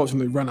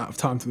unfortunately run out of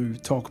time to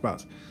talk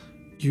about.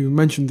 You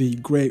mentioned the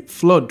Great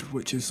Flood,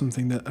 which is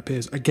something that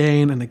appears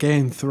again and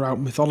again throughout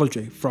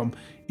mythology, from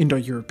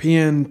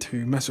Indo-European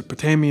to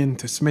Mesopotamian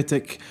to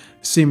Semitic,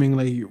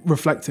 seemingly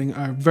reflecting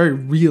a very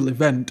real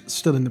event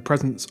still in the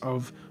presence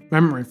of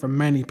memory for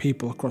many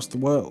people across the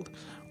world,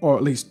 or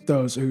at least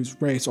those whose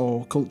race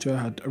or culture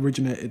had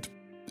originated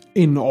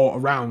in or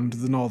around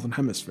the Northern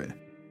Hemisphere.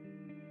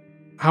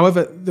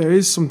 However, there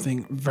is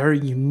something very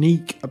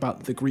unique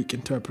about the Greek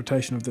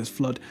interpretation of this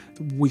flood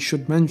that we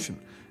should mention,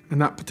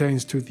 and that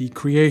pertains to the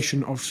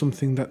creation of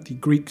something that the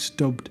Greeks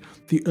dubbed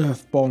the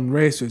earthborn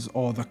races,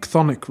 or the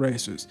chthonic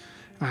races,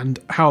 and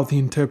how the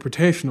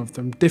interpretation of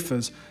them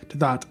differs to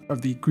that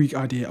of the Greek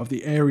idea of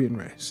the Aryan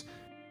race.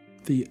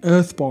 The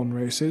earthborn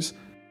races,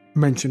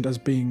 mentioned as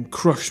being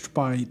crushed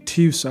by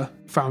Teucer,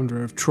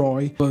 founder of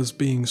Troy, as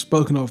being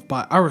spoken of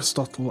by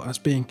Aristotle as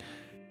being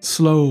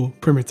slow,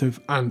 primitive,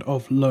 and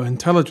of low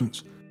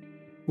intelligence,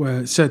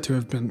 were said to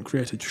have been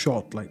created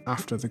shortly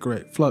after the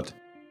Great Flood.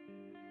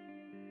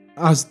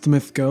 As the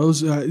myth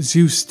goes,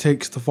 Zeus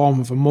takes the form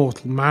of a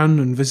mortal man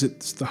and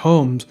visits the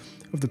homes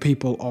of the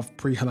people of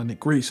pre-Hellenic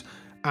Greece,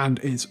 and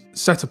is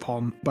set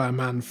upon by a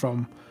man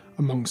from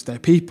amongst their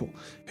people,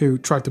 who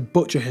try to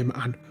butcher him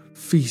and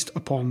feast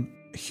upon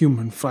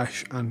human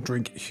flesh and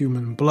drink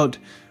human blood,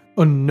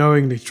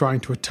 unknowingly trying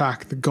to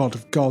attack the god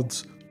of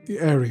gods, the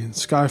Aryan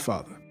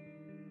Skyfather.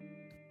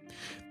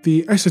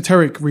 The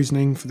esoteric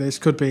reasoning for this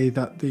could be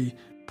that the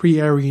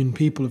pre-Aryan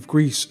people of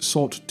Greece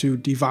sought to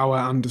devour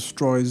and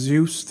destroy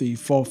Zeus, the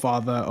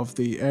forefather of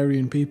the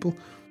Aryan people.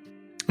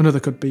 Another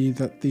could be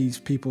that these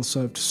people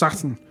served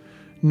Saturn,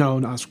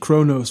 known as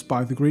Kronos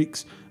by the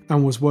Greeks,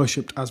 and was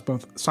worshipped as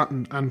both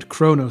Saturn and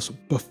Kronos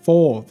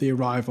before the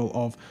arrival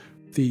of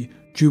the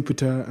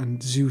Jupiter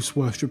and Zeus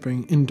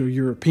worshipping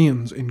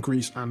Indo-Europeans in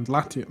Greece and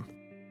Latium.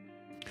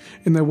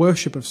 In their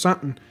worship of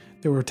Saturn,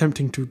 They were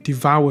attempting to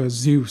devour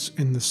Zeus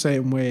in the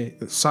same way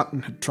that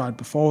Saturn had tried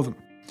before them,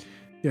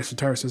 the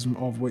esotericism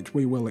of which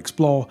we will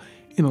explore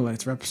in a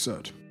later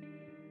episode.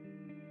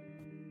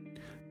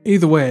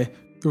 Either way,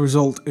 the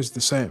result is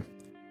the same.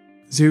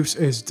 Zeus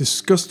is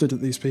disgusted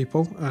at these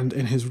people and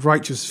in his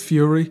righteous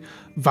fury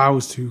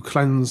vows to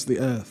cleanse the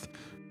earth.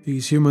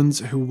 These humans,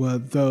 who were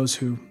those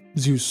who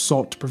Zeus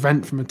sought to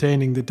prevent from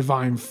attaining the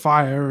divine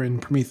fire in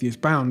Prometheus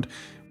Bound,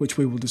 which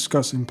we will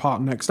discuss in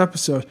part next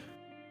episode,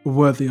 were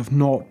worthy of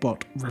naught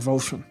but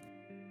revulsion.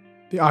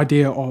 The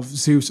idea of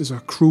Zeus as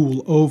a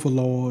cruel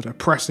overlord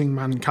oppressing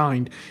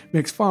mankind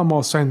makes far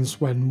more sense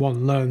when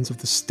one learns of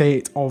the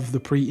state of the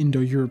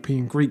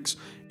pre-Indo-European Greeks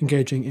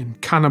engaging in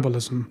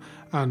cannibalism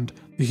and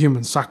the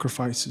human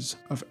sacrifices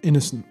of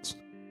innocents.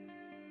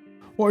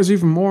 What is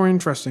even more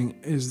interesting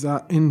is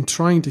that in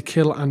trying to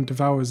kill and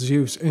devour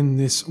Zeus in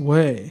this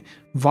way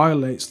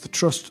violates the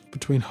trust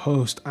between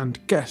host and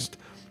guest,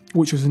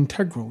 which was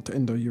integral to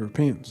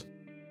Indo-Europeans.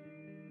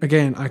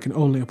 Again, I can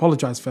only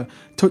apologise for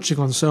touching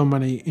on so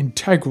many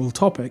integral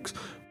topics,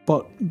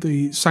 but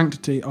the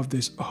sanctity of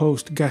this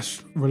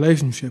host-guest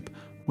relationship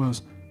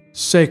was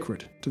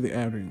sacred to the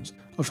Aryans,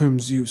 of whom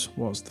Zeus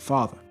was the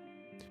father.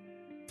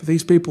 For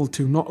these people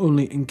to not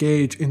only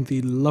engage in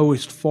the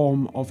lowest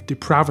form of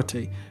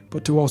depravity,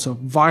 but to also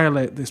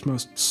violate this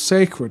most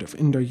sacred of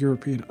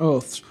Indo-European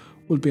oaths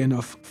would be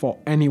enough for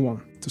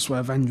anyone to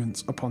swear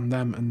vengeance upon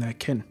them and their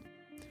kin.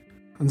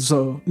 And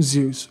so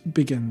Zeus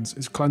begins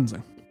his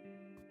cleansing.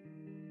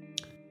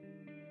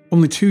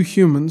 Only 2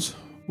 humans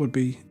would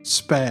be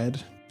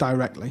spared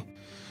directly,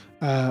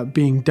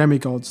 being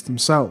demigods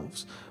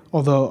themselves,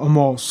 although a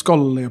more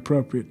scholarly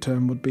appropriate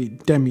term would be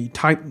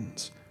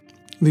demi-titans.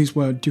 These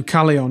were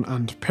Deucalion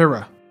and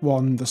Pyrrha,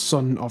 one the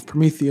son of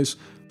Prometheus,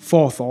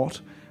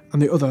 forethought,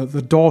 and the other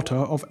the daughter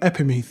of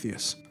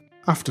Epimetheus,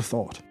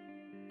 afterthought.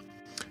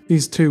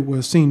 These two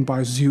were seen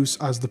by Zeus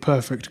as the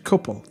perfect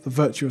couple, the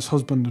virtuous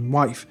husband and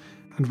wife,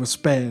 and were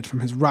spared from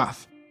his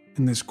wrath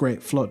in this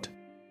great flood.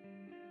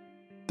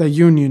 Their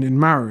union in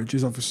marriage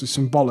is obviously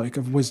symbolic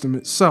of wisdom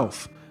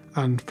itself,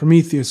 and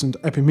Prometheus and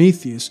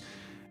Epimetheus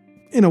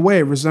in a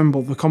way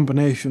resemble the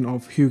combination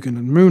of Hugin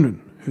and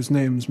Munin, whose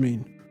names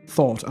mean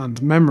thought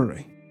and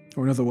memory,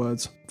 or in other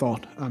words,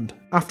 thought and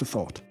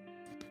afterthought.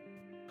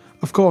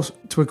 Of course,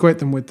 to equate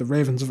them with the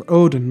ravens of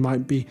Odin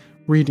might be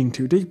reading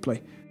too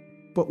deeply,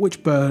 but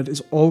which bird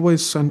is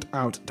always sent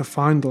out to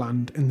find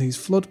land in these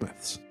flood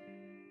myths?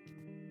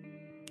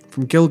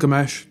 From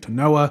Gilgamesh to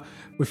Noah,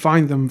 we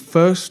find them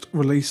first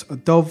release a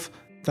dove,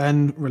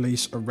 then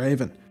release a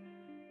raven.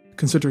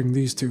 Considering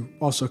these two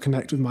also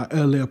connect with my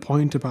earlier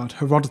point about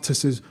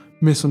Herodotus's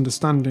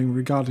misunderstanding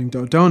regarding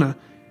Dodona,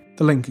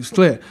 the link is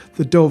clear.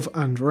 The dove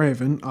and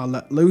raven are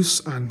let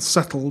loose and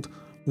settled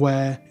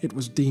where it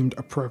was deemed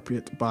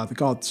appropriate by the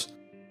gods.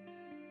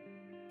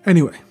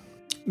 Anyway,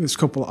 this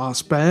couple are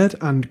spared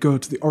and go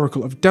to the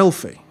Oracle of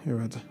Delphi, who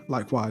had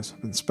likewise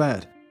been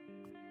spared.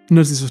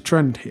 Notice a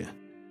trend here.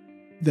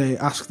 They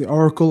ask the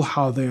Oracle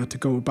how they are to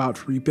go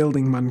about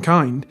rebuilding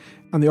mankind,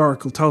 and the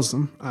Oracle tells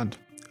them, and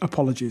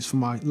apologies for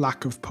my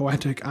lack of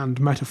poetic and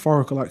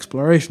metaphorical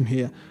exploration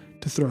here,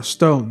 to throw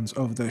stones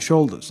over their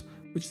shoulders,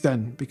 which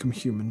then become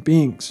human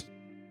beings.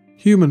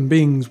 Human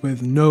beings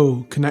with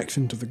no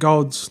connection to the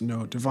gods,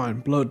 no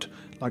divine blood,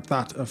 like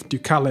that of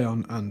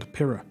Deucalion and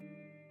Pyrrha.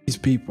 These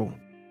people,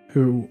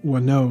 who were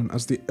known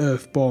as the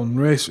Earth-born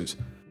races,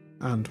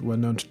 and were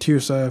known to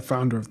Teucer,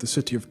 founder of the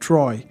city of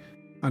Troy,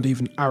 and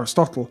even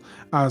Aristotle,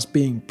 as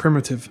being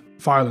primitive,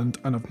 violent,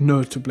 and of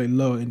notably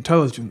low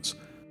intelligence,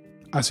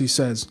 as he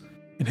says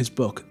in his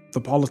book,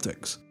 The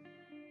Politics.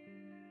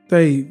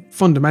 They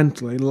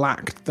fundamentally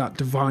lacked that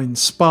divine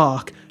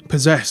spark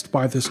possessed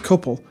by this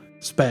couple,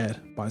 spared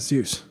by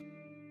Zeus.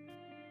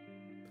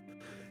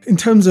 In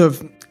terms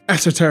of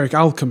esoteric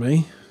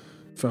alchemy,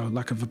 for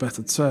lack of a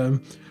better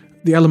term,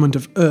 the element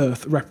of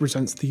earth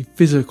represents the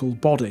physical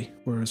body,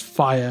 whereas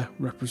fire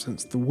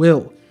represents the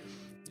will.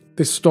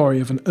 This story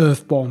of an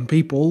earth-born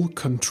people,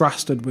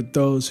 contrasted with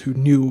those who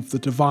knew of the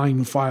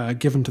divine fire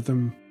given to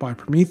them by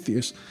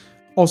Prometheus,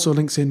 also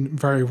links in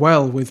very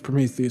well with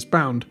Prometheus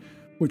Bound,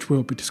 which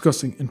we'll be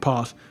discussing in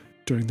part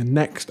during the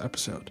next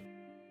episode.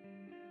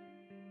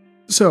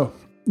 So,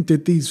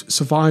 did these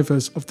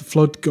survivors of the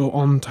flood go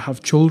on to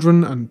have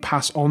children and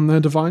pass on their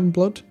divine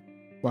blood?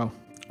 Well,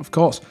 of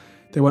course,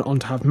 they went on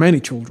to have many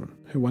children,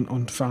 who went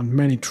on to found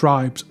many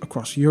tribes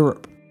across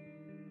Europe.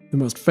 The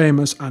most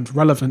famous and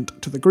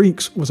relevant to the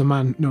Greeks was a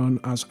man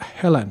known as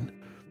Hellen,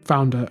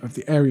 founder of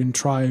the Aryan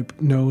tribe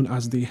known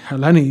as the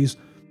Hellenes,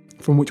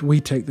 from which we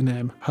take the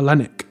name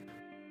Hellenic.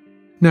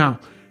 Now,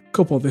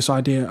 couple this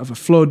idea of a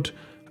flood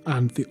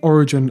and the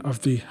origin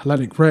of the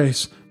Hellenic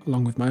race,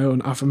 along with my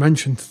own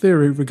aforementioned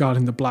theory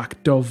regarding the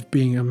black dove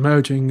being a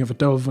merging of a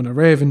dove and a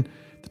raven,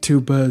 the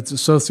two birds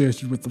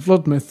associated with the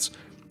flood myths,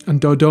 and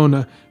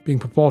Dodona being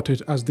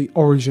purported as the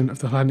origin of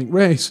the Hellenic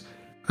race,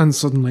 and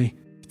suddenly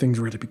things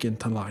really begin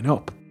to line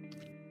up.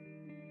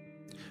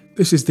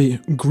 This is the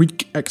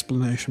Greek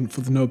explanation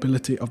for the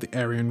nobility of the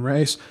Aryan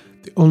race,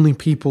 the only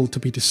people to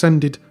be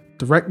descended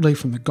directly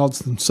from the gods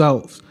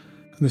themselves,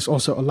 and this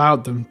also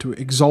allowed them to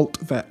exalt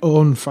their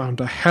own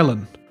founder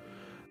Helen.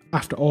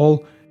 After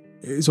all,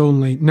 it is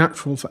only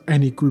natural for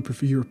any group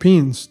of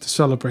Europeans to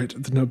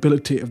celebrate the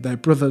nobility of their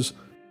brothers,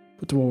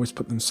 but to always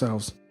put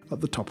themselves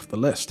at the top of the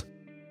list.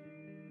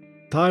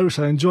 Tyrus,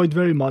 I enjoyed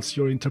very much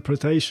your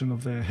interpretation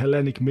of the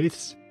Hellenic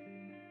myths,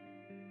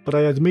 but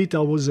I admit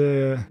I was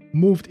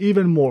moved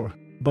even more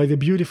by the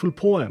beautiful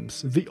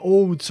poems, the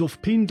Odes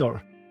of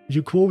Pindar,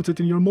 you quoted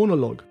in your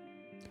monologue,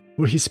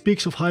 where he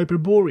speaks of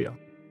Hyperborea.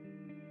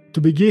 To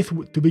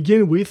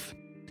begin with,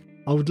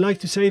 I would like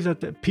to say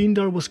that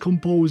Pindar was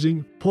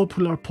composing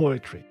popular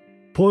poetry,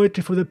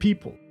 poetry for the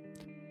people,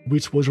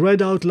 which was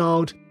read out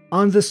loud,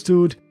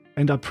 understood,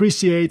 and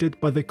appreciated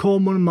by the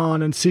common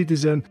man and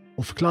citizen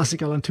of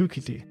classical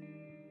antiquity,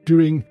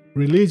 during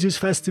religious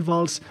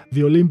festivals,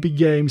 the Olympic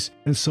Games,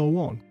 and so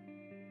on.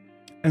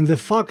 And the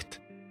fact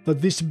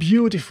that this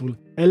beautiful,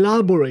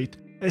 elaborate,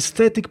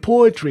 aesthetic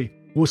poetry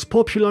was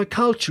popular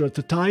culture at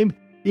the time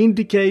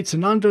indicates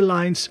and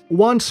underlines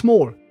once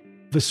more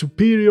the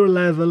superior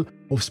level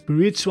of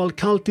spiritual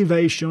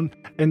cultivation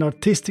and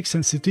artistic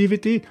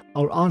sensitivity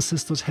our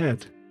ancestors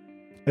had,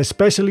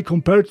 especially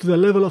compared to the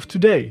level of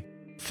today.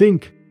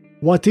 Think,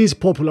 what is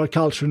popular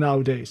culture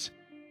nowadays?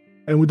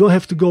 And we don't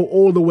have to go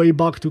all the way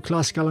back to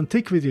classical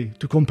antiquity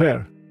to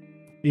compare.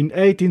 In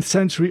 18th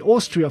century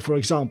Austria, for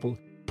example,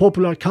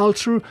 popular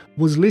culture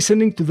was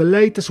listening to the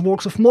latest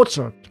works of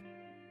Mozart.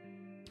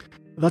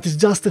 That is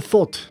just a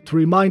thought to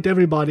remind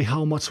everybody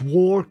how much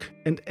work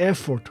and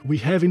effort we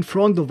have in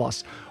front of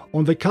us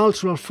on the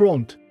cultural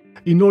front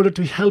in order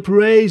to help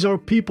raise our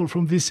people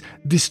from this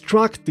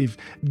destructive,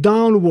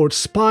 downward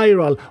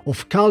spiral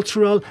of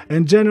cultural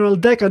and general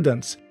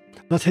decadence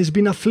that has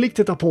been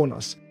afflicted upon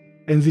us.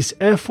 And this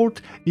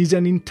effort is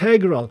an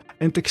integral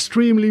and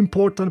extremely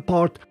important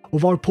part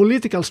of our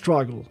political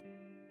struggle,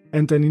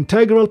 and an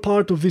integral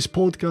part of this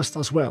podcast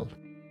as well.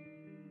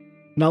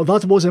 Now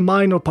that was a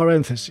minor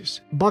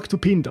parenthesis. Back to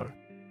Pindar.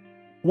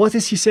 What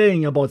is he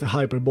saying about the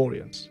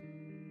Hyperboreans?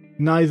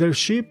 Neither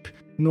sheep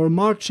nor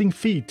marching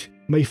feet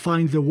may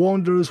find the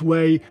wanderer's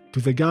way to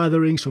the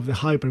gatherings of the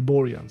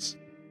Hyperboreans.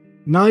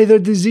 Neither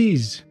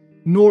disease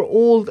nor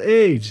old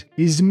age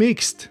is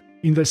mixed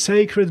in the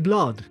sacred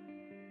blood.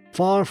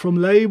 Far from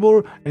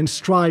labor and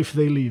strife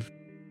they live.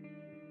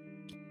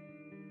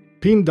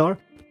 Pindar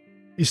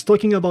is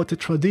talking about a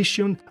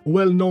tradition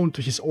well known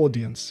to his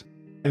audience,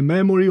 a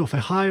memory of a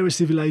higher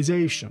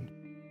civilization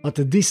at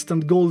a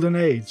distant golden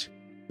age,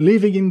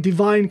 living in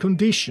divine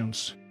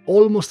conditions,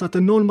 almost at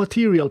a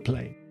non-material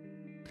plane.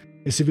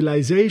 A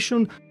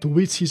civilization to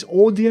which his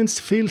audience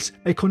feels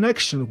a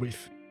connection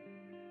with.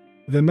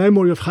 The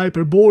memory of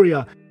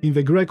Hyperborea in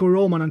the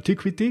Greco-Roman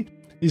antiquity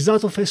is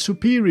that of a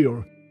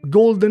superior,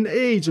 golden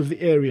age of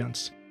the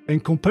Aryans,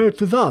 and compared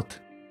to that,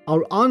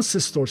 our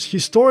ancestors'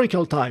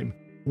 historical time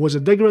was a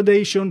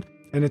degradation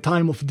and a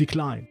time of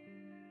decline.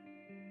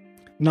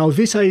 Now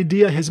this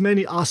idea has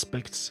many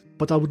aspects,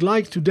 but I would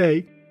like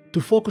today to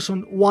focus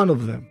on one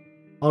of them,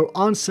 our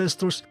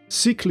ancestors'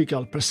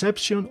 cyclical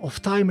perception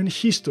of time and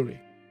history,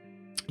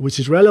 which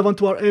is relevant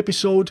to our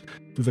episode,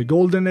 to the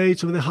golden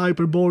age of the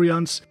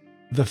Hyperboreans,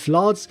 the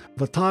floods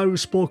that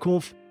Tyrus spoke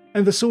of,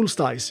 and the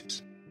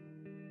solstices.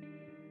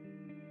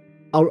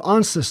 Our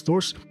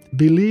ancestors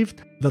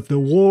believed that the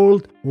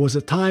world was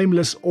a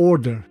timeless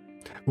order,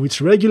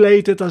 which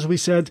regulated, as we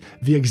said,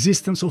 the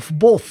existence of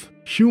both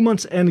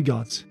humans and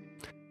gods.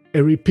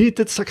 A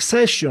repeated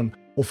succession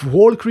of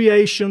world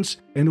creations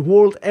and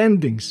world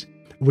endings,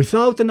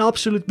 without an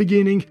absolute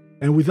beginning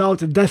and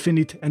without a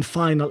definite and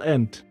final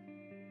end.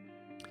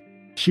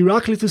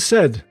 Heraclitus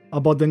said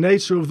about the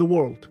nature of the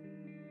world,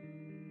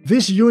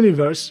 "This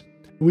universe,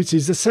 which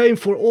is the same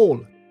for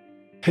all,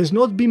 has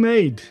not been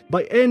made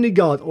by any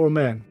god or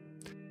man,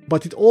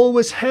 but it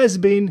always has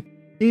been,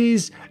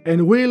 is,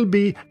 and will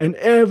be an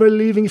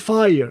ever-living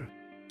fire,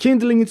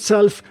 kindling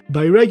itself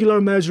by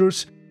regular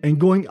measures and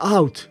going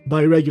out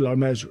by regular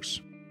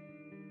measures."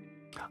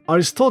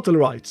 Aristotle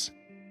writes,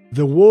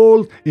 "The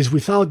world is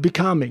without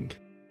becoming,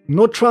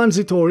 not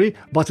transitory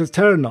but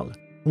eternal,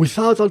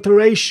 without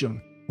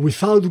alteration,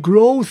 without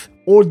growth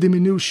or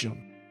diminution."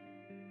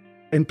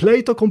 And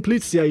Plato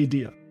completes the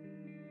idea.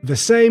 The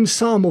same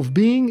sum of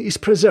being is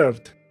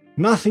preserved,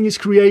 nothing is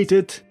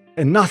created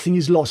and nothing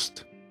is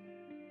lost.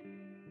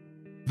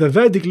 The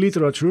Vedic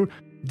literature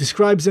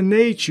describes the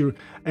nature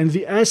and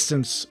the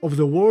essence of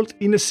the world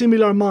in a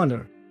similar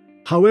manner,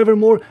 however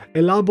more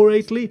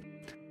elaborately,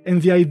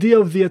 and the idea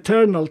of the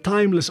eternal,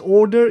 timeless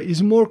order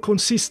is more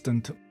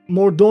consistent,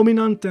 more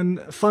dominant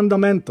and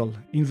fundamental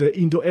in the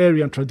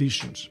Indo-European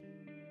traditions.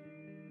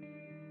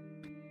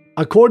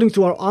 According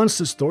to our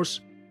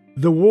ancestors,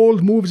 the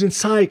world moves in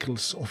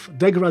cycles of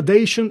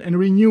degradation and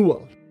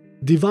renewal,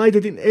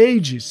 divided in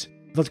ages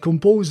that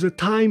compose the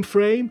time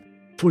frame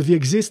for the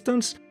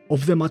existence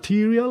of the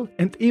material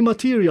and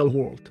immaterial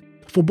world,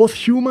 for both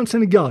humans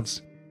and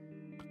gods.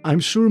 I'm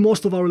sure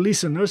most of our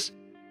listeners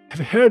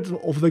have heard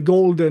of the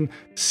golden,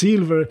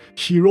 silver,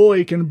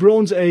 heroic and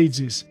bronze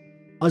ages,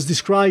 as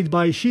described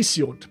by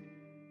Hesiod,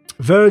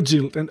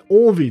 Virgil and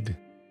Ovid,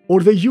 or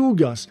the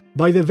yugas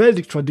by the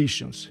Vedic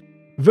traditions,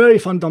 very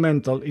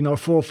fundamental in our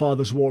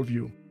forefathers'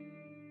 worldview.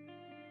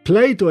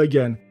 Plato,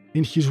 again,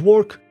 in his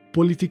work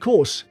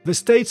Politikos, the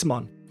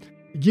Statesman,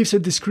 gives a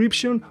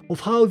description of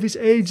how these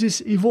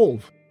ages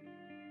evolve.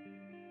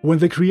 When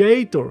the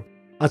Creator,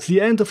 at the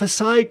end of a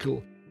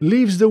cycle,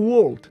 leaves the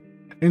world,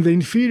 and the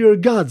inferior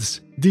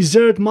gods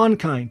desert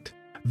mankind,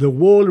 the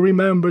world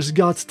remembers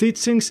God's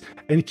teachings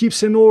and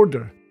keeps an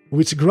order,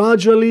 which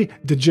gradually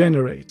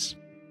degenerates.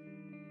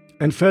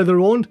 And further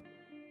on,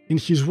 in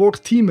his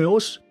work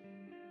Timaeus,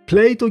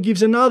 Plato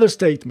gives another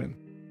statement,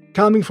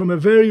 coming from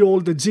a very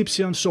old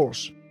Egyptian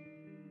source.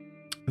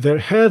 There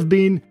have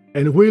been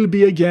and will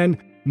be again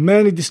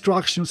many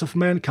destructions of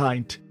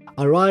mankind,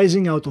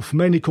 arising out of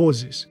many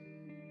causes.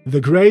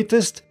 The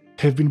greatest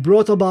have been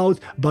brought about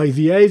by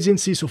the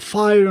agencies of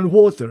fire and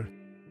water,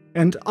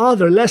 and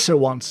other lesser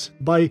ones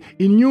by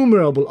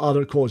innumerable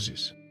other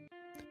causes.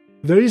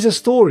 There is a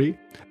story,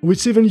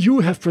 which even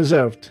you have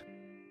preserved,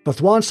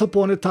 that once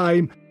upon a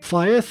time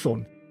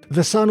Phaethon,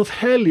 the son of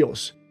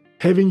Helios,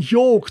 having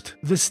yoked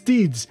the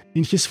steeds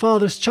in his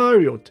father's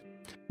chariot,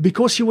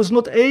 because he was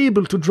not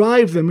able to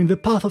drive them in the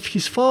path of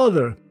his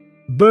father,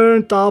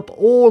 burnt up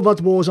all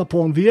that was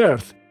upon the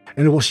earth,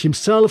 and was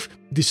himself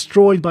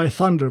destroyed by a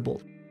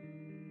thunderbolt.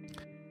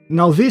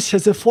 Now this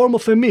has a form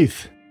of a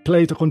myth,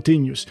 Plato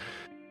continues,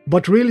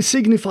 but really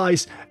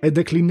signifies a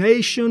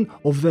declination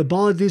of the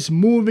bodies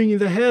moving in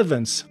the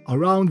heavens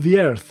around the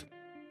earth,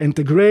 and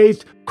a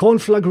great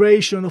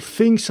conflagration of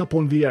things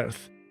upon the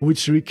earth,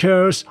 which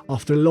recurs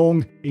after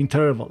long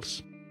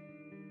intervals.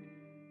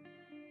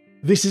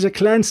 This is a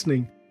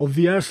cleansing of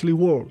the earthly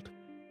world,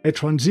 a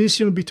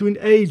transition between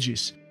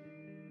ages,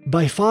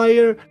 by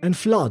fire and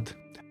flood,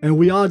 and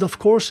we add, of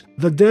course,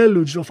 the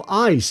deluge of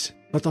ice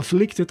that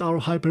afflicted our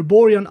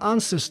Hyperborean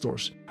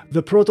ancestors,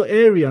 the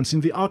Proto-Aryans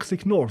in the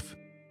Arctic North,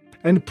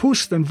 and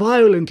pushed them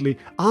violently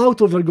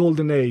out of their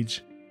golden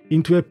age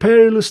into a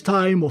perilous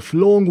time of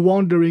long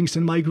wanderings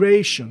and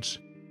migrations,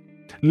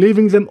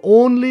 leaving them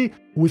only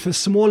with a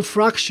small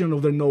fraction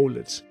of their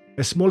knowledge,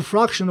 a small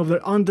fraction of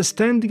their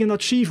understanding and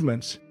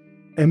achievements,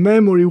 a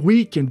memory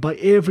weakened by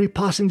every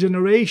passing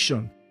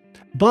generation.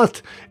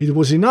 But it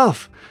was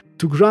enough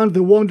to grant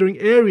the wandering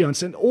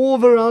Aryans an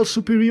overall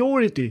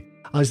superiority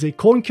as they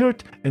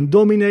conquered and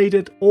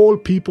dominated all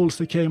peoples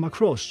they came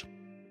across.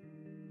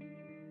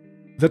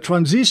 The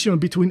transition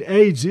between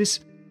ages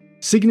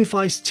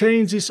signifies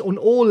changes on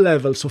all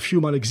levels of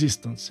human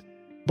existence,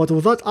 but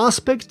of that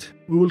aspect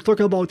we will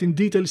talk about in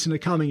details in a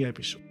coming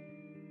episode.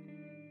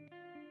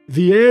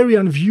 The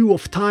Aryan view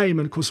of time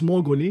and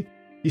cosmogony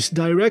is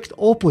direct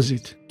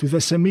opposite to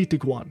the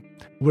Semitic one,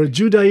 where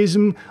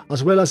Judaism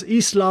as well as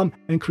Islam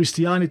and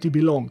Christianity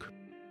belong.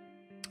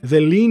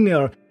 The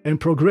linear and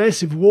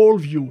progressive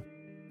worldview,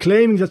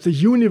 claiming that the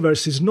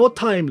universe is not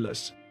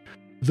timeless,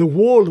 the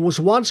world was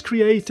once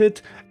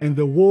created and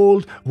the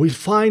world will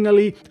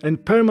finally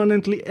and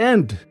permanently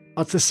end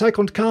at the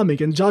second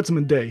coming and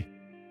judgment day,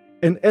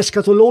 an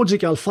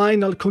eschatological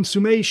final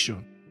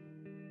consummation.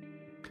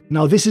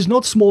 Now this is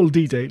not small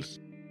details.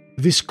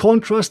 This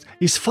contrast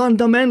is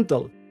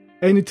fundamental,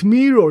 and it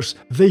mirrors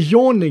the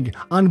yawning,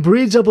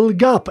 unbridgeable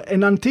gap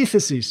and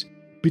antithesis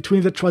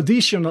between the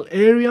traditional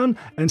Aryan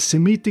and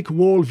Semitic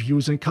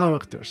worldviews and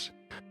characters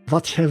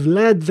that have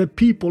led the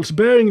peoples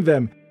bearing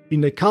them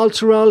in a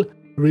cultural,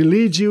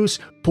 religious,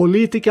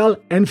 political,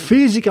 and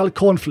physical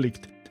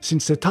conflict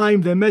since the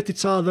time they met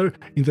each other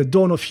in the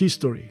dawn of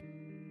history.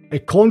 A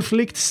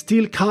conflict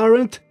still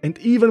current and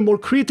even more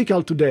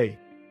critical today.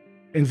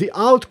 And the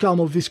outcome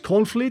of this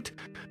conflict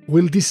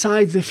will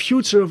decide the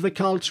future of the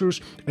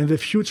cultures and the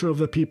future of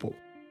the people.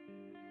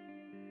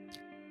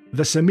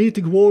 The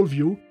Semitic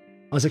worldview,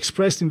 as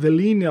expressed in the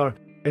linear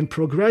and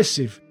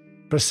progressive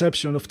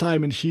perception of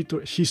time and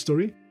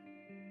history,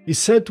 is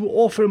said to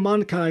offer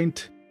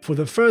mankind, for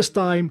the first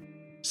time,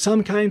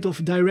 some kind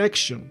of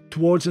direction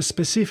towards a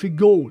specific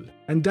goal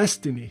and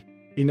destiny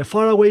in a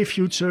faraway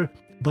future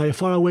by a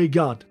faraway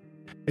God,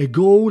 a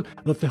goal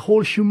that the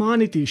whole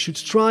humanity should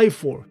strive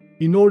for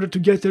in order to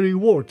get a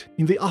reward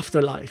in the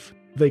afterlife,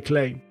 they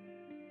claim.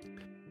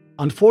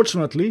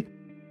 Unfortunately,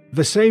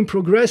 the same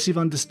progressive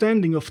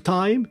understanding of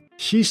time,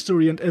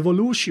 history, and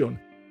evolution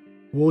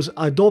was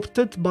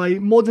adopted by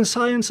modern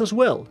science as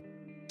well,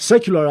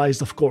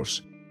 secularized, of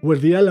course, where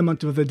the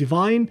element of the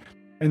divine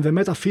and the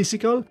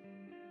metaphysical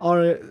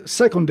are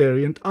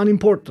secondary and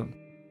unimportant.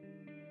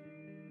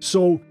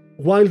 So,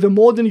 while the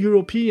modern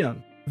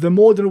European, the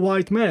modern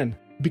white man,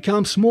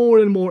 becomes more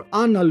and more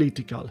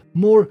analytical,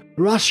 more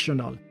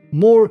rational,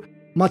 more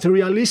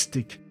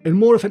materialistic, and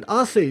more of an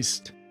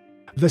atheist,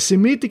 the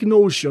Semitic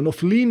notion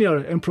of linear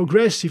and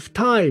progressive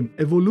time,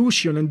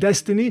 evolution, and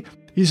destiny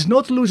is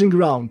not losing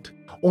ground.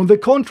 On the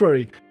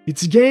contrary,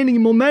 it's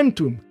gaining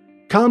momentum,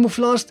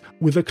 camouflaged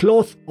with the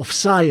cloth of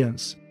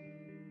science.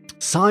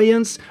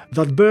 Science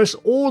that bears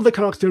all the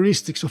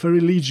characteristics of a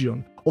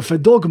religion, of a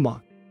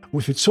dogma,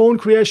 with its own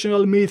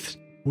creational myths,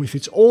 with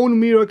its own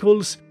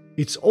miracles,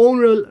 its own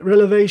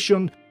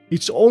revelation,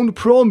 its own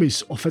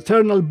promise of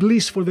eternal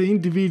bliss for the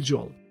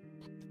individual.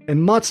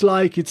 and much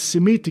like its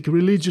Semitic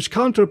religious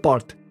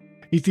counterpart,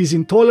 it is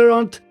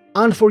intolerant,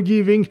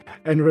 unforgiving,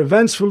 and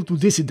revengeful to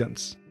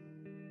dissidents.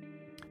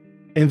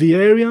 And the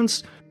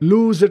Aryans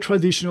lose their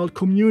traditional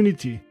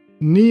community,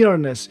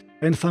 nearness,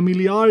 and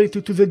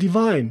familiarity to the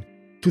divine,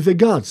 to the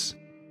gods,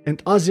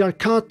 and as they are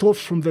cut off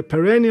from the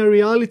perennial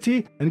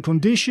reality and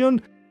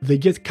condition, they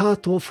get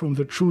cut off from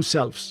their true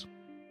selves.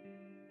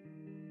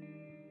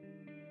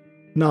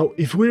 Now,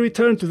 if we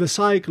return to the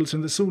cycles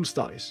and the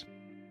solstice,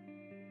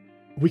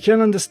 we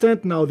can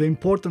understand now the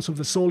importance of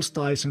the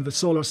solstice and the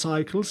solar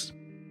cycles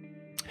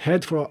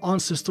had for our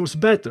ancestors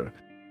better,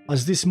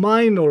 as these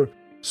minor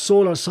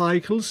solar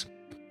cycles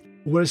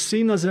were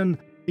seen as an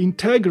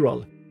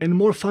integral and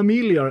more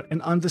familiar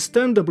and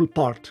understandable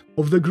part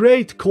of the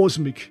great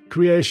cosmic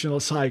creational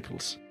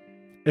cycles,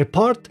 a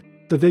part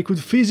that they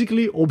could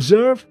physically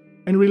observe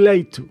and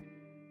relate to.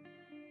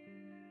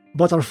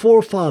 But our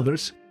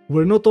forefathers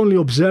were not only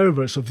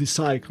observers of these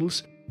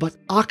cycles, but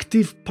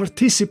active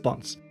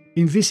participants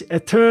in this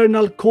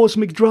eternal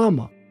cosmic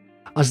drama,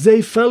 as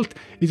they felt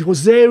it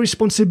was their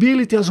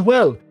responsibility as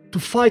well to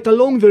fight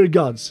along their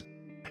gods,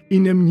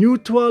 in a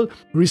mutual,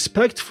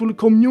 respectful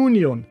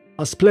communion,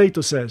 as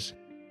Plato says,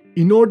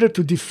 in order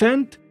to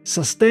defend,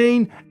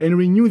 sustain, and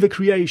renew the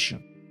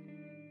creation.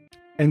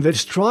 And their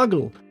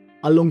struggle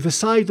along the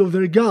side of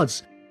their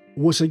gods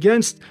was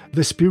against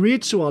the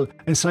spiritual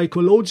and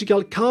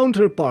psychological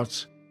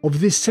counterparts of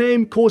these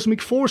same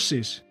cosmic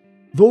forces,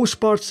 those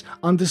parts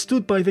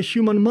understood by the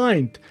human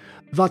mind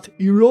that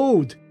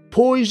erode,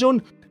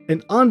 poison,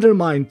 and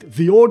undermine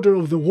the order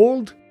of the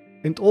world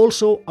and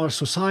also our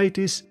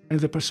societies and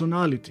the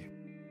personality.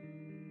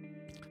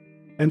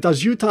 And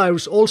as you,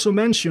 Tyrus, also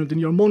mentioned in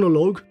your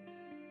monologue,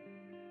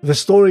 the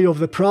story of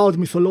the proud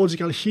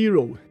mythological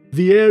hero,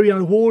 the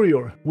Aryan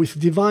warrior with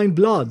divine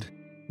blood,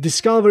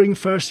 discovering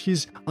first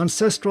his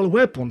ancestral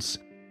weapons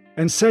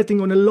and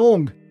setting on a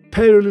long,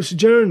 perilous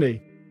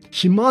journey,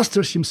 he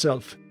masters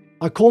himself,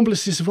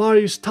 accomplishes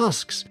various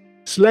tasks,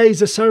 slays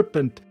the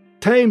serpent,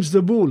 tames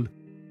the bull,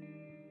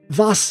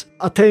 thus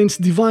attains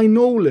divine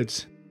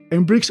knowledge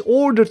and brings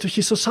order to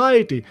his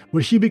society,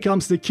 where he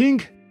becomes the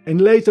king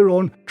and later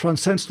on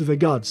transcends to the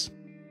gods.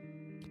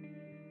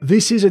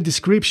 This is a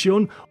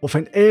description of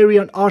an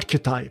Aryan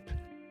archetype,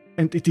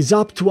 and it is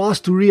up to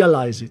us to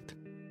realize it.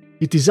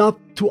 It is up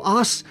to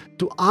us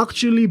to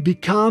actually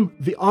become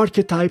the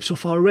archetypes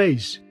of our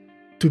race,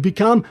 to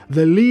become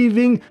the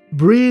living,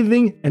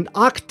 breathing, and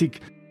acting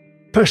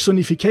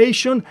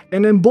personification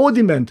and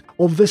embodiment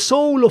of the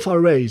soul of our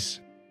race,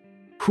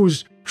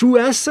 whose true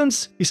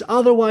essence is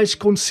otherwise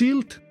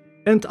concealed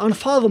and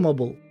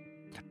unfathomable,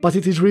 but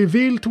it is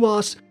revealed to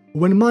us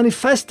when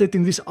manifested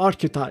in these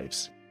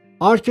archetypes,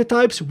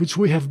 archetypes which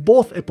we have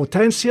both a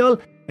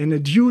potential and a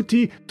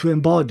duty to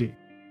embody.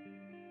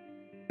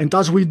 And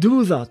as we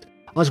do that,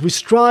 as we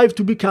strive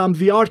to become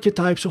the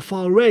archetypes of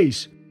our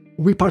race,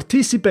 we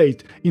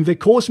participate in the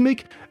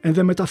cosmic and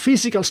the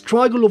metaphysical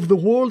struggle of the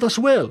world as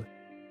well,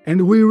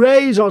 and we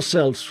raise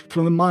ourselves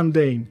from the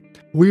mundane.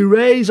 We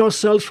raise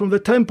ourselves from the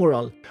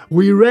temporal.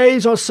 We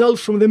raise ourselves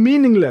from the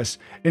meaningless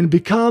and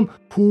become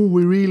who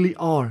we really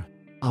are.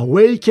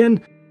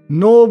 Awakened,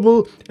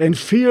 noble, and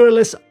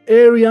fearless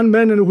Aryan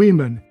men and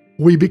women.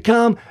 We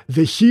become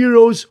the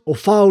heroes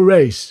of our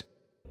race.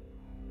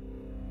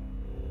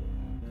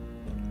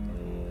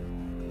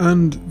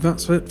 And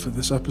that's it for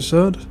this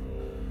episode.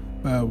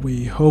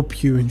 We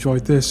hope you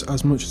enjoyed this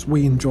as much as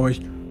we enjoy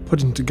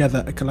putting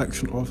together a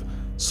collection of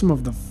some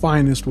of the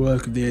finest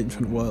work of the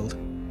ancient world.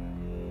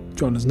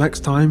 Join us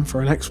next time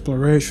for an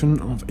exploration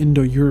of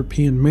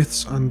Indo-European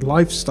myths and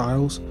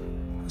lifestyles,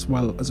 as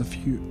well as a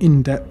few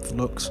in-depth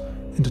looks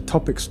into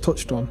topics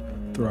touched on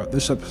throughout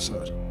this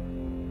episode.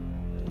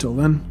 Until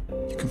then,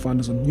 you can find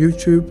us on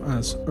YouTube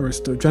as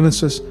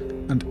Aristogenesis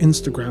and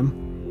Instagram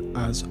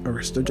as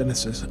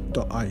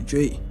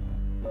Aristogenesis.ig.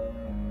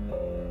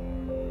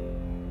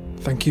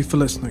 Thank you for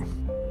listening.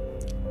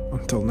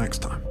 Until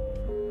next time.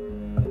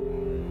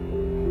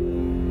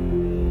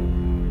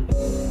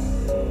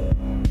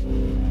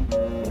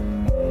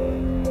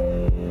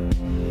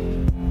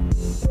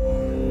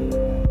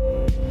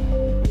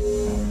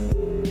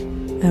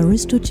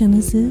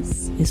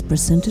 Aristogenesis is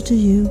presented to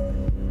you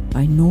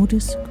by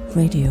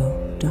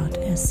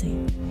nordiskradio.se.